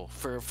crucial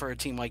for a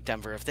team like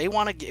Denver. If they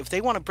want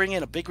to bring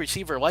in a big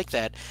receiver like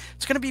that,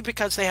 it's going to be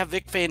because they have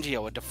Vic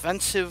Fangio, a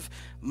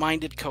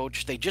defensive-minded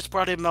coach. They just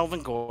brought in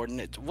Melvin Gordon.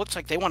 It looks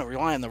like they want to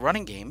rely on the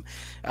running game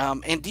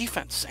and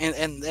defense,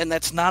 and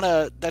that's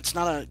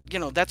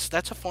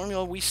a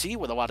formula we see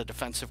with a lot of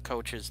defensive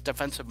coaches,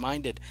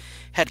 defensive-minded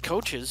head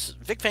coaches.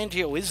 Vic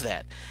Fangio is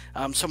that.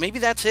 So maybe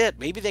that's it.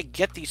 Maybe they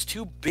get these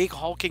two big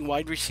hulking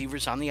wide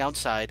receivers on the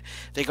outside.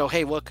 They go,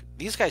 hey, look,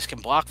 these guys can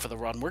block for the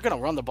run. We're going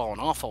to run the ball an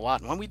awful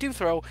lot. And when we do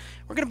throw,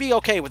 we're going to be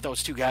okay with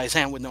those two guys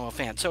and with Noah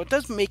Fant. So it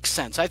does make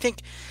sense. I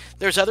think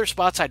there's other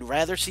spots I'd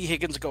rather see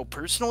Higgins go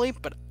personally,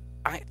 but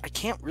I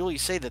can't really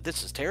say that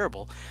this is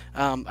terrible.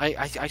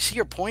 I see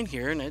your point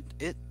here, and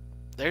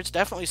there's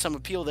definitely some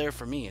appeal there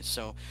for me.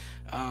 So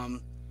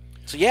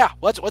So yeah,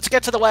 let's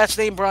get to the last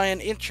name,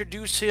 Brian.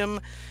 Introduce him,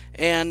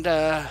 and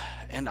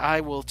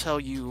I will tell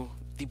you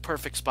the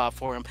perfect spot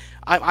for him.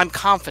 I'm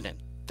confident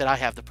that I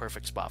have the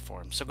perfect spot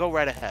for him. So go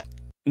right ahead.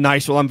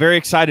 Nice. Well, I'm very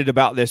excited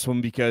about this one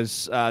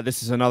because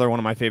this is another one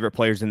of my favorite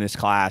players in this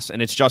class,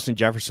 and it's Justin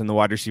Jefferson, the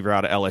wide receiver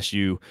out of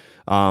LSU.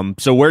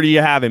 So where do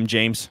you have him,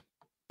 James?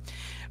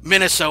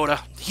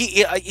 Minnesota.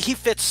 He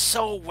fits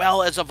so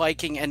well as a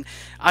Viking, and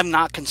I'm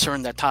not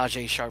concerned that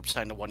Tajay Sharp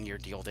signed a 1-year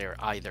deal there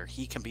either.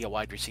 He can be a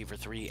wide receiver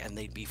 3, and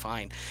they'd be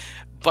fine.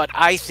 But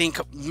I think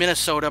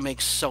Minnesota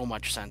makes so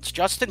much sense.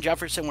 Justin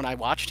Jefferson, when I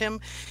watched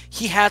him,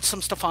 he had some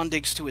Stephon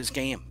Diggs to his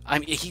game. I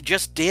mean, he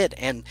just did.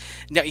 And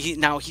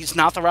now he's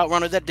not the route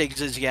runner that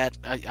Diggs is yet.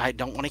 I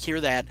don't want to hear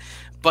that.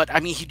 But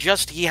I mean,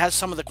 he has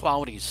some of the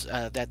qualities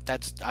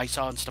that I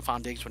saw in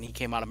Stephon Diggs when he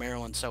came out of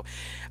Maryland. So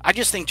I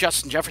just think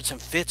Justin Jefferson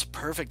fits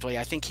perfectly.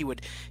 I think he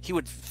would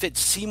fit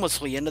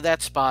seamlessly into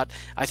that spot.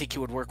 I think he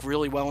would work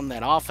really well in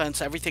that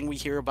offense. Everything we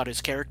hear about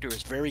his character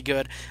is very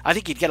good. I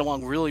think he'd get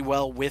along really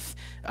well with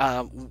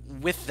Cousins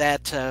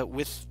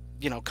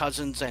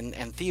and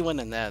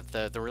Thielen and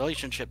the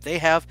relationship they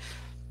have.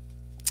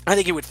 I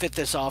think he would fit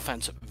this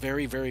offense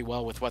very, very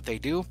well with what they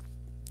do.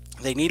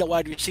 They need a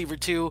wide receiver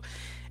too.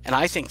 And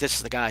I think this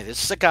is the guy.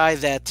 This is a guy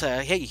that,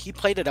 hey, he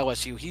played at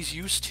LSU. He's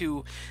used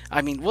to,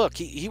 I mean, look,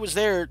 he was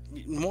there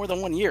more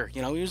than 1 year.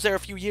 He was there a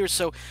few years.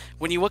 So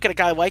when you look at a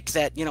guy like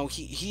that,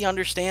 he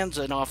understands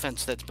an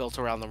offense that's built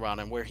around the run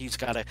and where he's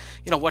got to,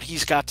 what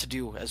he's got to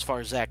do as far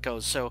as that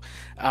goes. So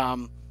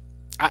I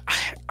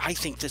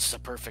think this is a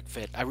perfect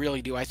fit. I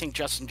really do. I think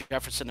Justin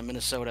Jefferson in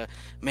Minnesota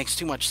makes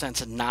too much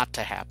sense and not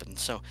to happen.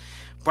 So,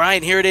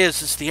 Brian, here it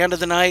is. It's the end of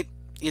the night.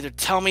 Either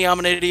tell me I'm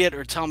an idiot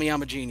or tell me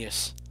I'm a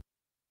genius.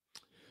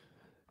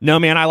 No,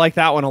 man, I like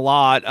that one a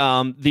lot.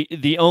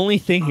 The only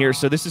thing here,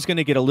 so this is going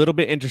to get a little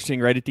bit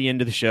interesting right at the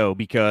end of the show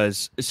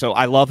because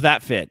I love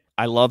that fit.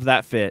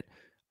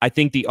 I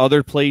think the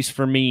other place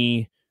for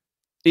me,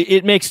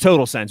 it makes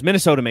total sense.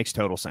 Minnesota makes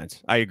total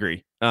sense. I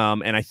agree.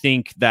 And I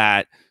think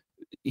that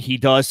he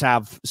does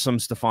have some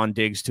Stephon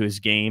Diggs to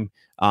his game.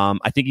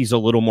 I think he's a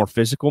little more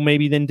physical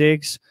maybe than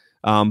Diggs.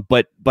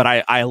 But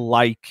I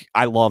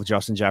love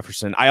Justin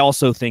Jefferson. I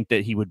also think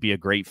that he would be a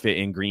great fit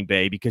in Green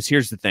Bay because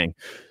here's the thing.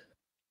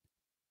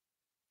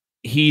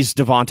 He's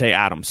Devontae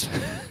Adams.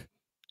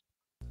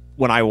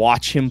 When I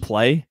watch him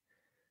play,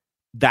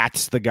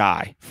 that's the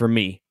guy for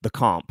me, the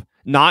comp.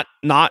 Not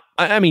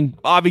I mean,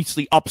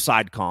 obviously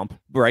upside comp,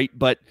 right?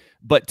 But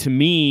to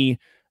me,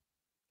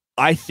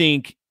 I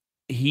think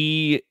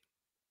he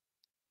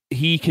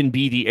can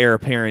be the heir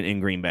apparent in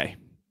Green Bay.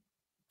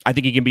 I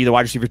think he can be the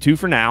wide receiver 2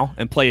 for now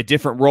and play a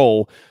different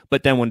role.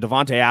 But then when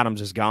Devontae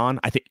Adams is gone,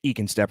 I think he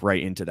can step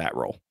right into that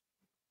role.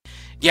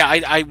 Yeah,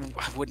 I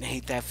wouldn't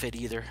hate that fit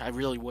either. I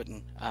really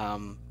wouldn't.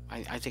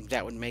 I think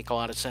that would make a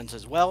lot of sense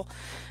as well.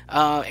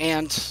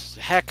 And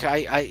heck,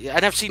 I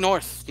NFC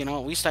North,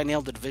 at least I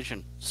nailed the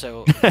division.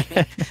 So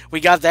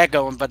we got that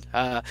going. But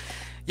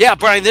yeah,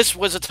 Brian, this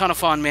was a ton of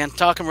fun, man.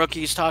 Talking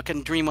rookies,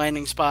 talking dream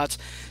landing spots.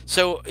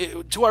 So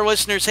to our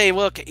listeners, hey,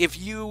 look, if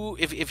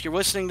you're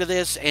listening to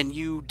this and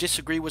you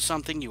disagree with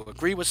something, you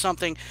agree with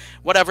something,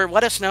 whatever,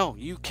 let us know.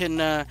 You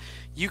can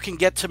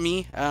get to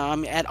me.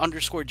 I'm at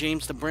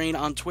 _James the Brain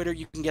on Twitter.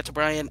 You can get to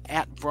Brian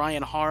at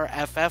Brian Har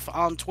FF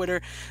on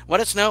Twitter. Let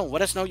us know.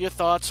 Let us know your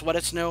thoughts. Let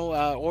us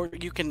know, or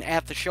you can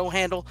at the show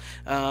handle.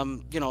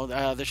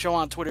 The show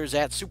on Twitter is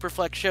at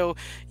SuperFlex Show.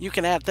 You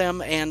can at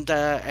them and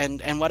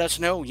let us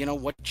know.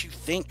 What you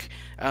think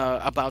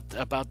about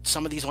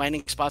some of these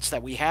landing spots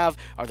that we have.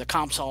 Are the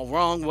comps all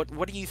wrong?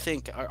 What do you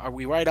think? Are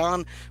we right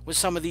on with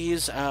some of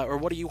these, or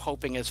what are you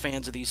hoping as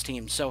fans of these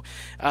teams? So.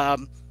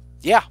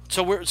 Yeah,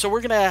 so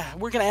we're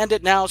gonna end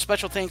it now.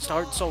 Special thanks to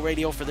Heart and Soul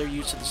Radio for their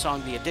use of the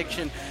song "The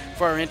Addiction"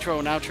 for our intro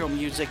and outro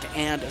music,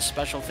 and a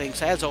special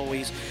thanks, as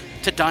always,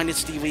 to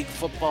Dynasty League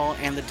Football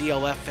and the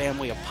DLF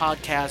family of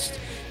podcasts,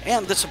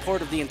 and the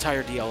support of the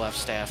entire DLF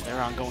staff. Their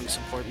ongoing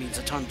support means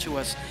a ton to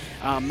us.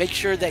 Make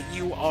sure that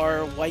you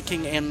are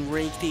liking and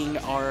rating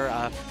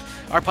our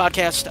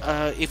podcast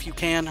if you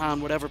can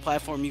on whatever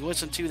platform you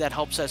listen to. That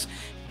helps us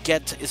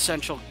get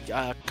essential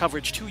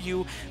coverage to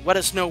you. Let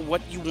us know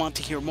what you want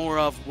to hear more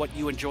of, what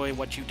you enjoy and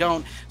what you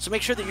don't. So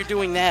make sure that you're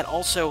doing that.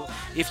 Also,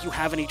 if you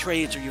have any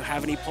trades or you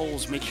have any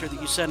polls, make sure that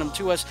you send them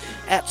to us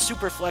at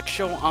SuperFlex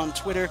Show on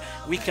Twitter.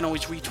 We can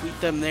always retweet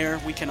them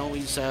there. We can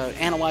always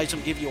analyze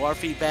them, give you our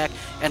feedback,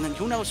 and then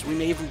who knows, we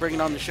may even bring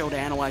it on the show to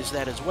analyze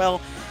that as well.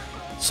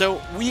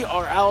 So we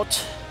are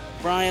out.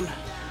 Brian,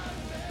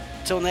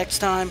 until next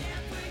time,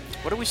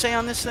 what do we say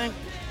on this thing?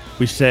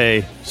 We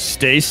say,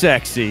 stay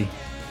sexy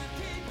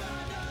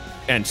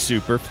and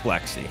super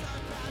flexy.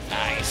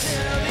 Nice.